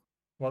 though.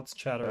 What's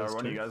Chatterer's Are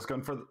you tooth? guys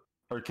going for?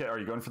 Okay, are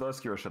you going for the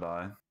rescue or should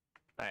I?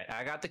 All right,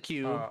 I got the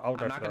cube. I'll go I'm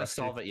for not the gonna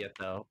rescue. solve it yet,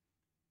 though.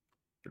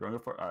 You're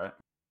going for. All right.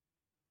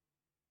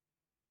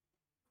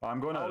 I'm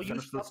going to Oh, you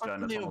finish this suffer gen.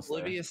 from It's the almost there.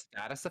 oblivious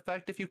status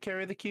effect if you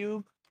carry the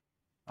cube.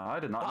 I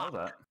did not know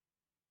Fuck. that.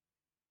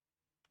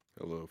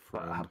 Hello,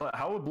 friend. But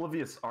how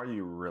oblivious are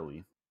you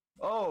really?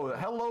 Oh,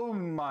 hello,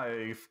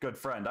 my good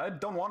friend. I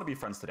don't want to be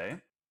friends today.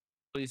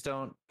 Please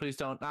don't. Please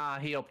don't. Ah,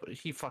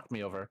 he fucked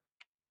me over.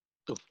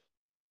 Oh.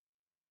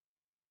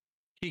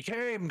 He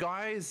came,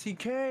 guys. He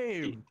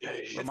came.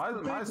 But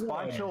my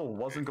spine chill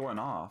wasn't going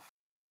off.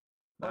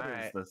 What is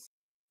Alright. this?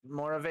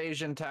 More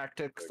evasion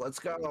tactics. Let's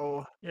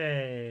go.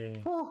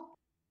 Yay.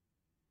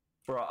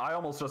 Bro, I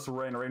almost just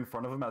ran right in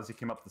front of him as he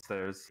came up the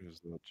stairs. Here's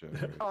that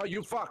generator. Oh,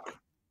 you fuck.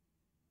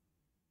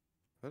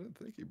 I didn't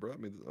think he brought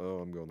me. Oh,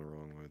 I'm going the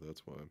wrong way.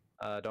 That's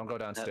why. Don't go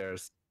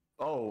downstairs.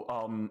 Oh,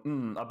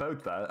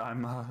 about that,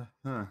 I'm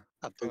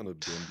Kind of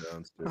been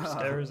downstairs.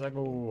 Stairs I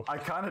go. I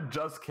kind of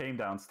just came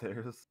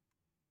downstairs.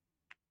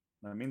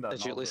 I mean that.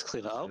 Did you at least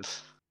clean it up?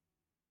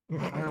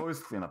 I always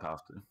clean up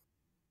after.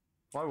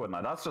 Why wouldn't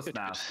I? That's just Good.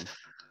 nasty.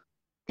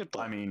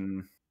 Goodbye. I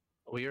mean,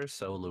 We are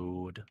so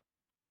lewd.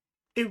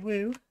 Ooh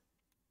woo.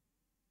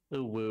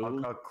 Ooh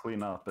woo. I'll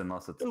clean up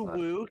unless it's. Ooh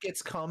woo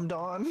gets cummed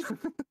on.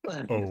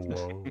 Oh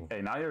whoa.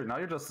 Hey, now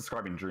you're just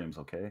describing dreams,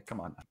 okay?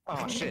 Come on.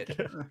 Oh shit.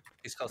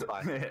 He's close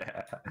by.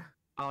 Yeah.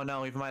 Oh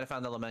no, we might have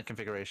found the lament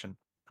configuration.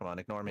 Come on,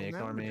 ignore me,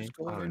 ignore me. Just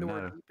going Oh, into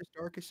our no. deepest,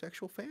 darkest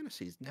sexual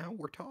fantasies. Now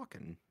we're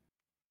talking.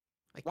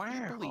 I Wow.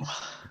 can't believe.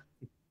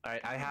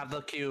 Alright, I have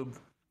the cube.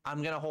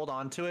 I'm gonna hold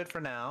on to it for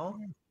now.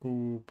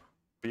 Oop.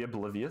 Be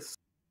oblivious.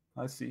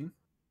 I see.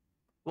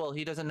 Well,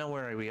 he doesn't know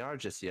where we are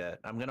just yet.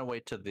 I'm gonna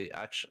wait to the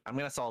action. I'm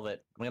gonna solve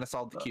it. I'm gonna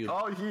solve the cube.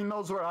 Oh, he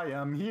knows where I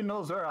am. He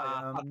knows where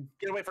I am.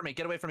 Get away from me!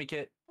 Get away from me,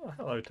 Kit! Oh,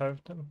 hello,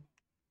 Totem.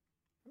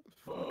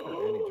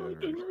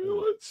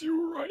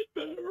 You right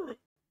there.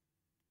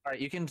 All right,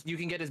 you can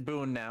get his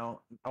boon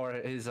now, or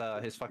his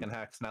fucking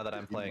hacks now that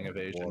I'm playing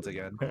evasions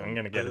again. I'm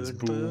gonna get his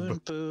Boon,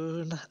 boob.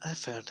 boon, I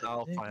found it.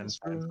 Oh, in fine, his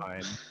fine, room.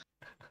 fine.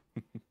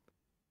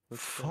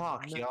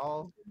 Fuck,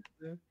 y'all.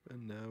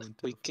 And now until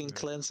We can forever.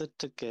 cleanse it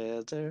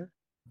together.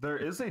 There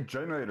is a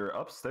generator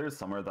upstairs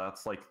somewhere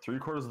that's like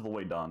 3/4 of the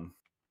way done.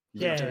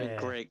 You're Yeah. doing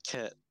great,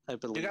 Kit. I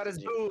believe You got his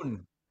in you.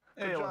 boon.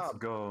 Hey, Good let's job.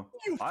 go.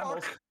 You I'm fuck.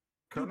 also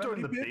currently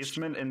in the dirty bitch.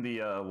 basement in the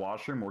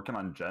washroom working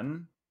on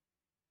Jen.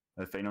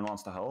 If anyone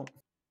wants to help.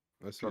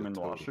 I see I'm a in the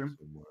totem washroom.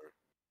 somewhere.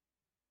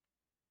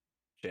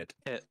 Shit.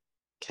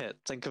 Kit,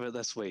 think of it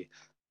this way.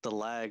 The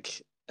lag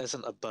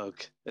isn't a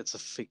bug, it's a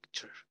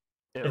feature.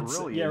 It It's,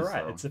 really yeah, is.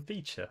 right. though. It's a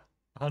feature.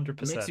 It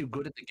makes 100%. you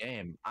good at the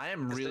game. I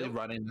am Is really there-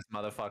 running this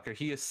motherfucker.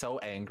 He is so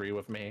angry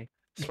with me.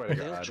 Swear to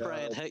He'll God. try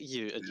and hit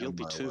you and you'll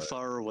be my too way.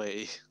 far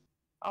away.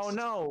 Oh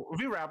no,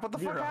 V-Rap, what the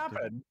fuck V-Rap,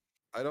 happened?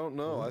 I don't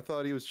know. I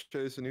thought he was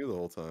chasing you the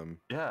whole time.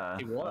 Yeah.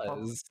 He I thought-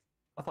 was.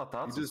 I thought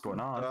that's He what's just going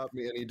on. stopped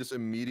me, and he just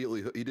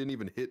immediately. He didn't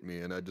even hit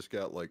me, and I just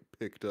got like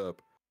picked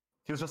up.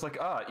 He was just like,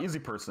 easy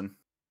person.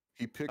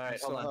 He picked. Alright,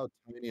 He hold saw on.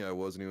 how tiny I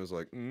was, and he was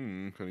like,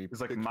 and he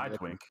He's like, picked me my up and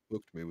twink.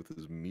 hooked me with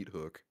his meat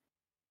hook.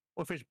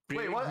 What, fish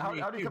Wait, what? How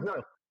do you come down?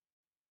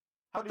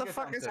 How What do the you get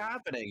fuck is downstairs?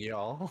 happening,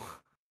 y'all?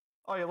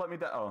 Oh, you let me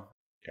down. Oh,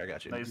 Yeah, I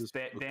got you. no, he's just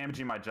hooked me.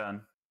 damaging my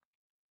Gen.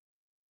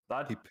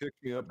 That He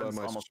picked me up by That's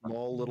my almost fine.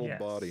 small little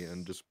body and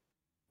Yes. just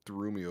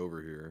threw me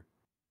over here.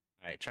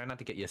 Alright, try not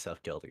to get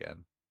yourself killed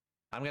again.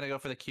 I'm gonna go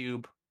for the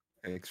cube.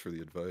 Thanks for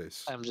the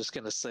advice. I'm just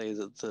gonna say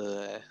that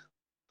the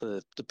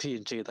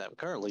PNG that I'm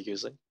currently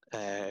using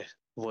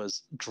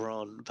was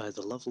drawn by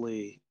the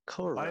lovely I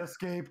Cora,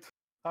 escaped.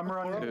 I'm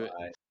running.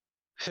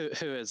 who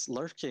is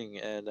lurking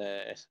in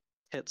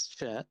Kit's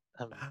chat.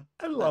 I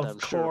And love I'm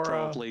sure Cora.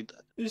 probably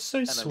It's so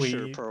and I'm sure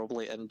sweet.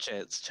 probably in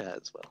Jet's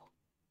chat as well.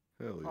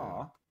 Hell yeah.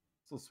 Aw,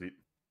 so sweet.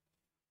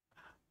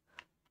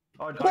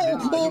 Oh,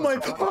 Oh my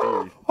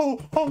god!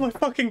 Oh my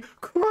fucking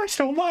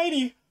Christ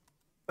Almighty!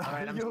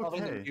 Alright, I'm You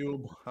solving the okay?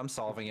 cube. I'm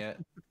solving it.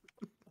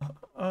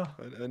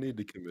 I need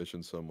to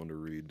commission someone to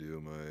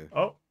redo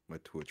Oh, my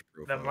Twitch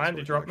profile. Never mind, so you I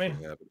can dropped me.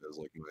 actually have it as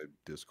like my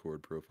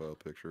Discord profile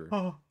picture.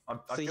 oh. I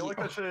See, feel like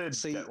I should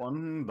see, get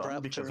one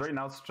done because Raptor. right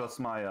now it's just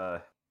my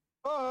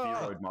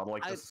Viroid model.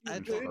 Like I, this I,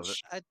 screenshot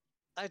of it.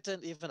 I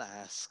didn't even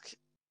ask.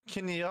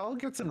 Can y'all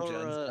get some gens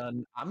Cora-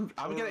 done? I'm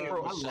getting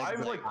Cora- my legs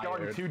I've like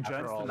gotten tired 2 gens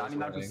after all to this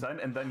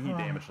 99%, and then he Oh.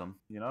 damaged them.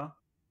 You know?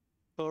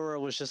 Cora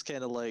was just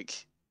kind of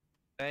like,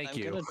 Thank I'm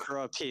you. gonna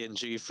draw a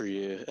PNG for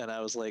you, and I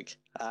was like,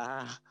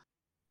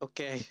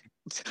 okay.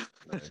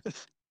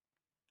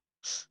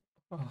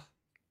 Oh,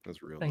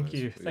 That's real Thank nice.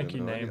 you. But Thank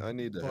you, no, Name. I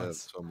need to have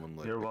Once. someone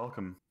like You're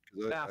welcome.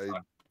 'cause Ah, I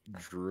fuck.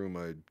 drew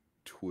my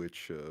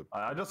Twitch.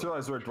 I just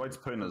realized where Dwight's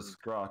putting his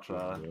crotch.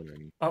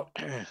 running.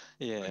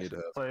 Yeah. I need to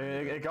have So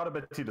it got a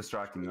bit too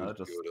distracting. Really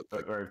Just good at,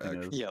 like, where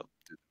everything is. Yep.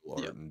 digital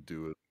art Yep. and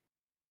do it.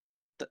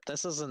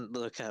 This isn't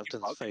the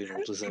captain's You final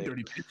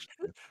dirty design.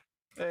 bitch.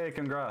 Hey,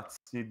 congrats!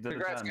 You did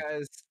Congrats, it. Jen.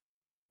 guys.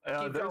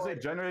 Keep There's going.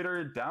 a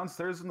generator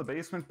downstairs in the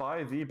basement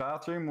by the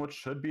bathroom, which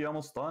should be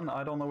almost done.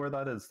 I don't know where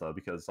that is though,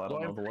 because I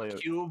don't know Going the for the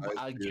layout. cube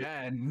I see it.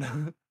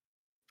 again.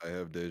 I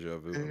have deja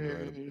vu. I'm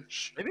right.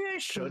 Maybe I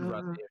should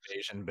run the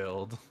evasion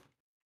build.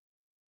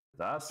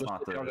 That's Those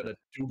not shit are the. gonna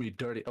do me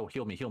dirty. Oh,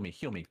 heal me, heal me,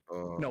 heal me.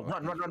 No,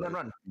 run, he's run, run, run,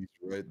 run. He's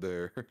right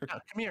there. Yeah, come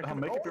here. Oh, Come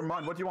make here. up your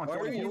mind. What do you want? Why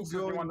Go are to you heels or do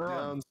you going want to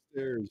run?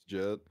 downstairs,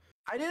 Jet?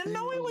 I didn't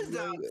know it was He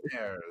was right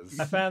downstairs.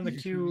 I found the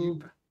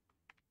cube.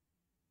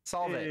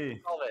 Solve it.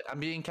 Hey. Solve it. I'm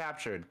being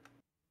captured.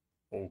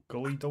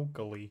 Oakley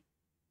dokley.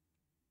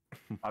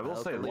 I will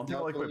say, one thing I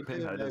like with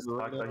Pinhead is the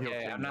fact that he'll Yeah,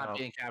 I'm clean not up.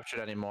 being captured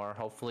anymore.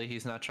 Hopefully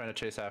he's not trying to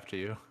chase after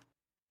you.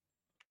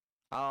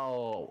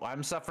 Oh,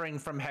 I'm suffering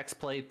from Hex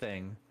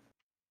Plaything.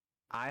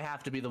 I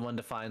have to be the one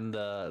to find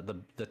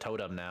the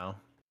totem now.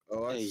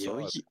 Oh, I Hey saw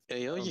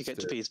yo, it. you get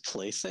to be his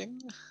plaything?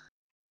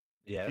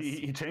 Yes.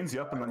 He chains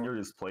you up and then you're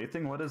his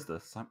plaything? What is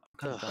this?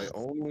 I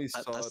only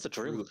saw that's it the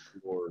through dream. the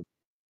floor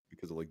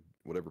because of like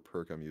whatever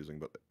perk I'm using,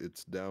 but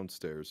it's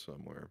downstairs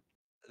somewhere.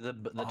 The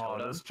Oh,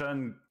 totem. this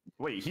gen.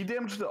 Wait, he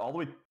damaged it all the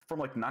way from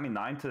like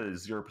 99 to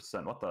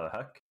 0%. What the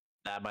heck?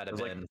 That might have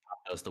It was been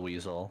Poppos the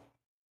Weasel.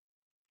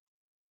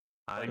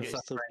 I'm Like, it's the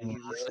suffering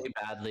really Weasel.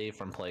 badly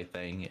from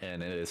Plaything,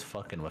 and it is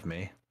fucking with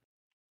me.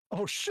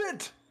 Oh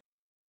shit!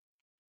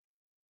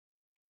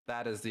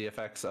 That is the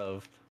effects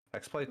of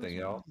Hex Plaything,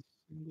 y'all.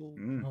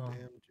 Single Oh.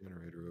 damn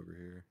generator over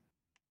here.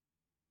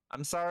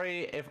 I'm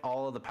sorry if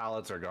all of the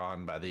pallets are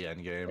gone by the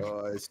end game.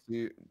 Oh, I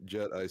see,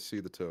 Jet. I see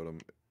the totem.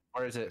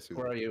 Where is I it? see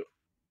Where that. are you?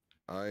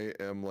 I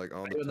am like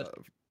on Are you in the the-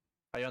 top.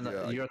 Are you on the?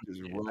 Yeah, You're, just I see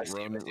you, I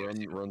see you, I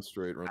see you. run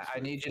straight. Run I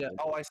straight. need you to.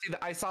 Oh, I see.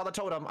 I saw the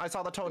totem. I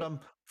saw the totem.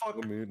 Fuck.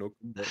 Follow me. No,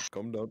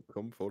 come down.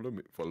 Come follow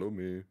me. Follow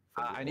me.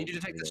 I need you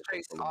to take this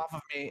chase follow me. off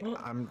of me.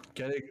 I'm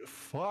getting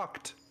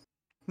fucked.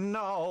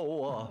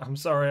 No. I'm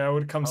sorry, I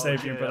would come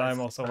save you, Okay, but I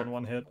I'm also on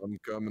one hit. I'm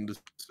coming to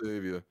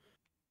save you.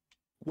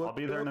 I'll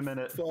be there in a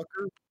minute.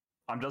 Fucker.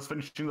 I'm just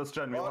finishing this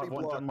gen. We only have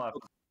Body one gen block.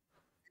 left.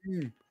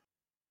 Mm.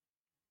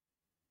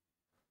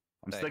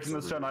 I'm Thanks. sticking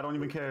this gen. I don't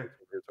even care.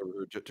 It's over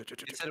here.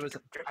 It said it was.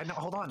 I know.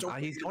 Hold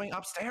on. He's going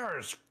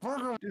upstairs.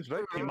 He's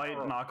right He here.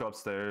 might knock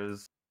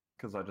upstairs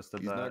because I just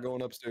did He's that. not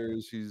going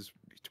upstairs. He's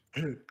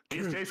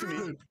He's chasing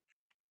me.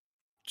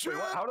 Wait,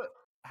 what?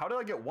 How did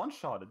I get one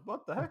shotted?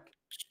 What the heck?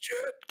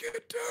 Jet,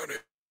 get down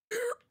here.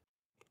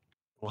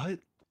 What?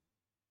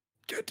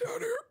 Get down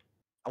here.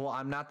 Well,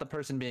 I'm not the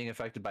person being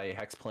affected by a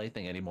Hex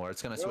Plaything anymore.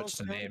 It's gonna switch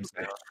to names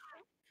now.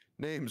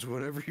 Names,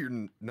 whenever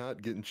you're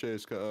not getting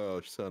chased. Oh,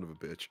 son of a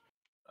bitch.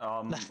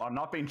 I'm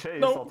not being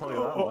chased. No! I'll tell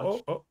you that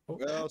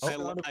much.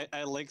 Well,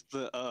 I like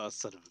the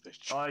son of a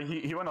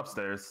bitch. He went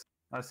upstairs.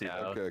 I see. Yeah.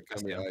 that. okay, come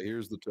I see here. him.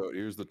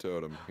 Here's the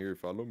totem. Here,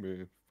 follow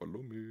me.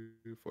 Follow me.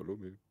 Follow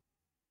me.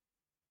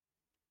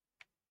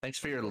 Thanks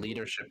for your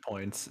leadership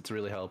points. It's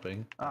really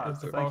helping. Ah, The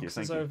thank you. box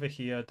Thank is you. over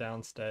here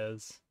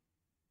downstairs.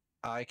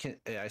 I can.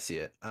 Yeah, I see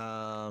it.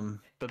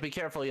 But be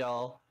careful,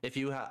 y'all. If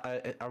you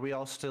are we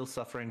all still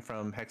suffering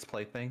from Hex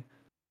Plaything?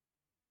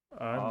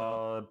 I'm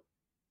not.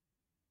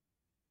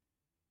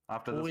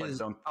 After this, Who I is-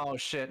 don't. Oh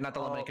shit! Not the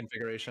limit Oh.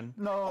 configuration.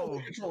 No,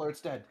 the controller.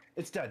 It's dead.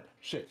 It's dead.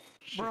 Shit.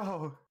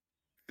 bro.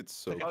 It's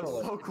so I was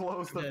controller. so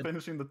close to Dead.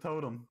 finishing the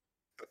totem.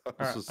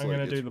 Alright, I'm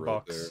gonna do the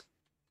box.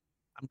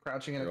 I'm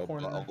crouching in Here, a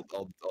corner.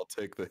 I'll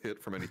take the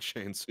hit from any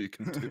chain so you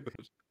can do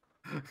it.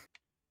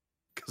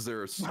 Because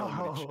there are so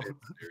No. many chains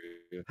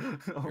here.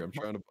 Here, I'm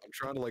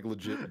trying to like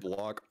legit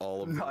block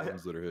all of the No,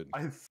 ones that are hitting.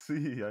 I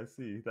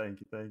see.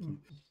 Thank you.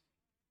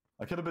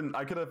 I could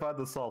have had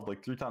this solved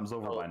like 3 times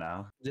over by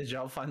now. Did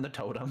y'all find the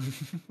totem?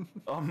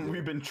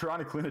 We've been trying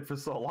to clean it for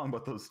so long,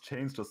 but those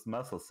chains just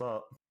mess us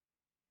up.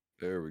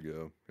 There we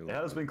go. Here, It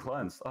has been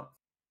cleansed. Oh,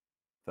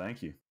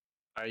 thank you.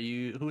 Are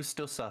you? Who's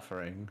still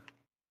suffering?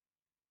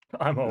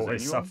 I'm Is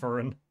always anyone?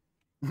 suffering.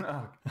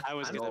 I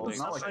was I'm gonna No, make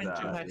not like suffering that.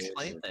 from Hex Yeah,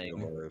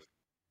 Plaything.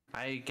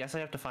 I guess I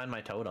have to find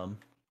my totem.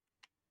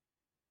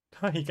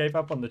 He gave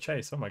up on the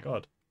chase. Oh my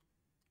god.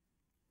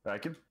 I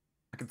could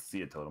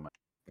see a totem.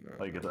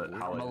 Like, it's Alright,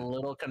 how I'm it- a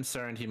little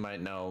concerned he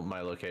might know my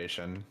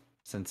location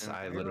since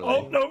I Yeah. literally.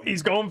 Oh no,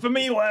 he's going for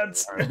me,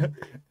 lads. All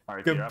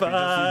right, here, after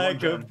Goodbye, you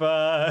just need one gen.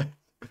 goodbye.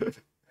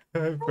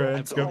 I'm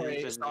Friends,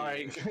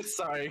 go.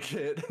 sorry,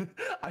 kid.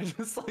 I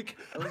just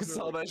I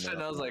saw that shit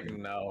and I was like,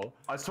 no.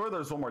 I swear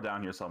there's one more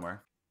down here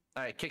somewhere.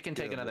 All right, Kid can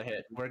take Yeah, another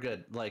hit. We're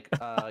good.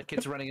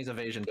 Kid's running his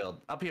evasion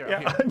build. Up here,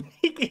 Yeah, up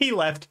here. he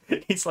left.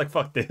 He's like,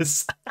 fuck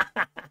this. All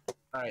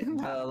right,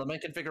 the main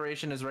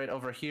configuration is right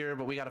over here,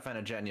 but we gotta find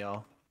a gen,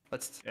 y'all.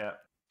 Let's Yeah.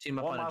 team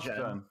up One on a last gen.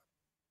 gen.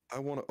 I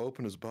want to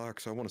open his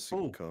box. I want to see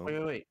Ooh, him come.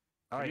 wait.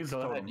 All right, Use go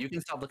the ahead. totem. You can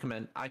solve the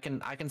command. I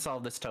can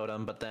solve this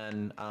totem, but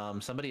then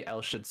somebody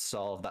else should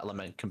solve that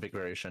lament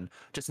configuration.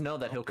 Just know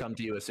that he'll come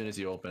to you as soon as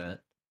you open it.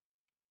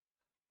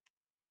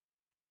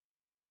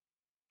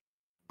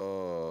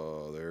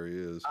 Oh, there he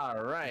is.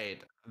 All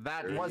right,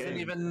 that Very wasn't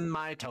good. even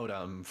my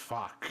totem.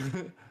 Fuck.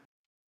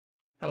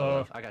 Hello.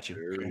 love. I got you.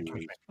 There he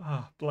is.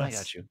 Ah, I bless.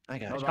 got you. I No,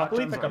 got I you. can't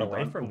believe I gen's got already away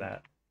done. from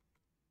that.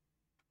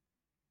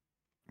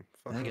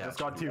 Fuck, I I got just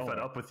got you. too fed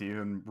up with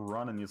you and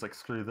run, and he's like,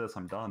 screw this,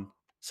 I'm done.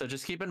 So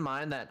just keep in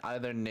mind that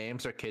either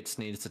Names or Kits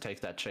needs to take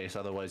that chase,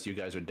 otherwise you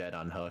guys are dead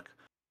on hook.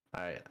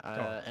 All right.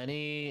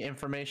 Any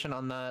information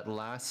on that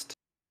last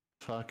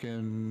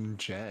fucking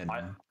gen?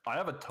 I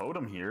have a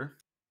totem here.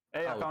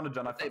 Hey, I Oh, found a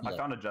gen. I disable it.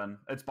 found a gen.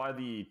 It's by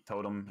the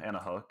totem and a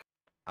hook.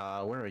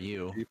 Where are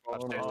you? Keep on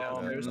Upstairs,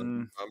 downstairs?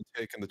 I'm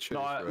taking the chase.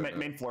 No, right now.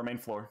 main floor, main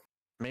floor.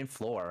 Main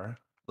floor?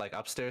 Like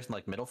upstairs and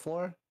like middle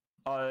floor?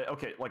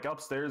 Okay, like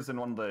upstairs in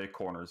one of the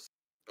corners.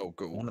 Oh,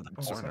 go. One of the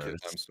I'm sorry, corners.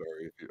 I'm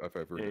sorry if I've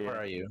ever. Yeah, Where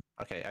are you?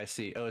 Okay, I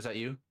see. Oh, is that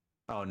you?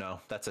 Oh no,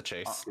 that's a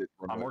chase.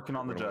 I'm working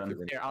on the gen.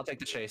 Here, I'll take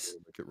the chase.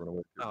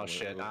 Oh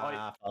shit.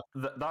 Fuck.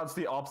 That's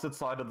the opposite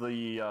side of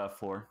the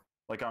floor.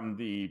 Like I'm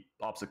the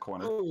opposite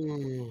corner.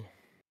 Oh.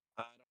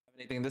 I don't have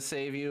anything to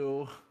save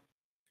you.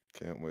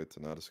 Can't wait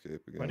to not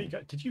escape again. Where did he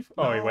go? Did you?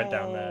 Oh, he went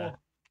down there.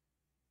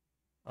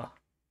 Oh.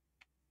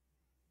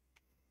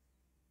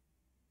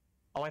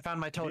 Oh, I found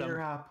my totem.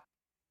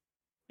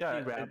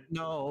 Yeah,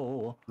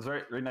 No. it's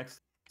right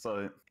next.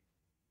 So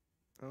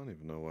I don't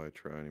even know why I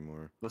try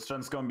anymore. this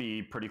gen's gonna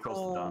be pretty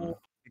close to done.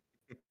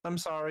 I'm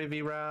sorry,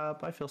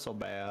 V-Rap. I feel so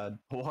bad.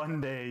 One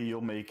day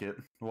you'll make it.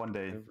 One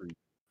day. Every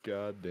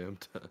goddamn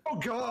time. Oh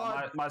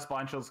god. My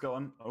spine shield's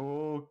going.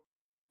 Oh.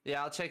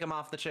 Yeah, I'll take him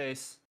off the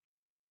chase.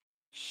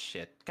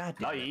 Shit. God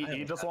damn No, it.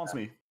 he just wants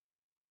me.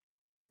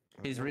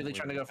 He's really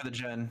trying to go for the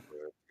gen.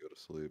 Go to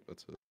sleep.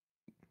 That's it.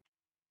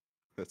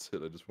 That's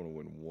it. I just want to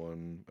win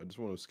one. I just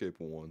want to escape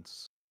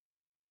once.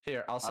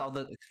 Here, I'll solve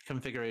the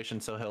configuration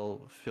so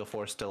he'll feel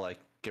forced to like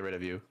get rid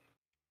of you.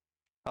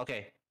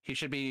 Okay, he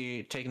should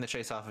be taking the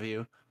chase off of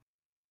you.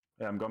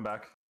 Yeah, I'm going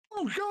back.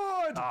 Oh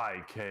god!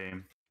 I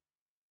came.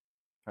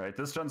 All right,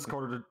 this gen's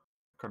quartered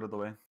the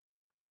way.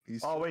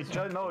 He's Oh wait,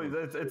 Jen, no,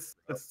 it's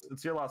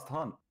your last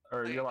hunt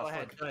or Okay, your go last.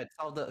 ahead, go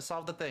ahead.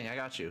 Solve the thing. I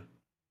got you.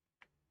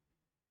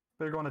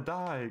 They're going to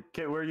die.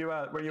 Okay, where are you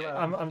at? Where are you at?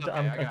 I'm Okay, I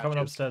I'm got coming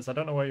you. upstairs. I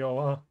don't know where you all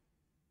are.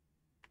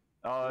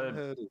 Head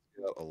has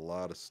got a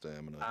lot of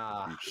stamina.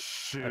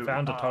 Shoot. I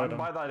found a totem. I'm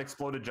by that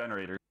exploded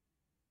generator,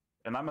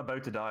 and I'm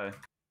about to die.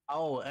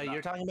 Oh,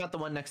 you're talking about the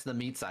one next to the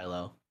meat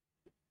silo.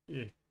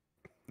 Yeah.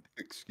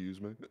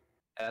 Excuse me.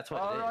 That's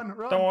what it is. Run,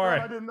 run, Don't worry,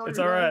 run, I didn't know it's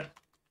you all were right.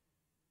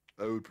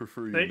 I would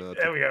prefer you Hey, not.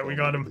 there to we go, call we me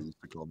got what him. they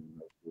used to call me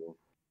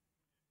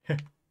before.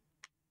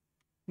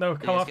 No,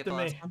 Did you come guys get after the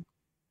me. last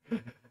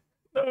one?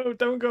 No,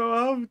 don't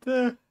go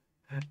after.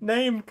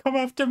 Name, come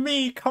after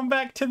me. Come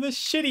back to the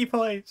shitty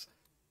place.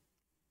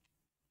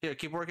 Here,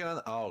 keep working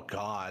on. Oh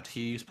god,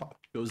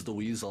 goes the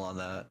weasel on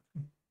that.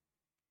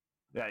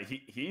 Yeah,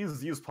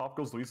 he's used Pop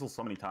Goes the Weasel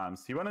so many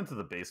times. He went into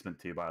the basement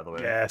too, by the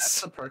way. That's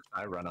Yes. the perk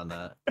I run on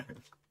that.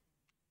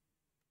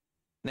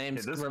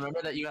 Names. Okay, this-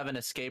 Remember that you have an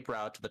escape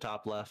route to the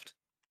top left.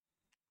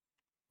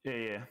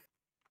 Yeah.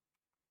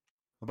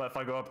 But if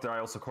I go up there, I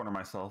also corner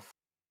myself.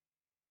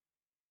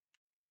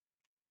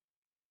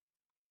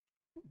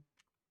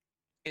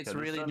 It's Yeah,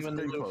 this really gen's doing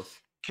the pretty loop. close.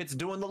 Kid's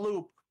doing the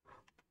loop.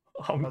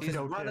 Let's He's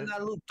go, running kid.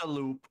 that loop the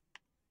loop.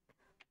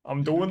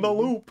 I'm doing the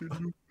loop.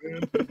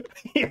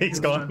 He's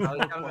gone. Oh,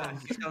 he's coming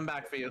back. He's coming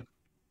back for you.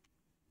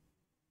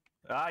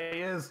 Ah, he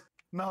is.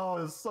 No,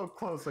 it's so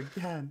close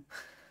again.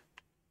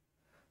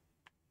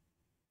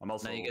 I'm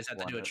also. Now you guys have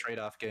to do a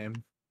trade-off game.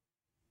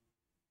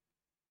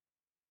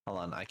 Hold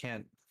on, I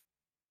can't.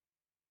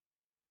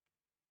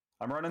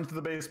 I'm running to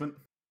the basement.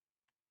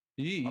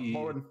 I'm Yee.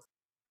 forward.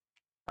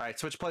 All right,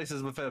 switch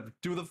places with him.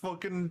 Do the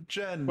fucking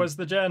gen. Where's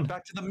the gen?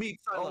 Back to the meat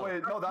silo. Oh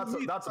wait, no, Back to the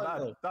meat that's a bad.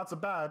 silo. That's a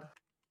bad.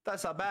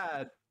 That's not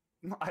bad.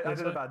 I Is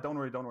did it? it bad. Don't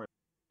worry.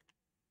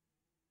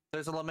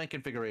 There's a lament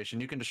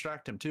configuration. You can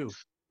distract him too.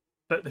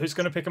 But who's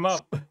gonna pick him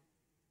up?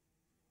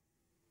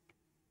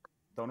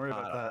 Don't worry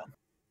about that.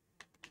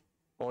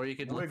 Or you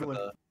could look for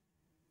Wiggling. the.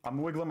 I'm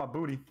wiggling my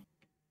booty.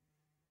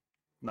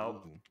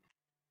 No, Ooh.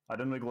 I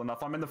didn't wiggle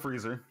enough. I'm in the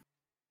freezer.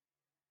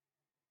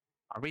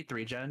 Are we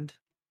 3-gened?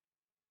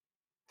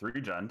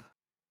 3-gen.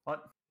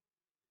 What?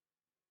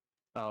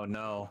 Oh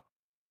no.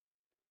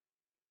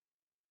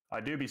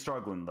 I do be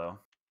struggling though.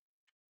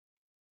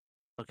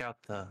 Look out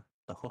the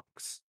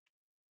hooks.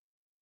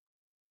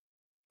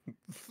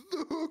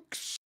 The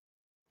hooks.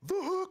 The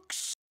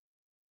hooks.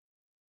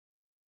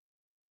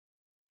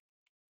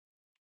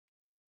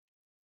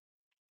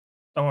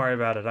 Don't worry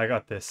about it. I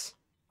got this.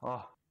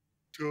 Oh,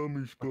 Tell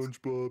me,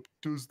 SpongeBob,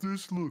 does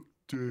this look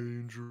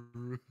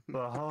dangerous?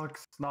 the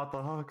hooks, not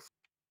the hooks.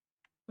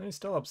 He's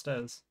still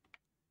upstairs.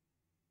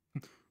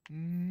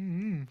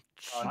 Mm-hmm.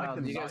 Oh, I no,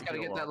 can you guys knock gotta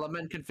you get that up.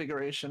 lament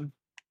configuration.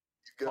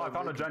 Oh, I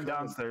found a gen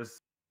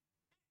downstairs.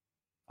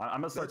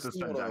 I'm gonna start That's this the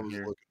gen one I down was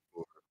here. looking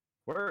for.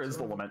 Where is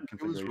the lament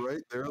It was configuration?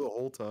 right there the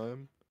whole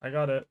time. I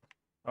got it.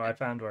 Oh, I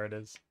found where it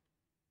is.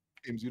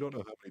 James, you don't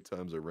know how many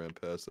times I ran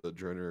past that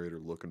generator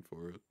looking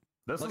for it.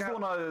 This Look is the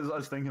out. one I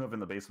was thinking of in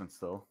the basement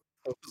still.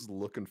 I was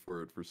looking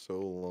for it for so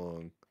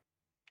long.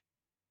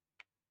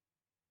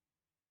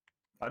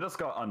 I just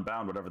got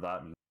unbound, whatever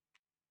that means.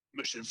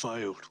 Mission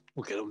failed.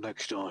 We'll get them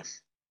next time.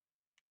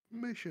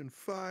 Mission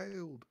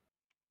failed.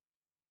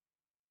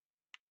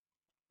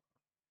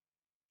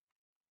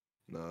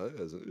 No, it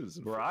isn't. It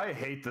isn't. Where I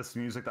hate this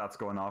music that's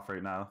going off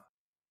right now.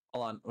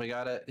 Hold on, we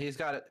got it. He's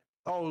got it.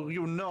 Oh,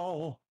 you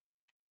know.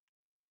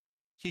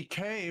 He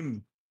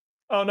came.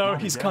 Oh no,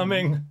 Not he's again.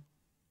 coming.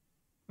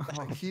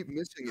 I keep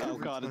missing it. Oh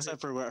every god, it's time.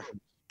 everywhere.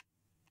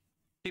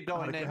 Keep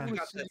going, Nate. again. We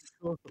got this.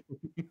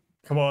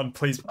 Come on,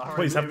 please, All right,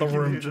 please have the we can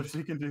room. do this,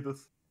 we can do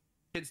this.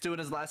 Kid's doing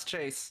his last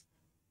chase.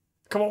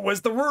 Come on,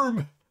 where's the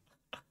room?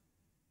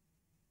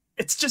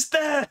 It's just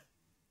there.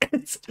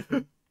 It's.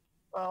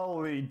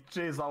 Holy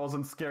jeez, that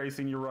wasn't scary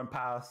seeing you run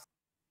past.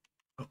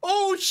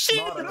 Oh shit!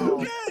 Not at all.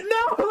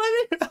 No,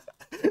 let me.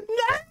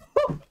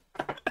 No.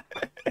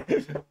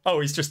 Oh,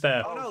 he's just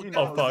there. Oh, no, he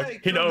Oh knows. fuck, Hey,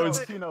 he no, no, knows.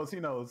 hey. He knows. He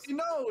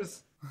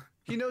knows.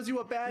 He knows you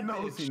a bad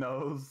bitch. He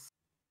knows.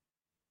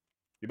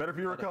 You better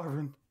be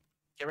recovering.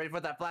 Get ready for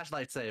that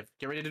flashlight save.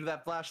 Get ready to do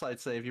that flashlight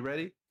save. You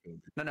ready?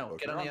 No, no.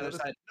 Get on the other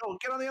side. No,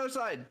 get on the other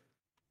side.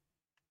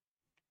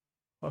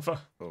 What the-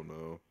 Oh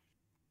no.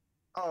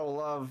 Oh,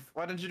 love.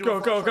 Why didn't you do Go,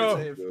 a go, flashlight go.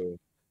 save? Go.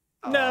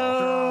 No.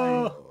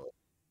 Oh.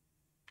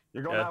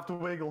 You're gonna Yeah. have to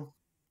wiggle.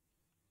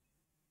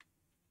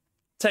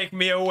 Take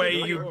me away,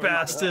 You're you going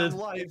bastard.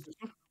 Life.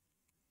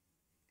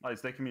 Oh,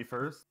 he's taking me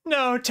first.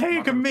 No,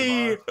 take gonna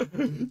me.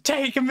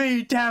 Take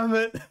me, damn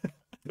it.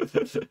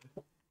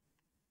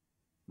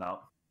 No.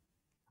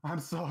 I'm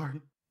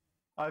sorry.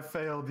 I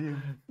failed you.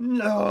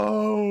 No.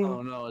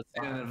 Oh no, it's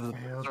the end of the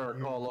failed berserk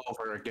you. all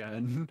over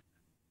again.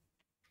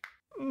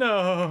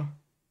 No.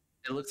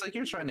 It looks like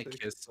you're trying to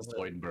kiss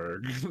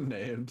Zoidberg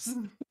names.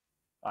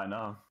 I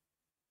know.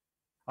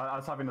 I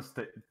was having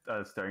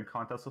a staring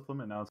contest with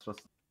him, and now it's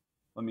just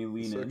let me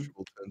lean in.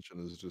 Sexual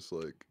tension is just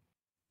like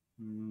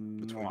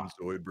between Mwah.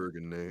 Zoidberg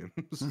and names.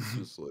 It's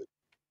just like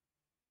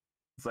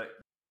It's like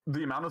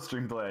the amount of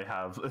stream delay I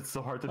have. It's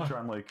so hard to try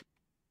and like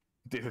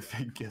do a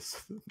fake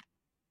kiss.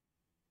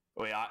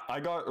 Wait, I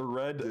got a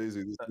red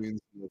Daisy. This means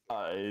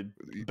nothing.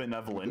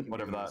 benevolent,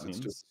 whatever that It's means.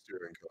 just a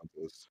staring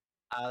contest.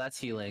 That's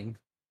healing.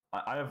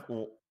 I have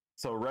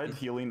so red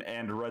healing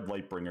and red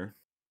lightbringer.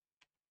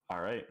 All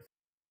right.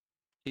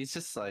 He's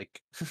just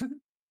like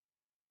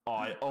Oh,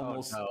 I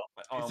almost. no. I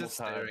He's almost just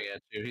staring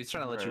at you. He's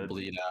trying to let you red.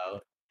 bleed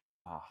out.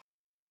 Ah.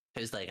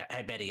 He's like,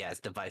 I bet he has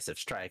divisive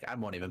strike. I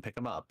won't even pick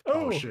him up.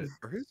 Oh. Oh shit.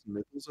 Are his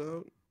nipples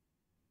out?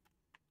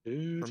 Or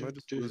am I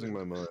just losing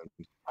my mind?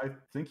 I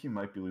think you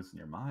might be losing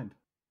your mind.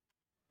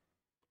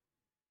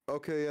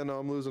 Okay, yeah, no,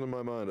 I'm losing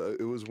my mind.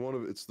 It was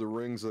it's the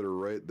rings that are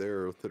right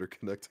there that are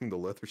connecting the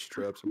leather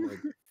straps. I'm like,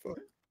 fuck.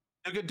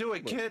 You can do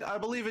it, kid. I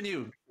believe in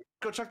you.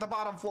 Go check the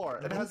bottom floor.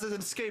 It has an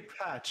escape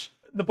hatch.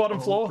 The bottom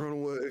floor. Run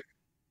away.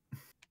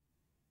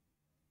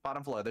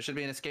 Bottom floor. There should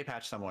be an escape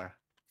hatch somewhere.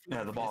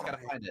 Yeah, the You just ball.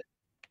 gotta find it.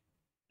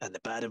 On the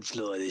bottom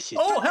floor, this shit.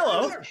 Oh,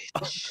 hello.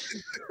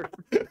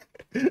 Oh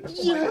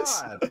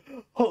Yes. my god.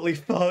 Holy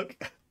fuck.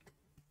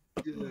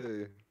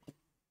 Yay.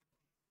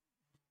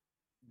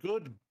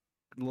 Good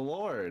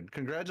lord.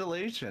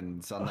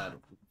 Congratulations on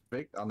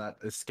that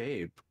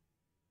escape.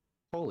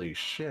 Holy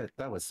shit,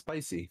 that was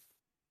spicy.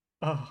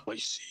 Oh. I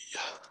see.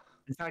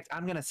 In fact,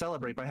 I'm gonna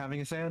celebrate by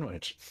having a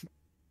sandwich.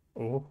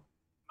 Oh.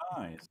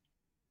 Nice.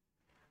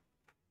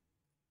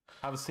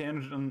 Have a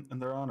sandwich in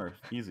their honor.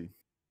 Easy.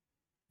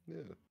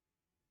 Yeah.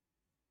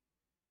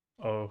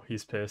 Oh,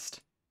 he's pissed.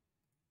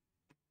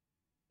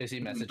 Is he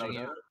messaging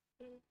you?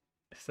 He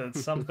said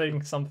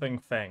something something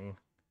thing.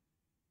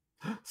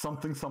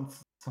 Something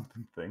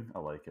thing. I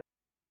like it.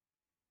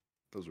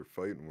 Those are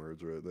fighting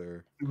words right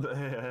there.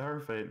 They are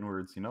fighting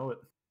words. You know it.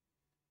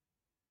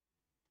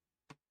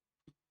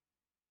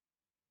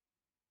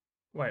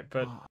 Wait,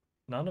 but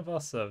none of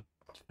us are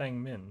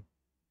Feng Min.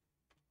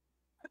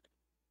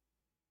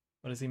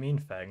 What does he mean,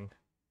 Feng?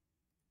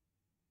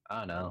 I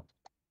don't know.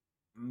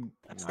 Mm,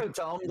 So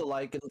tell him to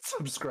like and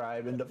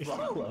subscribe and to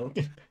follow.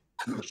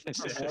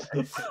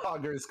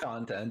 Foggers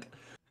content.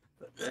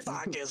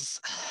 Fogus.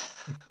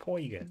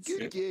 Poigus.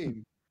 Good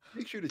game.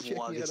 Make sure to check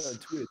me out Wagus. on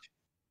Twitch.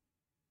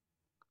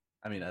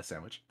 I mean, a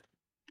sandwich.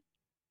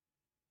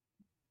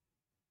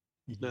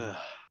 Ugh.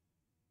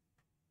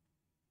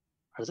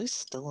 Are they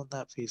still in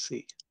that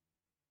PC?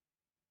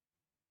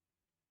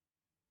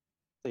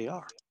 They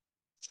are.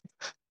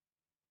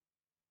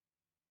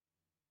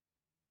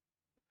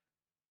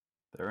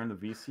 They're in the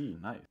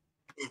VC. Nice.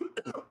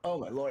 Oh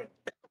my lord.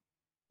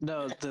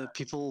 No, the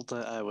people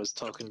that I was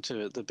talking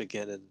to at the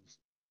beginning.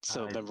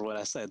 So I- remember when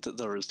I said that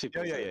there was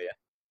people Yeah.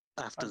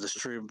 that after the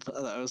stream that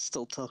I was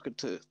still talking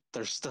to?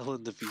 They're still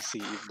in the VC,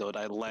 even though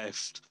I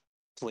left,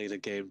 played a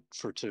game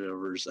for 2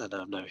 hours, and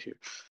I'm now here.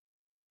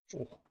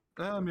 Maybe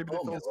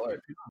Oh my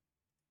lord.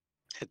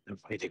 They're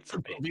waiting for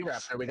me.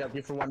 V-Raptor, we got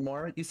you for one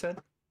more, you said?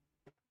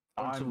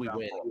 Until we down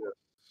win. for it.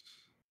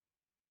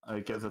 I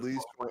guess At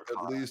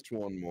least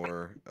one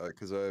more,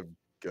 because I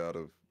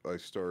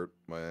start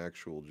my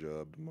actual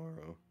job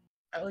tomorrow.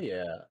 Oh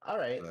yeah.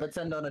 Alright, let's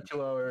end on a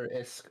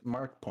 2-hour-isk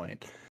mark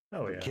point.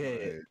 Oh yeah.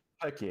 Okay.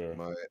 Heck yeah.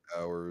 My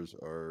hours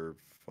are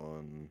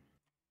fun.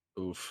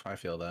 Oof, I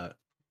feel that.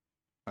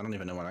 I don't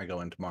even know when I go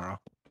in tomorrow.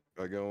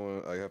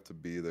 I have to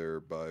be there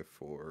by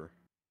 4.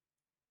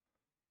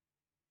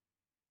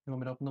 You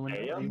want me to open the window?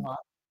 AM? Are you hot?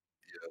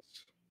 Yes.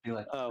 You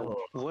like, Oh,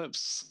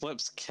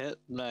 whoops, Kit,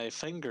 my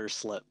finger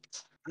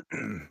slipped.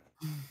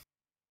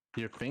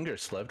 your finger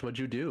slipped. What'd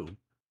you do?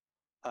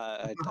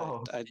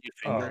 Oh. Did you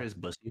finger Oh. his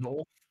pussy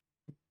hole?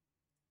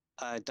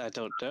 I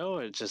don't know.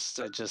 It just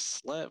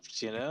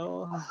slipped, you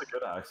know. That's a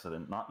good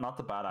accident, not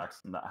the bad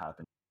accident that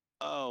happened.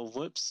 Oh,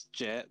 whoops,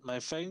 Jet, my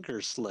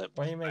finger slipped.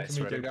 Why are you I making me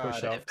swear to do God, if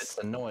push-ups? it's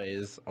a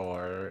noise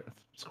or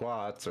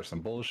squats or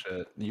some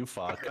bullshit, you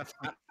fuck.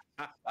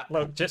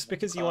 Look, just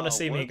because you want to Oh,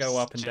 see me go whoops,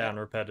 up and down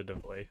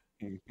repetitively.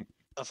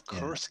 Of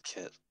course,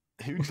 Kit.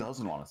 Who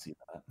doesn't want to see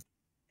that?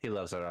 He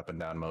loves our up and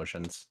down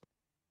motions.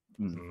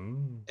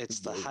 It's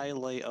the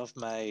highlight of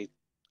my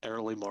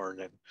early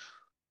morning.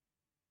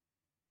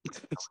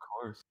 Of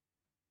course.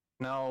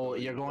 No,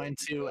 you're going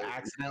to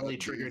accidentally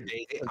trigger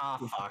Daisy. Ah,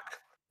 fuck.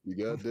 You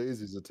got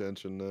Daisy's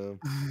attention now.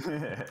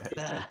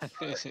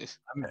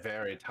 I'm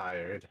very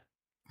tired.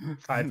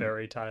 I'm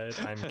very tired.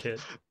 I'm Kit.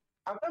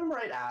 How come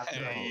right after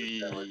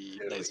Hey,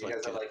 nice you one,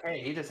 guys are Kit. like,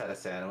 hey, he just had a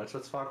sandwich.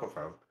 Let's fuck with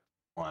him.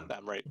 1,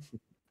 I'm right.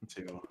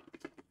 2,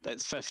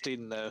 That's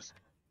 15 now.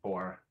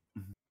 4,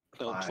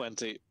 No, 5,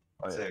 20,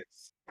 Oh, yeah.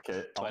 6,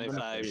 Okay. all I'm gonna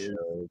 25, say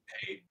is-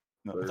 8.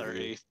 no,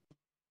 30.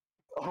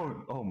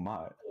 Oh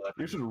my!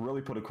 You should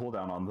really put a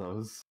cooldown on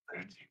those.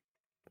 13.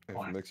 If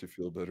it makes you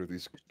feel better,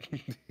 these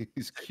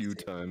these queue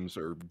times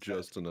are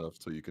just enough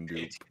so you can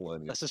do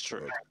plenty. This is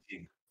true.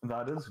 19,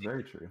 That is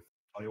very true.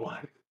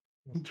 21,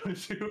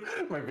 22.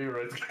 My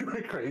V-Red's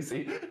going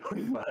crazy.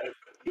 25,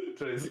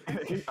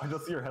 26. I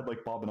just see your head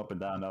like bobbing up and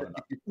down. Now.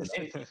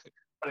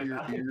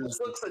 Your ears This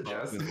looks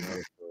adjusted.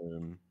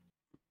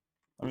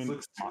 I mean,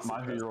 looks my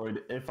suggestive. Vroid,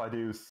 if I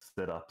do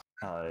sit up,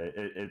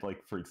 it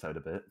like freaks out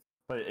a bit.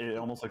 But it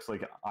almost looks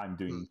like I'm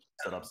doing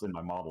setups in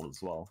my model as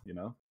well, you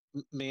know?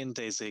 Me and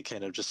Daisy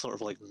kind of just sort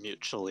of like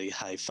mutually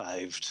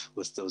high-fived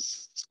with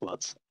those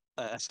squats.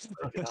 I'm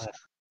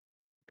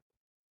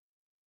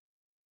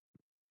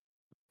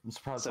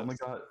surprised So- I only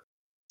got.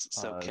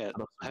 So, Kit,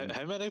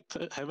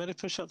 how many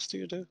push-ups do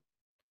you do?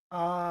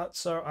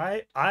 So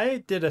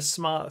I did a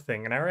smart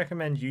thing, and I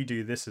recommend you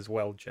do this as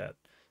well, Jet.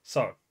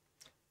 So,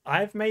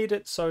 I've made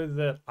it so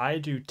that I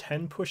do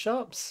 10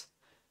 push-ups,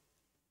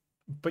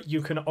 but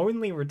you can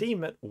only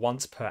redeem it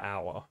once per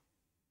hour.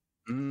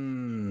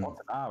 Once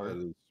an hour. That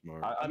is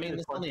smart. I mean, it's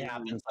this like only you-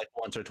 happens like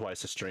once or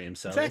twice a stream,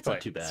 so Exactly. it's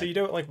not too bad. So you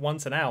do it like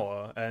once an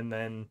hour, and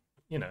then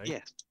Yeah.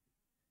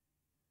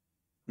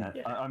 Yeah,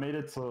 Yeah. I made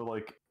it so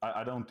like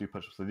I don't do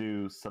push-ups. I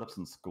do sit-ups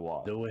and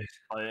squats. Do it.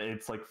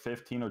 It's like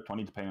 15 or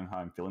 20 depending on how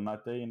I'm feeling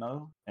that day, you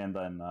know. And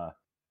then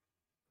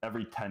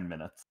every 10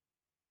 minutes,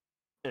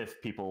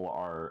 if people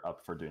are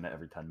up for doing it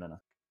every 10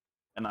 minutes.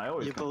 And I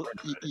always You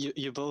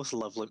both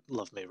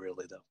love me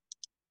really though.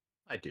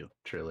 I do,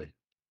 truly.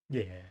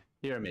 yeah.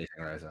 You're amazing,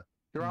 Riza.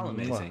 You're all Mwah.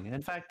 amazing.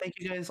 In fact, thank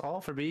you guys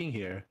all for being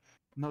here.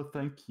 No,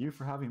 thank you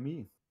for having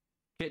me.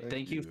 Kit, Thank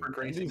thank you you. for And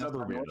gracing these us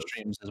other on your weirdos.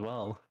 streams as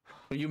well.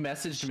 Well, you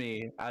messaged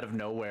me out of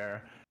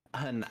nowhere,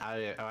 and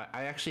I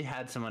actually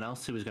had someone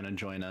else who was going to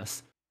join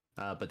us,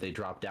 but they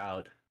dropped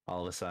out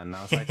all of a sudden.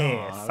 I was like, oh,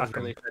 I was Fuck 'em.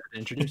 really excited to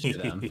introduce you to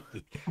them.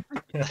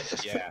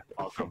 Yeah,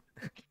 welcome.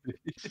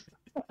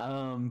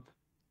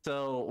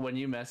 So when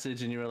you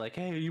messaged and you were like,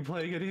 "Hey, are you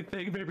playing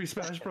anything? Maybe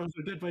Smash Bros.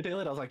 Or Dead by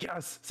Daylight?" I was like,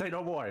 "Yes, say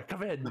no more.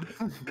 Come in.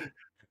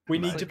 We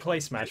need Nice. to play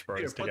Smash Here,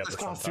 Bros. put together this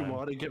costume sometime.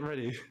 on and get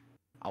ready."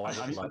 Oh, I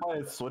need to love buy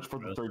a Switch for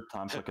the third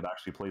time so I could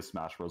actually play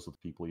Smash Bros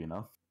with people, you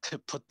know?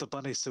 Put the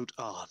bunny suit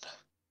on.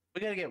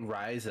 We gotta get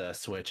Ryza a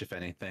Switch, if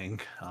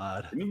anything.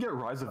 God, You can get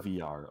Rise of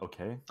VR,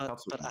 okay?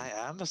 But what I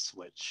am a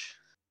Switch.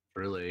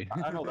 really.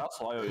 I know that's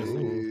why I always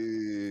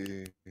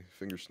think. Hey,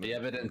 finger snap. The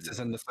evidence is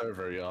in the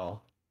server,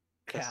 y'all.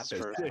 This Cap is is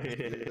true. Yes,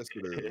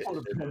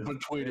 it is.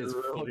 between his It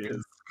really fucking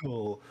is.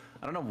 skull.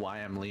 I don't know why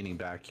I'm leaning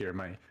back here.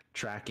 My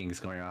tracking's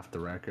going off the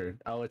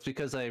record. Oh, it's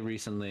because I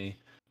recently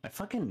my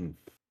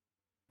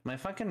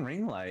fucking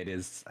ring light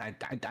is I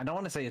don't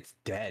want to say it's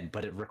dead,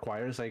 but it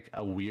requires like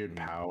a weird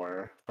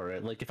power for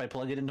it. Like if I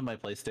plug it into my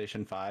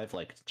PlayStation 5,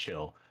 like it's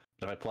chill.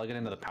 But if I plug it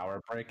into the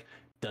power brick,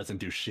 doesn't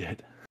do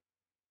shit.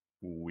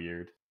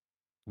 Weird.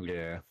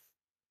 Yeah.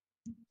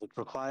 Would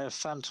require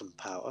phantom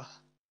power.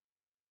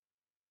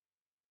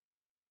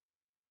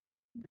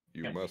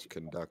 You must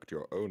conduct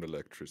your own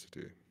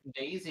electricity.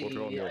 Daisy, Put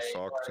on your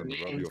socks and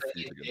rub your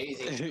feet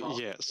against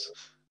Yes.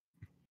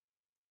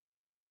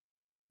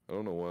 I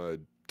don't know why I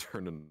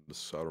turned into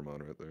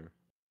Saruman right there.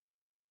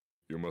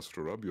 You must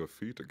rub your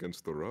feet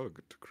against the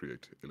rug to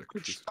create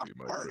electricity,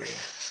 my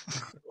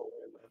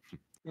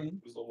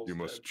friend. You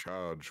must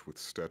charge with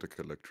static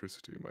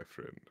electricity, my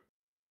friend.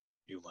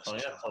 You must. Oh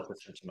yeah, charge. plug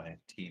this into my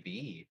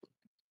TV.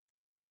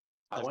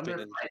 I I've wonder been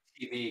if in- my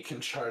TV can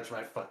charge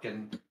my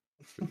fucking.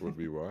 It would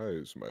be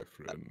wise, my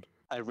friend.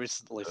 I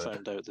recently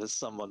found out that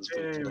someone's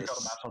Hey, we got a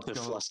weakness match on to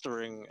together.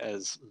 flustering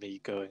is me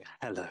going,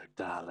 "Hello,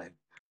 darling,"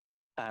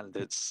 and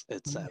it's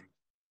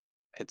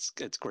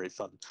great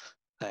fun.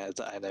 That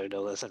I now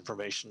know this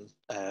information.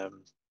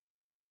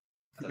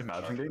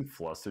 Imagine getting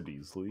flustered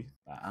easily.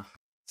 Ah.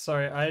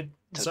 Sorry, I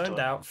To zoned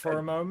do- out for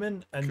a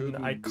moment, and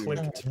Couldn't I be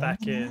clicked me.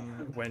 back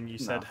in when you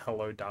said No.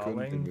 hello, Couldn't be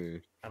darling,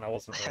 me. and I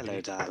wasn't Hello,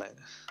 ready. darling.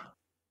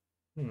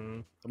 I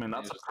mean,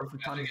 that's a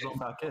perfect time to zone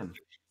back in.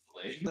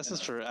 This is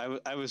true.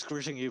 I was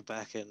greeting you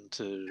back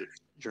into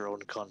your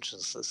own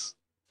consciousness.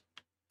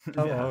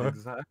 Hello. Yeah,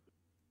 exactly.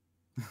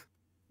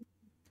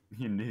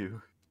 You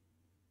knew.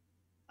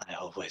 I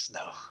always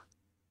know.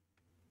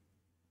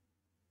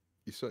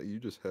 You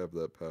just have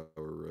that power,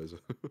 Reza.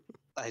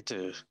 I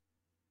do.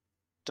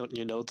 Don't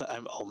you know that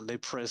I'm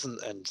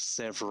omnipresent in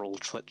several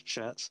Twitch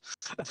chats?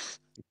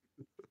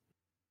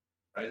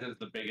 Ryza's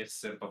the biggest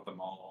simp of them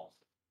all.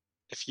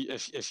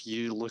 If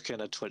you look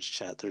in a Twitch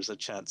chat, there's a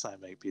chance I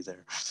might be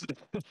there.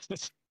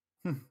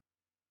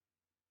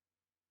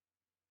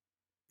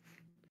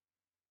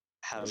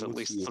 have at let's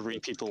least see if 3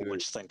 that's people okay.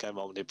 which think I'm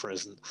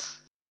omnipresent.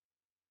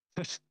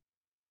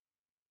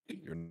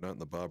 You're not in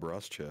the Bob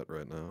Ross chat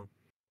right now.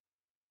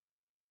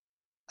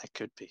 I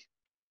could be.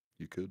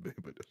 You could be,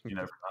 but You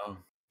never know.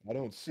 I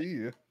don't see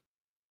you.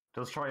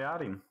 Just try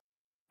adding.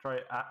 Try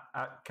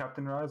at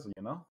Captain Riser,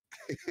 you know?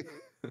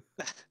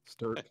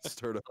 Start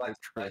a hype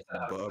train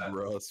on Bob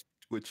Ross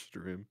Twitch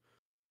stream.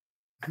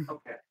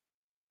 Okay.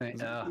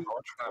 Has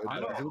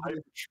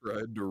anybody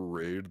tried to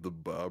raid the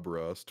Bob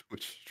Ross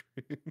Twitch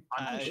stream?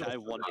 I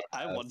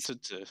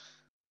wanted to.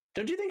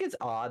 Don't you think it's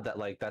odd that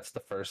like that's the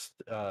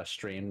first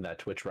stream that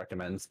Twitch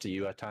recommends to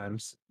you at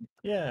times?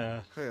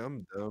 Yeah. Hey,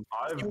 I'm down.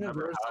 I've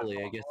never had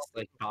Universally, I guess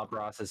like Bob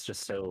Ross is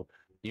just so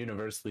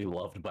universally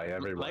loved by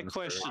everyone. My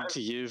question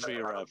to you,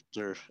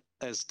 V-Raptor,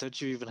 is did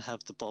you even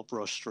have the Bob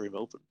Ross stream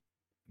open?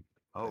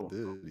 Oh, I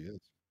did, yes.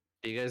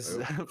 Do you guys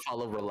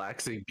follow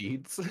relaxing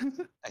beats?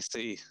 I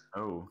see.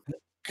 oh.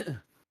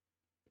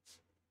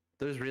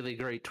 There's really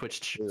great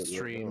Twitch Yeah,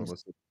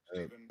 streams.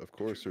 of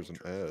course, there's an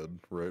ad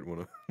right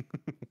when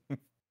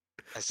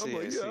I see. I'm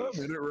like, I see.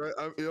 I'm in it right.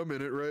 I'm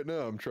in it right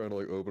now. I'm trying to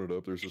like open it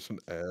up. There's just an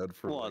ad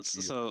for. What?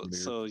 Like,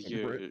 So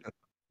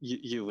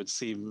you would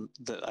seem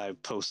that I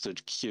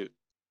posted cute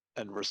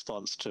in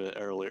response to it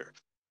earlier.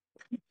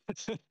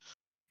 Just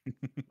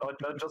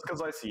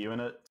because I see you in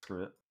it,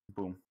 screw it.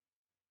 Boom.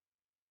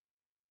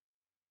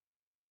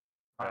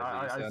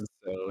 I sound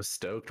so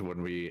stoked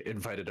when we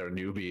invited our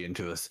newbie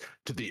into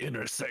the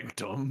inner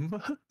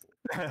sanctum.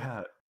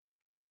 Yeah,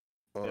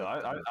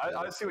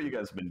 I see what you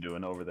guys have been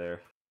doing over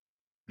there.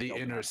 The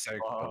inner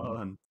sanctum.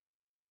 Fun.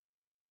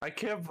 I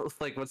can't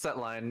like what's that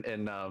line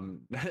in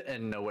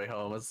in No Way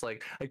Home? It's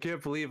like I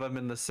can't believe I'm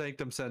in the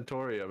Sanctum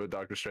Sanctorium, and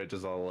Doctor Strange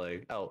is all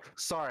like, "Oh,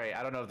 sorry,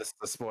 I don't know if this is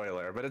a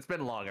spoiler, but it's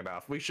been long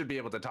enough. We should be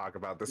able to talk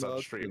about this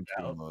on stream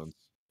now."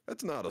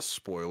 That's not a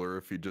spoiler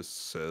if he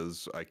just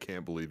says, "I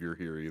can't believe you're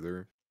here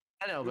either."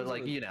 I know, but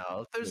like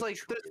there's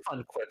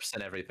fun quips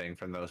and everything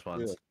from those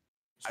ones.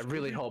 Yeah. I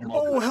really hope.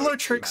 Oh, hello,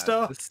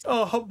 Trickster.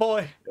 Oh, hot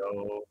boy.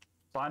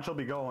 Fine, she'll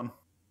be going.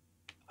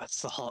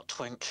 That's the hot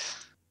twink.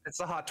 It's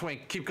a hot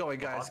twink. Keep going,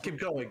 guys. Keep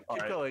going.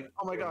 Keep going.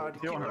 Oh my god.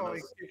 Keep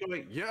going. Keep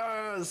going.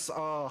 Yes.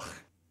 Oh.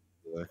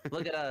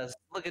 Look at us.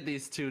 Look at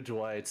these two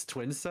Dwights.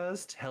 Twin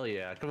cest? Hell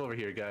yeah. Come over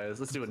here, guys.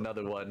 Let's do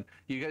another one.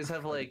 You guys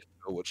have like.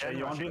 Yeah,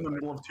 you want to be in the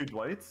middle of 2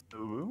 Dwights?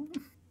 Ooh.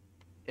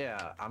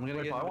 Yeah, I'm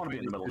gonna get. I want to be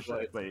in the middle of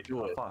shit. Wait,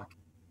 oh, fuck.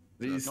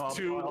 These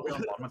two. I'll be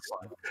on bottom, it's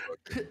fine.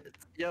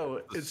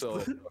 Yo, it's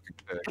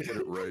Get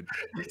it right.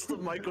 it's the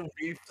Michael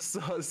Beef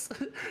sauce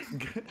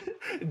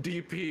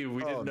DP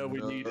we didn't know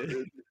we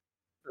needed.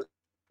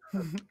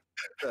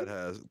 That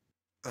has.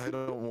 I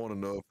don't want to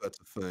know if that's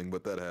a thing,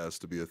 but that has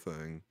to be a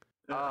thing.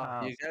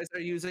 You guys are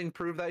using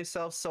Prove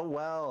Thyself so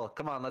well.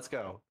 Come on, let's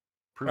go.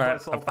 All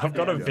right, I've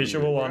got a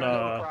visual on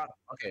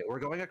Okay, we're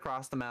going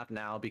across the map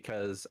now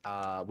because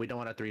we don't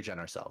want to regen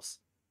ourselves.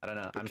 I don't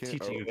know. I'm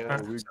teaching you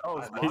guys. He's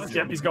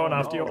going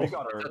after you all.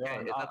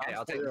 Okay,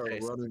 I'll take the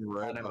face. Running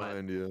right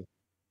behind you.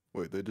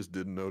 Wait, they just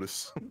didn't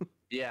notice.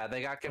 Yeah,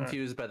 they got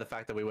confused by the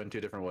fact that we went 2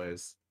 different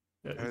ways.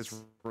 Guys,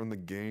 run the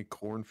gay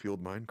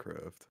cornfield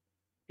Minecraft.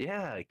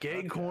 Yeah,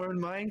 gay corn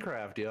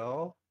Minecraft,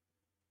 y'all.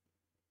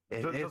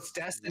 It's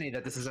destiny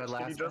that this is our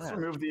last. Can you just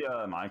remove the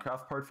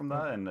Minecraft part from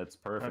that, and it's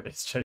perfect.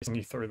 It's chasing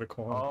you through the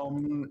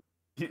corn.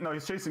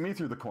 He's chasing me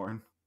through the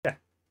corn. Yeah.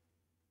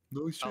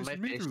 No, he's chasing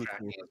me through the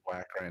corn. Is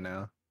whack right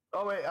now.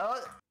 Oh wait,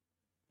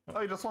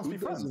 he just wants to be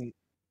friends.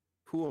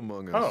 Who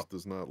among us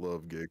does not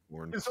love gay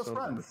corn? It's just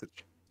friends.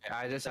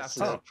 I just have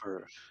to.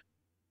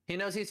 He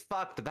knows he's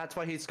fucked. That's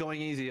why he's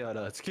going easy on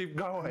us. Keep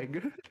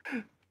going.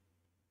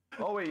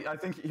 Oh wait, I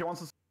think he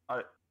wants us.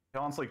 He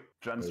wants like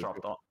gens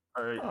dropped on,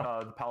 or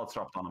the pallets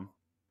dropped on him.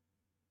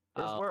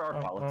 Where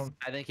are pallets?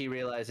 I think he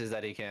realizes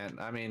that he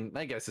can't. I mean,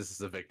 I guess this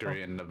is a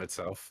victory in and of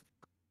itself.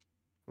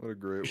 What a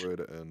great way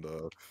to end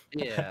off.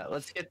 Yeah,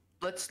 let's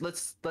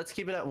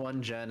keep it at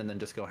 1 gen and then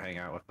just go hang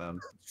out with them.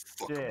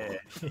 Yeah.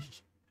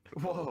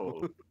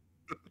 Whoa.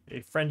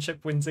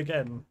 Friendship wins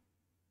again.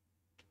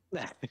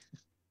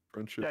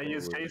 Friendship. Yeah,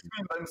 he's chasing me,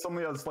 and then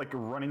somebody else like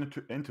running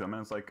into him,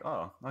 and it's like,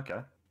 oh, okay.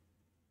 I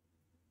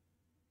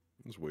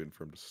was waiting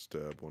for him to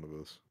stab one of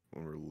us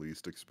when we're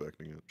least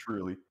expecting it.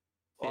 Truly.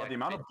 Yeah, The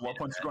amount of blood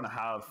points you're going to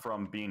have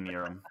from being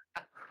near him.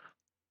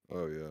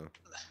 Oh yeah.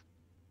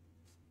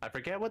 I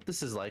forget what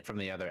this is like from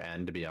the other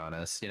end, to be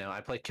honest. You know,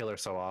 I play killer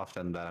so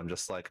often that I'm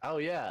just like, oh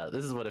yeah,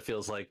 this is what it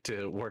feels like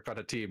to work on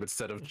a team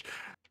instead of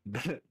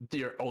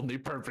your only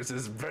purpose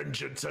is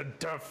vengeance and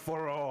death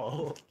for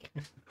all.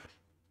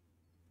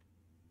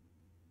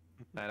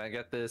 And I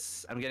get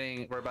this.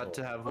 We're about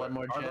to have one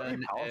more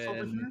gen.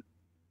 And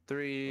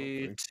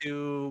 3,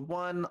 2,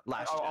 1.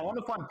 Last. I want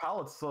to find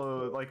pallets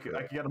so like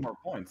I can get more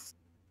points.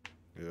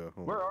 Yeah.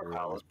 Where are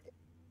pallets?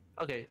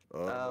 Okay.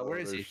 Where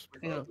is he?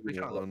 We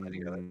can all look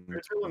together.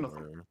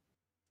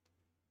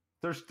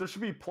 There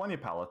should be plenty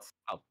of pallets.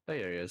 Oh,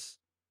 there he is.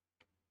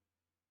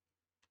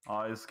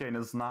 Oh, he's getting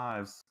his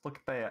knives. Look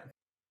at that.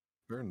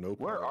 There are no.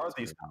 Where are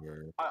these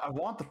pallets? I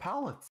want the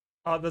pallets.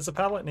 Oh, there's a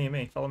pallet near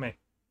me. Follow me.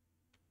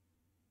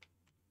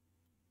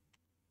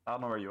 I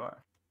don't know where you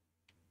are.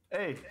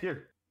 Hey,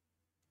 here.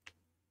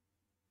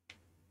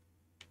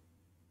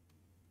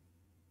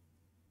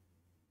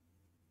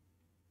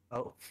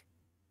 Oh.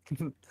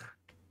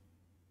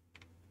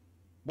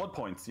 Blood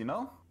points, you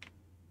know?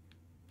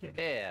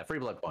 Yeah, free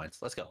blood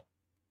points. Let's go.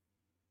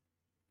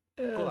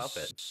 Cool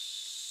outfit.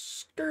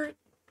 Skirt.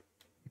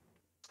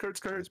 Skirt,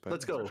 skirt.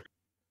 Let's go.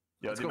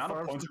 Yeah, Let's the go amount of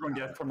farm points some you're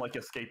going to get from like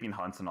escaping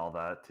hunts and all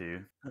that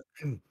too.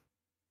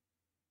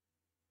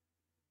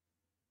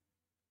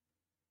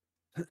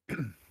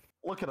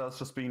 Look at us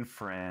just being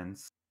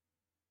friends.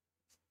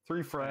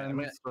 3 friends. I'm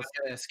gonna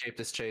escape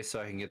this chase so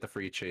I can get the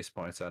free chase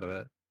points out of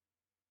it.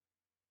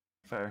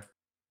 Fair.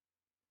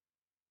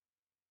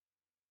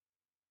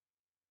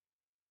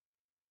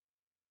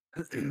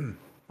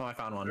 Oh, I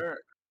found one. Where?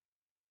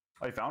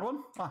 Oh, you found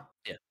one? Ah,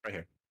 Yeah, right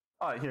here.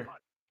 ah, here.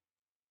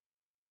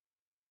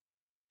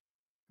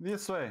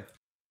 This way.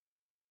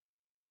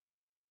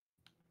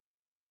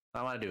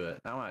 I want to do it.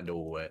 I want to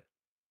do it.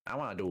 I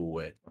want to do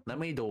it. Let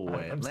me do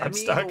it. I'm Let me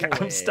stuck. do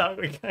I'm it. stuck.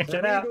 We can't Let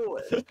get me out. do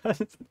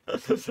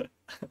it.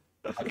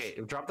 Okay,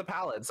 drop the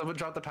pallet. Someone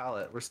drop the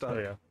pallet. We're stuck. Oh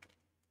yeah.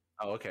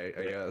 Oh, okay.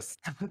 I guess.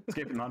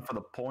 Escaping hunt for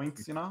the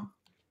points, you know?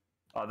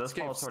 Oh, this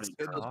pallet's already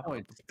Get those dropped.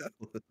 points.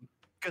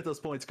 Get those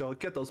points, go.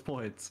 Get those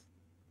points.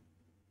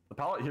 The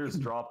pallet here is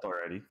dropped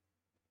already.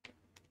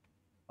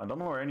 I don't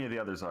know where any of the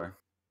others are.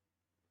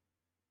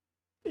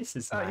 This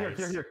is Ah,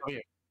 nice. here.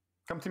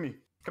 Come to me.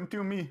 Come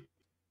to me.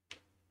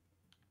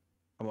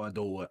 I want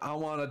to do it. I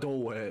want to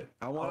do it.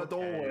 I want to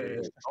do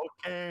it.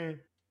 Okay.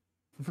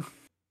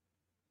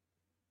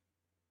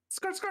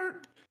 Skirt,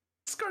 skirt.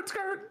 Skirt,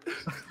 skirt.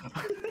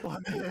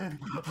 Let me in.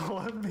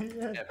 Let me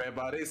in.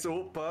 Everybody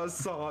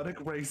supersonic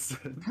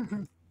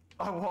racing.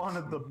 I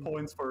wanted the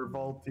points for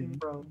vaulting,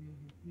 bro.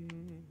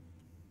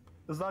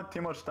 Is that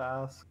too much to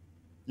ask?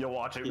 Yo,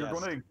 watch it. Yes. We're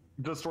going to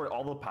destroy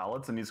all the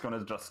pallets, and he's going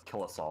to just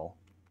kill us all.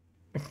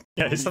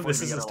 Yeah, so Before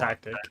this we is get his a lot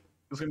tactic.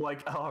 He's going to be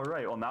like, all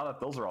right, well, now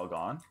that those are all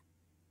gone.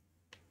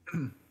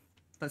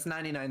 Let's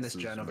 99 this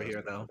gen over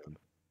here, though.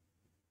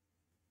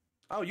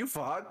 Oh, you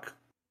fuck.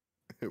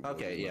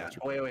 Okay, yeah.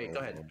 Wait, go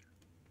ahead.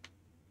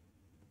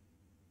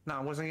 No, I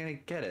wasn't gonna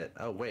get it.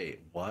 Oh, wait,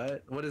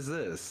 what? What is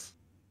this?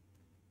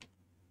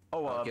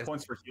 Oh, guess-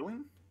 points for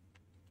healing?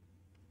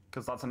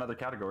 Because that's another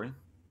category.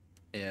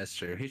 Yeah, that's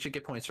true. He should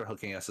get points for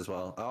hooking us as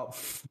well. Oh.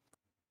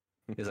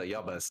 He's like,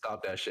 y'all better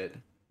stop that shit.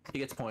 He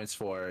gets points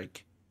for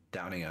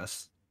downing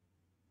us.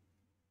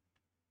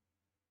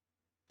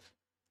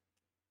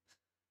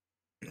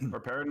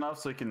 Prepared enough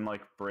so you can,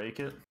 like, break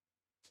it.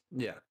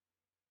 Yeah.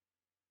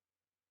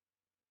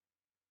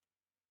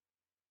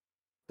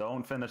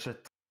 Don't finish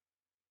it.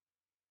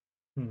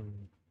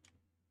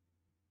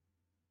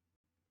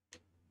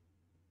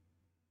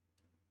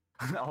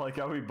 I like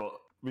how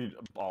we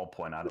all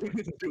point at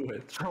it. Do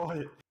it. Destroy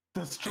it.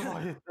 Destroy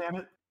it, damn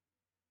it.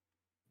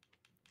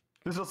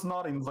 He's just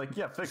nodding. He's like,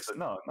 yeah, fix it.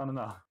 No.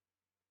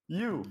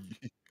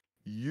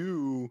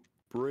 You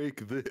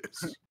break this.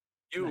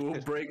 You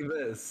break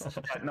this.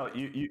 No,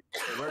 you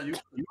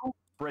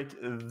break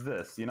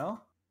this, you know?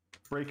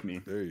 Break me.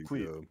 There you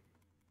please. go.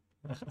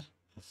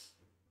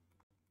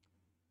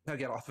 Now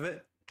get off of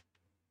it.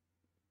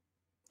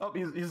 Oh,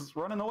 he's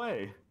running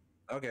away.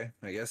 Okay,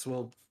 I guess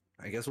we'll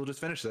just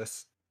finish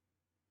this.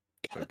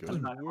 Where'd he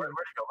go?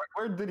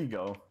 Where did he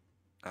go?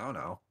 I don't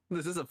know.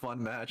 This is a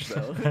fun match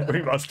though.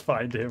 We must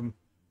find him.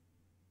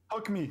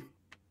 Hook me.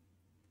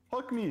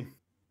 Hook me.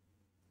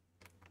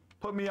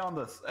 Put me on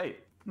this. Hey,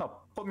 no,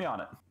 put me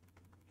on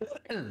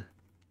it.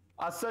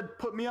 I said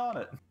put me on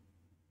it.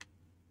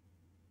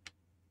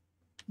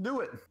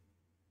 Do it.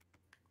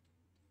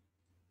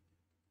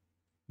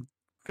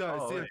 Guys,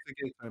 Oh, see wait. if the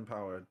gates are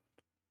empowered.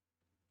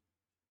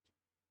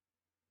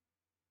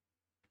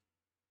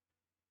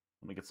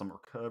 Let me get some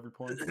recovery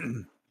points.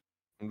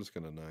 I'm just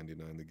gonna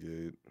 99 the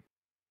gate.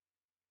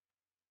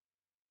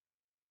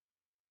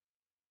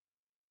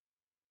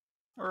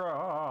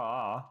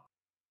 Hurrah.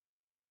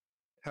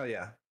 Hell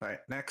yeah. Alright,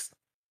 next.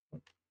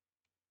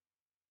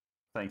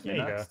 Thank you. There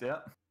you go. Next, yeah.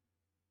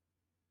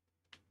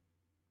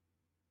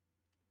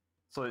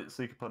 So you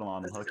can put him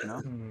on the hook, you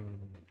know?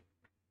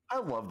 I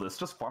love this.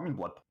 Just farming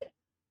blood.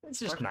 It's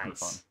just actually pretty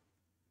nice.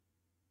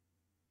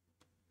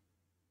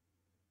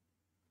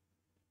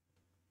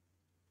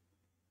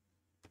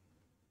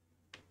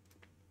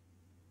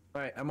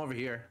 Alright, I'm over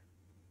here.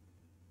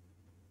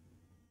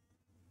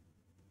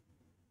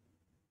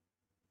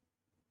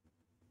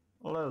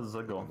 Let's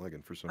go. I'm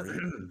lagging for some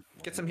reason.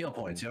 Get some heal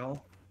points,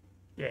 y'all.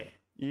 Yeah.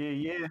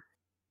 Yeah.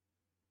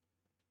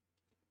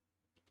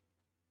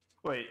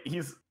 Wait,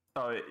 he's.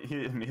 Oh, he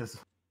is.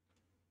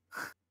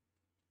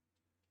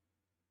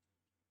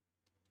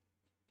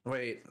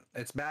 Wait,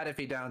 it's bad if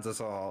he downs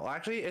us all.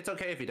 Actually, it's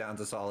okay if he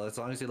downs us all, as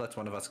long as he lets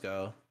one of us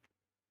go.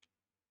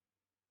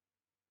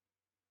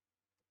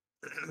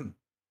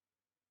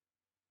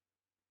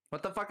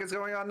 What the fuck is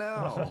going on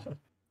now?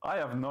 I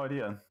have no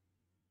idea.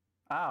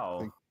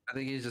 Ow. I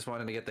think he's just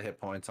wanting to get the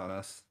hit points on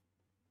us.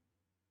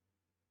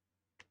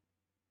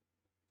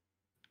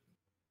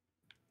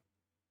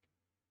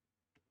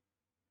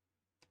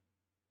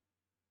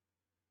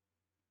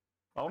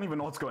 don't even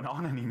know what's going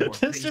on anymore.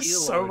 There's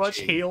just so much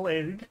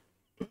Heal-ology.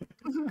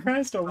 healing.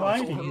 Christ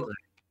almighty. Healing.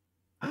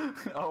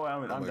 Oh,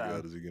 I'm Oh my down.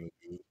 god, is he gonna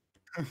do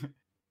it?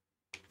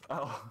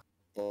 Oh,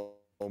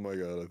 Oh my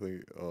god, I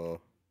think.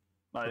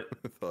 I, I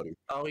thought he.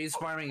 Oh, he's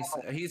farming.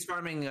 He's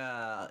farming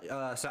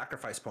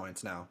sacrifice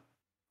points now.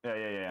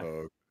 yeah.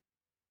 Oh,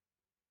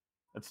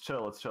 It's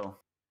chill. It's chill.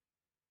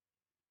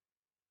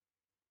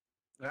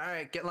 All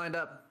right, get lined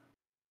up.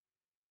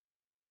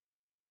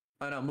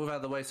 Oh no, move out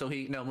of the way so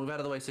he. No, move out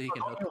of the way so he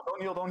can hook.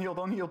 Don't heal.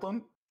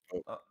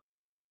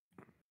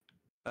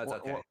 That's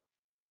okay.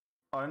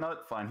 Oh,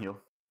 not fine. Heal.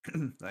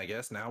 I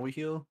guess now we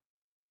heal.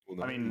 well,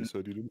 no, I mean, you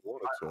said you didn't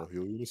want it, so I'll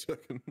heal you in a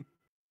second.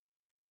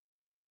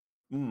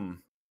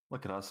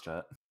 Look at us,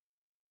 chat.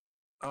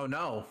 Oh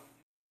no.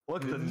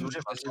 Look at This this.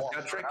 just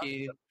got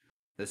tricky.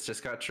 This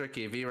just got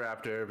tricky.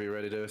 V-Raptor, be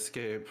ready to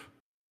escape.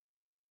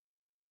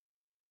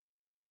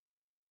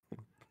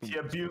 He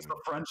abused the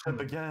friendship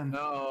again.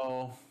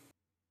 No.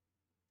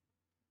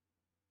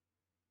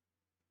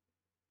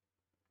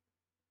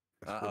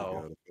 I swear to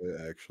Uh-oh. God, if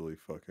I actually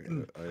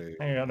fucking.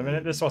 Hang on a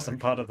minute, this wasn't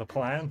part of the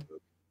plan.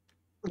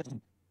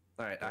 All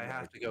right, I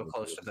have to go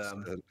close to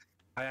them.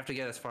 I have to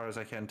get as far as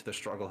I can to the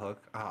struggle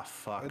hook. Ah, I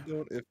fuck.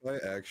 don't. If I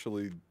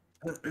actually.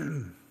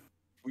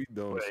 We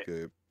don't Wait.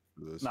 escape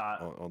for this Nah.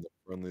 on the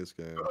friendliest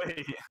game.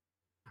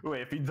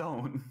 Wait, if you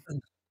don't.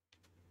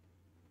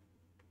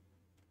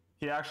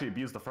 He actually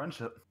abused the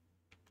friendship.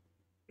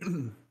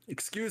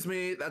 Excuse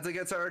me, that's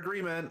against our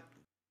agreement.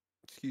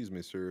 Excuse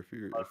me, sir. If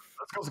you're. This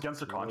goes against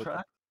your you know what?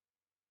 contract.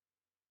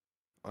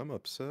 I'm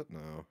upset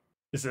now.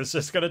 Is this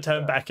just gonna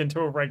turn back into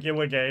a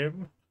regular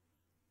game?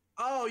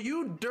 Oh,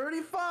 you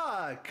dirty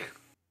fuck!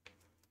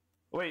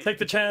 Wait, Take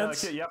the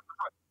chance. Okay,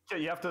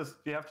 you have to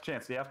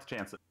chance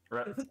it.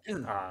 Right?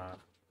 Ah.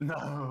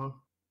 No.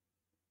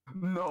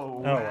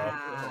 Oh,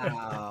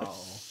 Wow.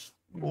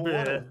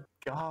 What a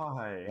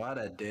guy. What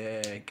a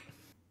dick.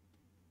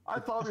 I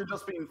thought we were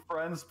just being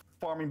friends,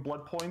 farming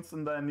blood points,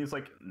 and then he's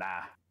like,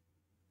 nah.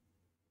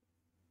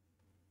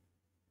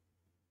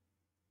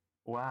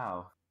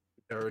 Wow.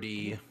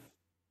 Dirty.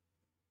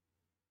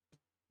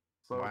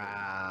 So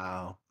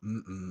Wow.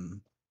 Mm-mm.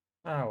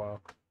 Oh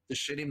well. The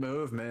shitty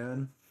move,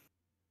 man.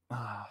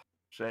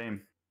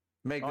 Shame.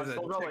 Make Oh, this a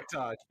still going.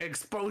 TikTok.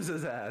 Expose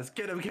his ass.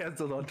 Get him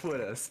canceled on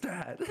Twitter.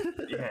 Stat.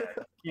 Yeah,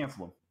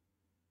 cancel him.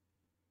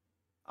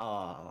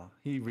 Aw,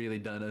 he really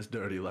done us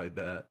dirty like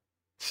that.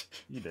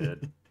 He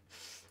did.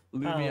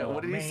 Lumia, Oh,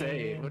 what did he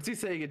say? man. What's he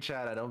saying in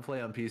chat? I don't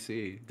play on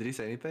PC. Did he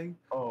say anything?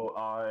 Oh,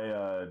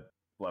 I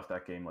left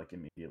that game like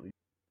immediately.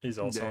 He's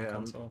also on Damn.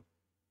 console.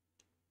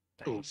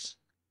 Oof.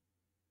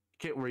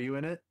 Kit, were you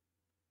in it?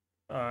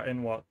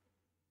 In what?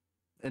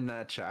 In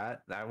that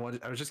chat? I was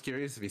just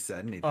curious if he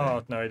said anything.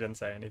 Oh no, he didn't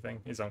say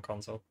anything. He's on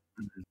console.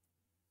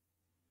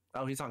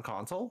 Oh, he's on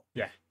console?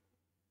 Yeah.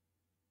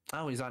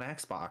 Oh, he's on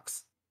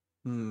Xbox.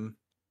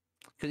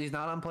 Because he's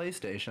not on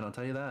PlayStation, I'll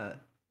tell you that.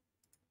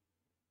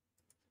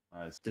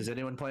 Nice. Is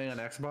anyone playing on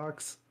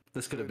Xbox?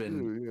 This could have I been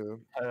do,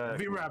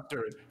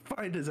 V-Raptor.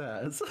 Find his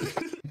ass.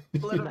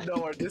 Let him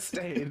know our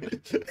disdain.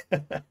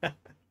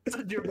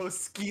 Send your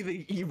most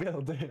scathing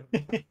email to him.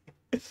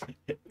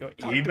 Your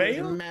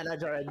email?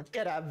 Manager and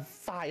get him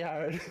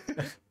fired.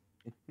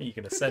 You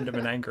gonna send him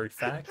an angry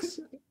fax?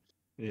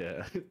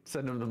 Yeah,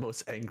 send him the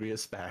most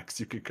angriest facts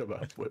you could come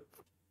up with.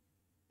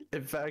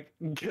 In fact,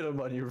 get him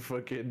on your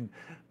fucking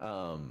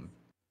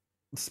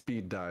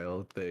speed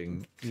dial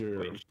thing.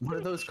 Your what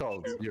are those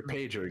called? Your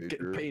pager.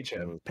 Get, page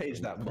him.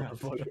 Page that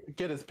motherfucker.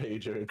 Get his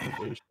pager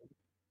information.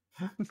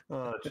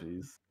 Oh,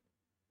 jeez.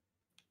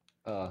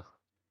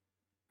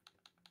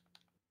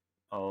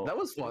 Oh, That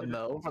was fun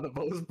though, for the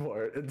most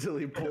part, until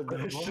he pulled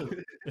that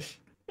shit.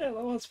 Yeah, that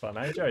was fun.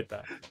 I enjoyed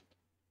that.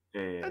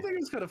 yeah. I think it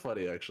was kind of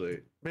funny actually.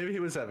 Maybe he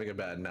was having a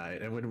bad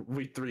night, and when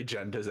we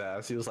 3-gen'd his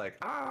ass, he was like,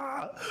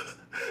 ah.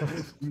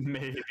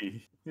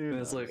 Maybe. And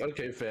it's like,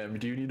 okay, fam,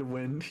 do you need a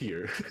win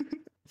here?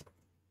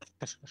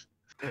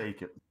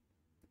 Take it.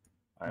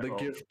 The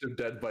gift of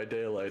Dead by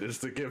Daylight is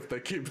the gift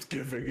that keeps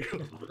giving.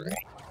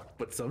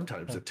 But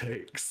sometimes it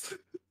takes.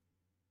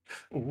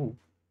 Ooh.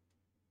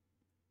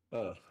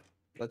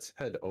 Let's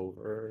head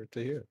over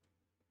to here.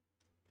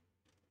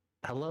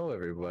 Hello,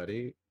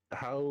 everybody.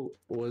 How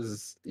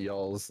was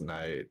y'all's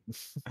night?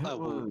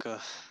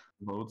 Awooga.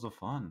 Loads of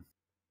fun.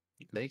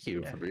 Thank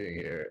you Yeah. for being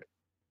here.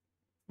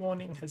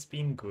 Morning has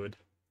been good.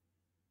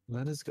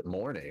 That is good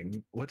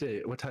morning. What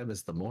time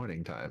is the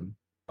morning time?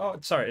 Oh,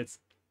 sorry, it's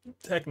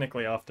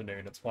technically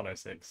afternoon. It's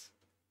 1:06.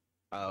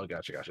 Oh,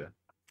 gotcha.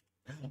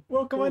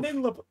 Welcome on Oof.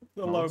 in, the Oh,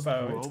 it's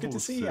Lobo. It's good to global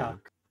see ya.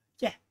 sick.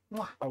 Yeah.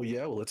 Mwah. Oh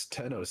yeah, well it's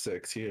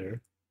 10:06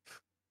 here.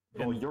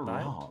 Oh, In you're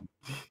night. wrong.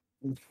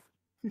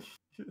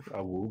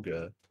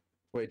 Awooga.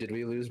 Wait, did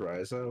we lose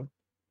Rizo?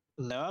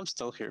 No, I'm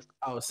still here.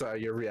 Oh,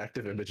 sorry, your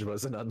reactive image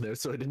wasn't on there,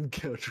 so I didn't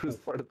catch it was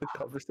part of the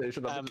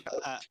conversation on the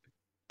couch.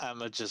 I'm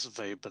just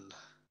vaping.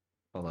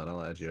 Hold on,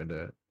 I'll add you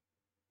into it.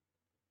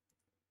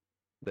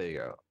 There you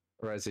go.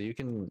 Rizo, you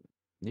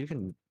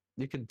can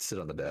You can sit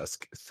on the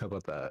desk. How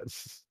about that?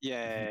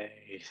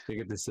 Yay! You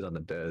get to sit on the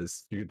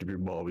desk. You get to be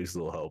Moby's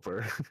little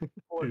helper.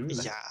 Ooh.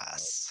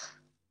 Yes.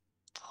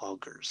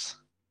 Poggers.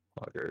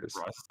 Fuckers.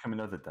 Ross is coming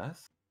out of the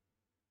desk.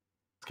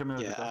 It's coming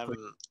out Yeah, of the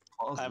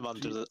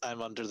desk.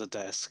 I'm under the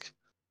desk.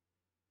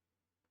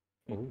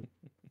 Here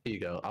you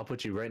go. I'll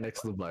put you right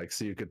next to the mic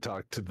so you can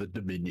talk to the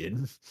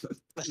Dominion.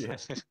 Yeah.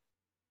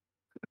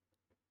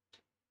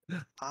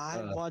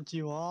 I want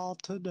you all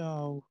to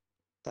know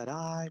that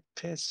I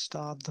pissed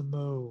on the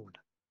moon.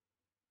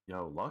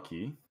 Yo,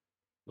 lucky.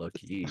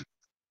 Lucky.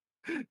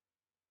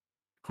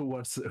 Who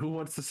wants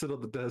to sit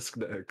on the desk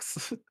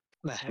next?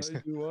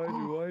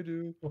 I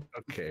do.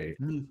 Okay.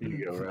 Here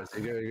you go, Russ.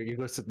 You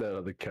go sit down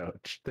on the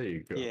couch. There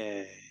you go.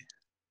 Yay.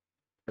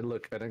 And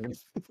look, and I'm gonna.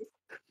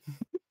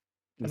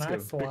 Can I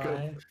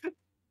fly?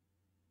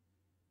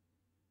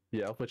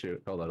 Yeah, I'll put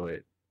you. Hold on,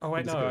 wait. Oh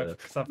wait, Just no, gotta-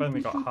 because I've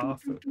only got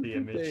half of the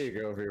image. There you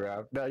go,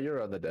 V-Rap. Now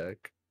you're on the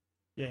deck.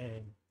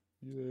 Yay.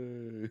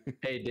 Yay.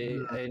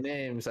 Hey,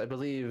 Names. I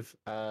believe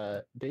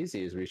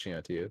Daisy is reaching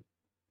out to you.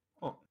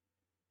 Oh,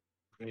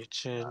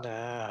 Reaching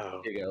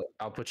out. Here you go.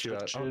 I'll put you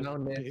out. Oh no,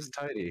 Names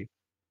tidy.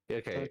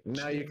 Okay,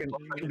 now you can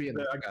be in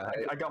the guy.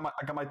 I got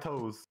my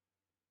toes.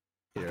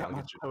 Here, I got I'll my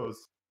get you.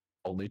 toes.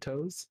 Only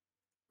toes?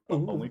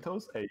 Only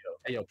toes? Hey, yo.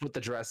 Hey, yo, put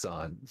the dress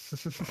on.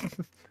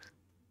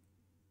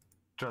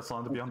 Dress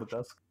on to be on the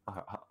desk.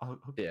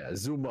 Yeah,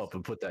 zoom up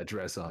and put that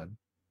dress on.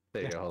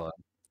 There you go. Hold on.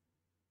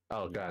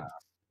 Oh god.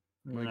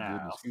 My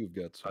goodness, you've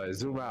got some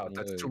Zoom out.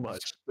 That's too legs.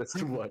 much. That's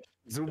too much.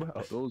 Zoom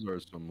out. Those are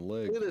some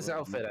legs. Look at this bro.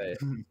 outfit.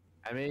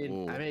 I made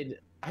Whoa. I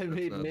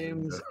made not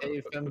Names bad.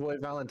 a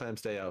femboy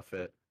Valentine's Day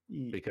outfit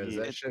because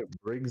Yeah, that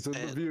shit brings in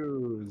the it-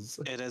 views.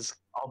 It is.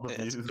 all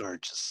the It's views.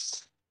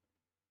 gorgeous.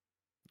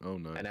 Oh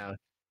no. And now,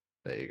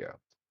 there you go.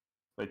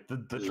 Like the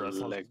dress has,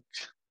 Like,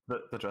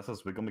 the dress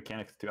has wiggle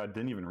mechanics too. I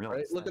didn't even realize.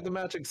 Right? Look at the that.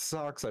 matching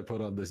socks I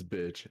put on this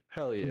bitch.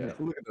 Hell yeah!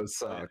 Look at those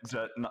socks.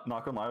 Jet, not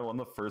gonna lie, one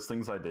of the first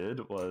things I did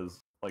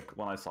was like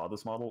when I saw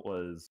this model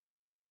was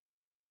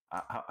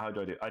how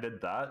do I do? I did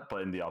that,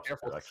 but in the opposite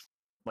Careful. direction.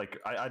 Like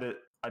I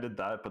did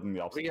that, but in the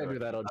opposite. We gotta do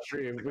direction. that on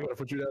stream. We gotta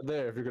put you down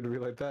there if you're gonna be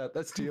like that.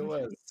 That's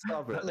TOS.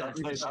 Stop it. That's-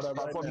 That's Not on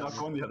why right I'm now. not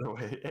going the other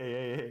way.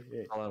 Hey.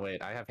 Hold on,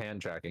 wait. I have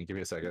hand tracking. Give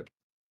me a second.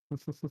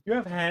 You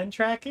have hand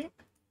tracking?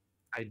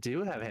 I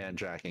do have hand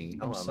tracking.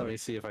 I'm Hold on, sorry. let me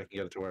see if I can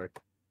get it to work.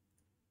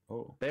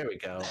 Oh. There we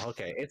go.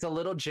 Okay, it's a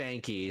little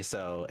janky,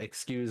 so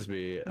excuse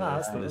me. No,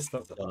 that's this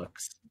the-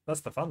 sucks.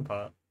 That's the fun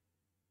part.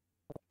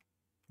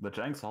 The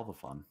jank's all the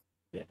fun.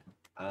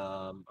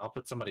 I'll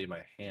put somebody in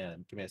my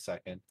hand. Give me a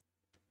second.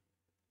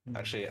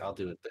 Actually, I'll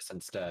do this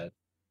instead.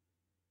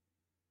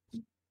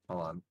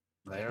 Hold on.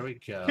 There we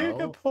go.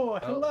 Cougar Paw,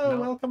 hello,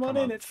 no, welcome on come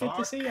in. on, It's good to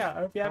fuck. see you. I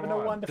hope you're having Come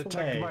a on, wonderful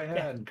detect day. my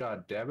Yeah. hand.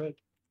 God damn it.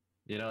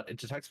 You know, it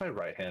detects my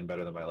right hand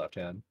better than my left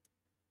hand.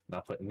 And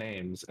I'll put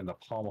names in the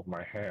palm of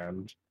my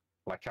hand,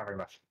 like having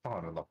the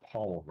fun in the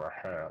palm of my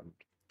hand.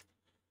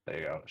 There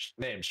you go.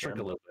 Name, shrink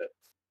a little bit.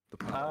 The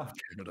palm of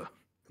Canada.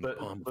 In the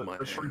palm of my The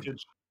hand.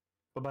 shrinkage.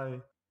 Bye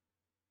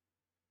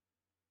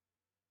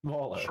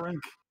Smaller.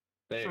 Shrink.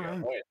 There you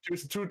shrink. go.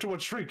 Wait, too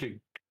much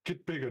shrinking.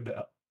 Get bigger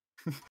now.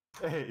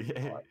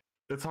 Hey.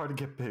 It's hard to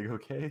get big,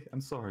 okay? I'm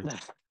sorry.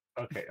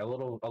 Okay, a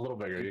little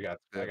bigger. You got.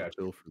 I got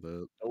you. Bill for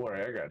that. Don't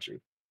worry, I got you.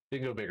 You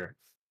can go bigger.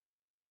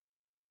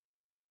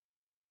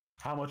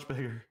 How much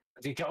bigger?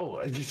 You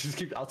go. You just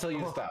keep. I'll tell you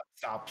to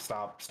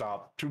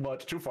stop. Too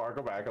much. Too far.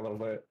 Go back a little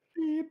bit.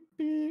 Beep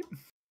beep.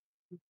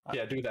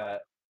 Yeah, do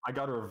that. I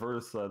gotta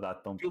reverse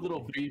that thump. Do a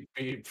little beep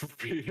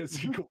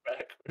as you go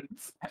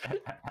backwards.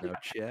 Now,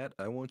 chat,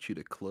 I want you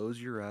to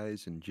close your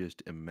eyes and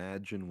just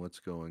imagine what's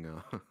going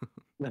on.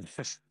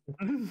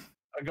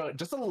 I go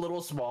just a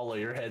little smaller.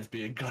 Your head's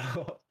being cut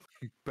off.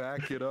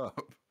 Back it up.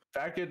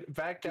 Back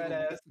that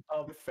ass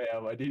up,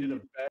 fam. I need you to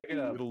back it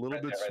up. Get a little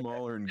Right bit there, right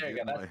smaller and there.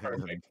 There get you go. in my That's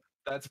perfect. hand.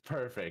 That's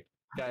perfect.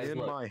 Guys, In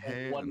look, my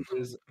hand.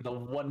 the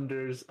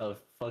wonders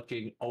of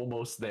fucking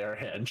almost there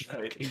hand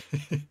tracking.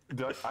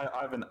 I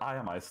have an eye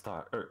on my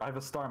star, or I have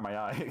a star in my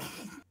eye.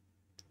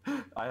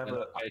 I have And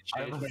a. I I have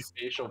changed a- my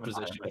facial I have an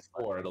position eye on my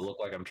before to look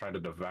like I'm trying to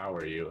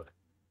devour you.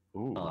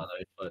 Ooh. Hold on, let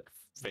me put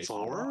face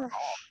 4?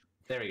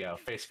 There we go,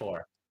 face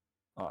 4.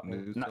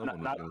 Knew Not,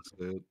 someone was gonna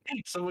say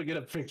it. Someone get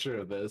a picture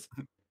of this.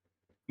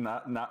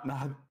 not.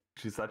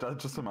 Jeez, that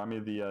just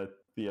reminded me of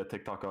the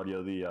TikTok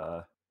audio.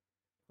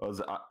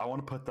 I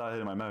want to put that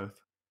in my mouth,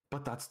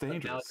 but that's Now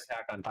dangerous. it's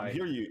Attack on I'm Titan.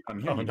 here you. I'm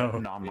here Oh, you. no.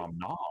 Nom nom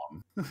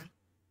nom.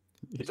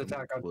 It's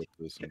Attack on Flip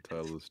this and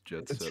tell this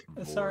jet set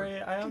vor.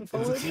 Sorry, I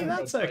unfollowed you.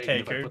 That's Titan okay,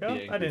 if I put the Cougar. I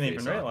angry didn't even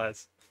face on.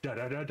 realize. Da,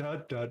 da, da, da,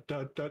 da,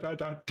 da, da, da,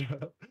 da,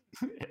 da.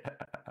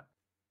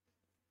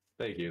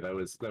 Thank you. That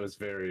was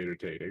very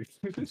entertaining.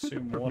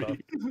 Consume water.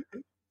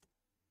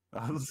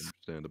 That was-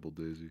 Understandable,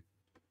 Daisy.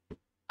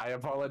 I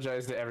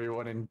apologize to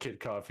everyone in Kid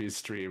Coffee's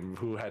stream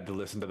who had to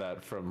listen to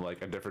that from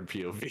like a different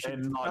POV.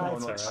 and not Oh, knowing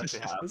that's what alright. actually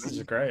This is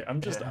happened. great.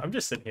 Yeah. I'm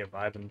just sitting here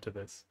vibing to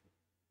this.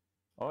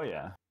 Oh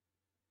yeah.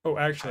 Oh,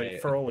 actually, I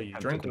for all of you,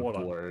 attempted drink to water.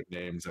 blur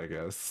names, I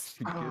guess.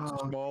 Get Oh.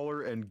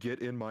 smaller and get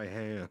in my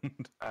hand.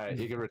 Alright,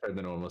 you can return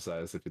the normal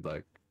size if you'd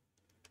like.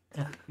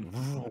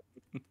 Man,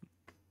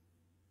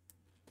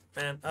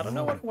 I don't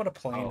know what I want to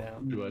play Oh, now.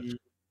 too much.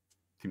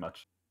 Too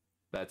much.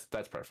 That's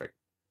perfect.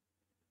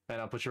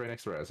 And I'll put you right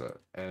next to Reza.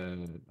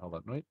 And hold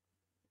on, wait.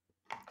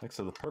 Next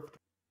to the perfect.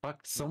 Fuck,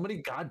 so many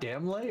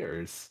goddamn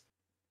layers.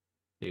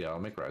 There you go, I'll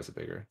make Reza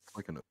bigger.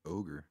 Like an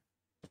ogre.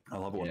 I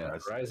love it when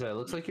guys. Reza, it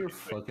looks like you're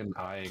fucking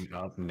eyeing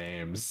up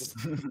names.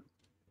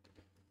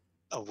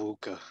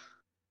 Awuka.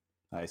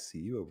 I see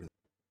you over there.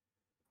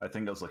 I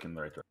think I was looking in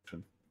the right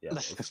direction. Yeah.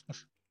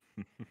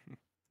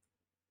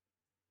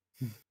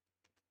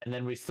 And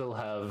then we still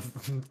have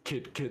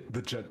Kit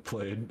the jet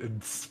plane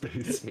in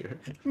space here.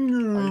 Are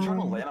you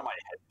trying to land on my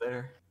head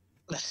there?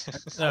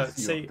 No, I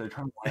see you see, up there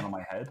trying to land on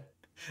my head.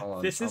 Hold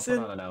on, This I'll isn't-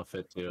 put on an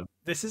outfit too.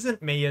 this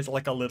isn't me as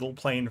like a little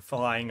plane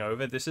flying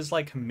over. This is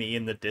like me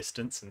in the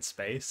distance in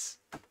space.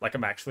 Like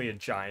I'm actually a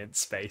giant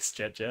space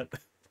jet.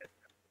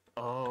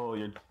 Oh,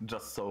 you're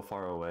just so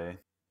far away.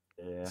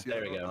 Yeah. See,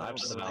 There we go. I I don't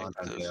put the know-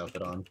 Valentine's Day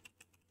outfit on.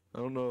 I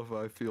don't know if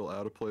I feel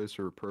out of place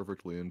or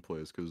perfectly in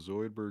place because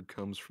Zoidberg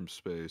comes from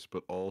space,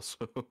 but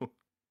also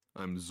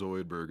I'm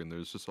Zoidberg, and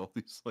there's just all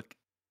these like,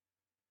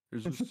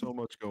 there's just so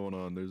much going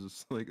on. There's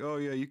just like, oh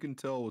yeah, you can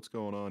tell what's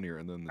going on here,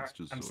 and then it's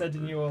just. I'm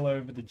sending Zoidberg. you all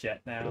over the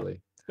jet now.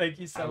 Really. Thank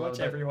you so I love much,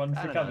 that- everyone,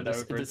 I for don't know, coming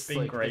this- over. It's this, been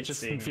like, great it just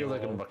seeing feels you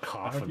like a all. I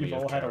cacophony hope you've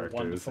all of had a characters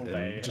wonderful and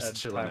day just and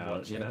chilling time out,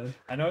 watching. you know?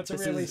 I know it's a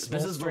This really is-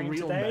 small this is the stream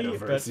real today, but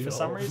metaverse, for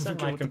some y'all. reason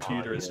Look my at what the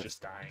computer is podcast.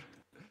 just dying.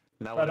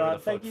 Now But, whatever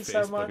the thank fuck you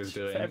so Facebook much is for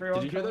doing. everyone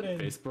Did you hear coming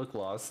that in. Facebook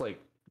lost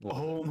like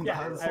Oh,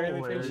 Yeah, that's I really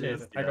appreciate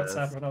hilarious, it. I got yes.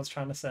 sad when I was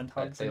trying to send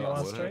hugs they in your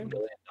lost last what stream. $1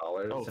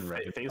 million Oh, in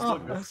revenue.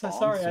 Facebook. I'm so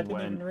sorry, I didn't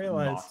went even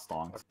realize.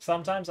 not stonks.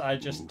 Sometimes I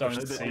just Ooh. don't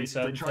They- see they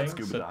certain tried things,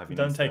 scuba so diving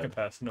don't take it instead.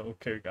 personal,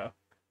 Cougar.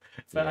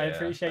 But I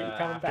appreciate you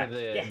coming after back.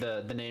 The, Yeah.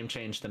 the name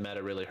change, the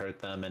meta really hurt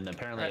them, and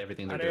apparently Alright,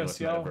 everything they're doing adios,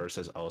 with y'all. Metaverse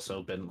has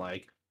also been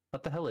like,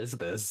 what the hell is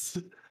this?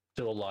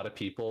 To a lot of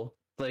people.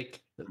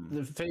 Like,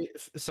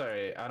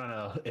 sorry, I don't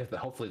know if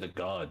hopefully the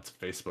gods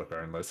Facebook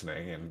aren't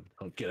listening and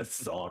don't get us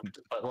stalked,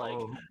 but like,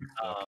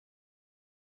 Oh,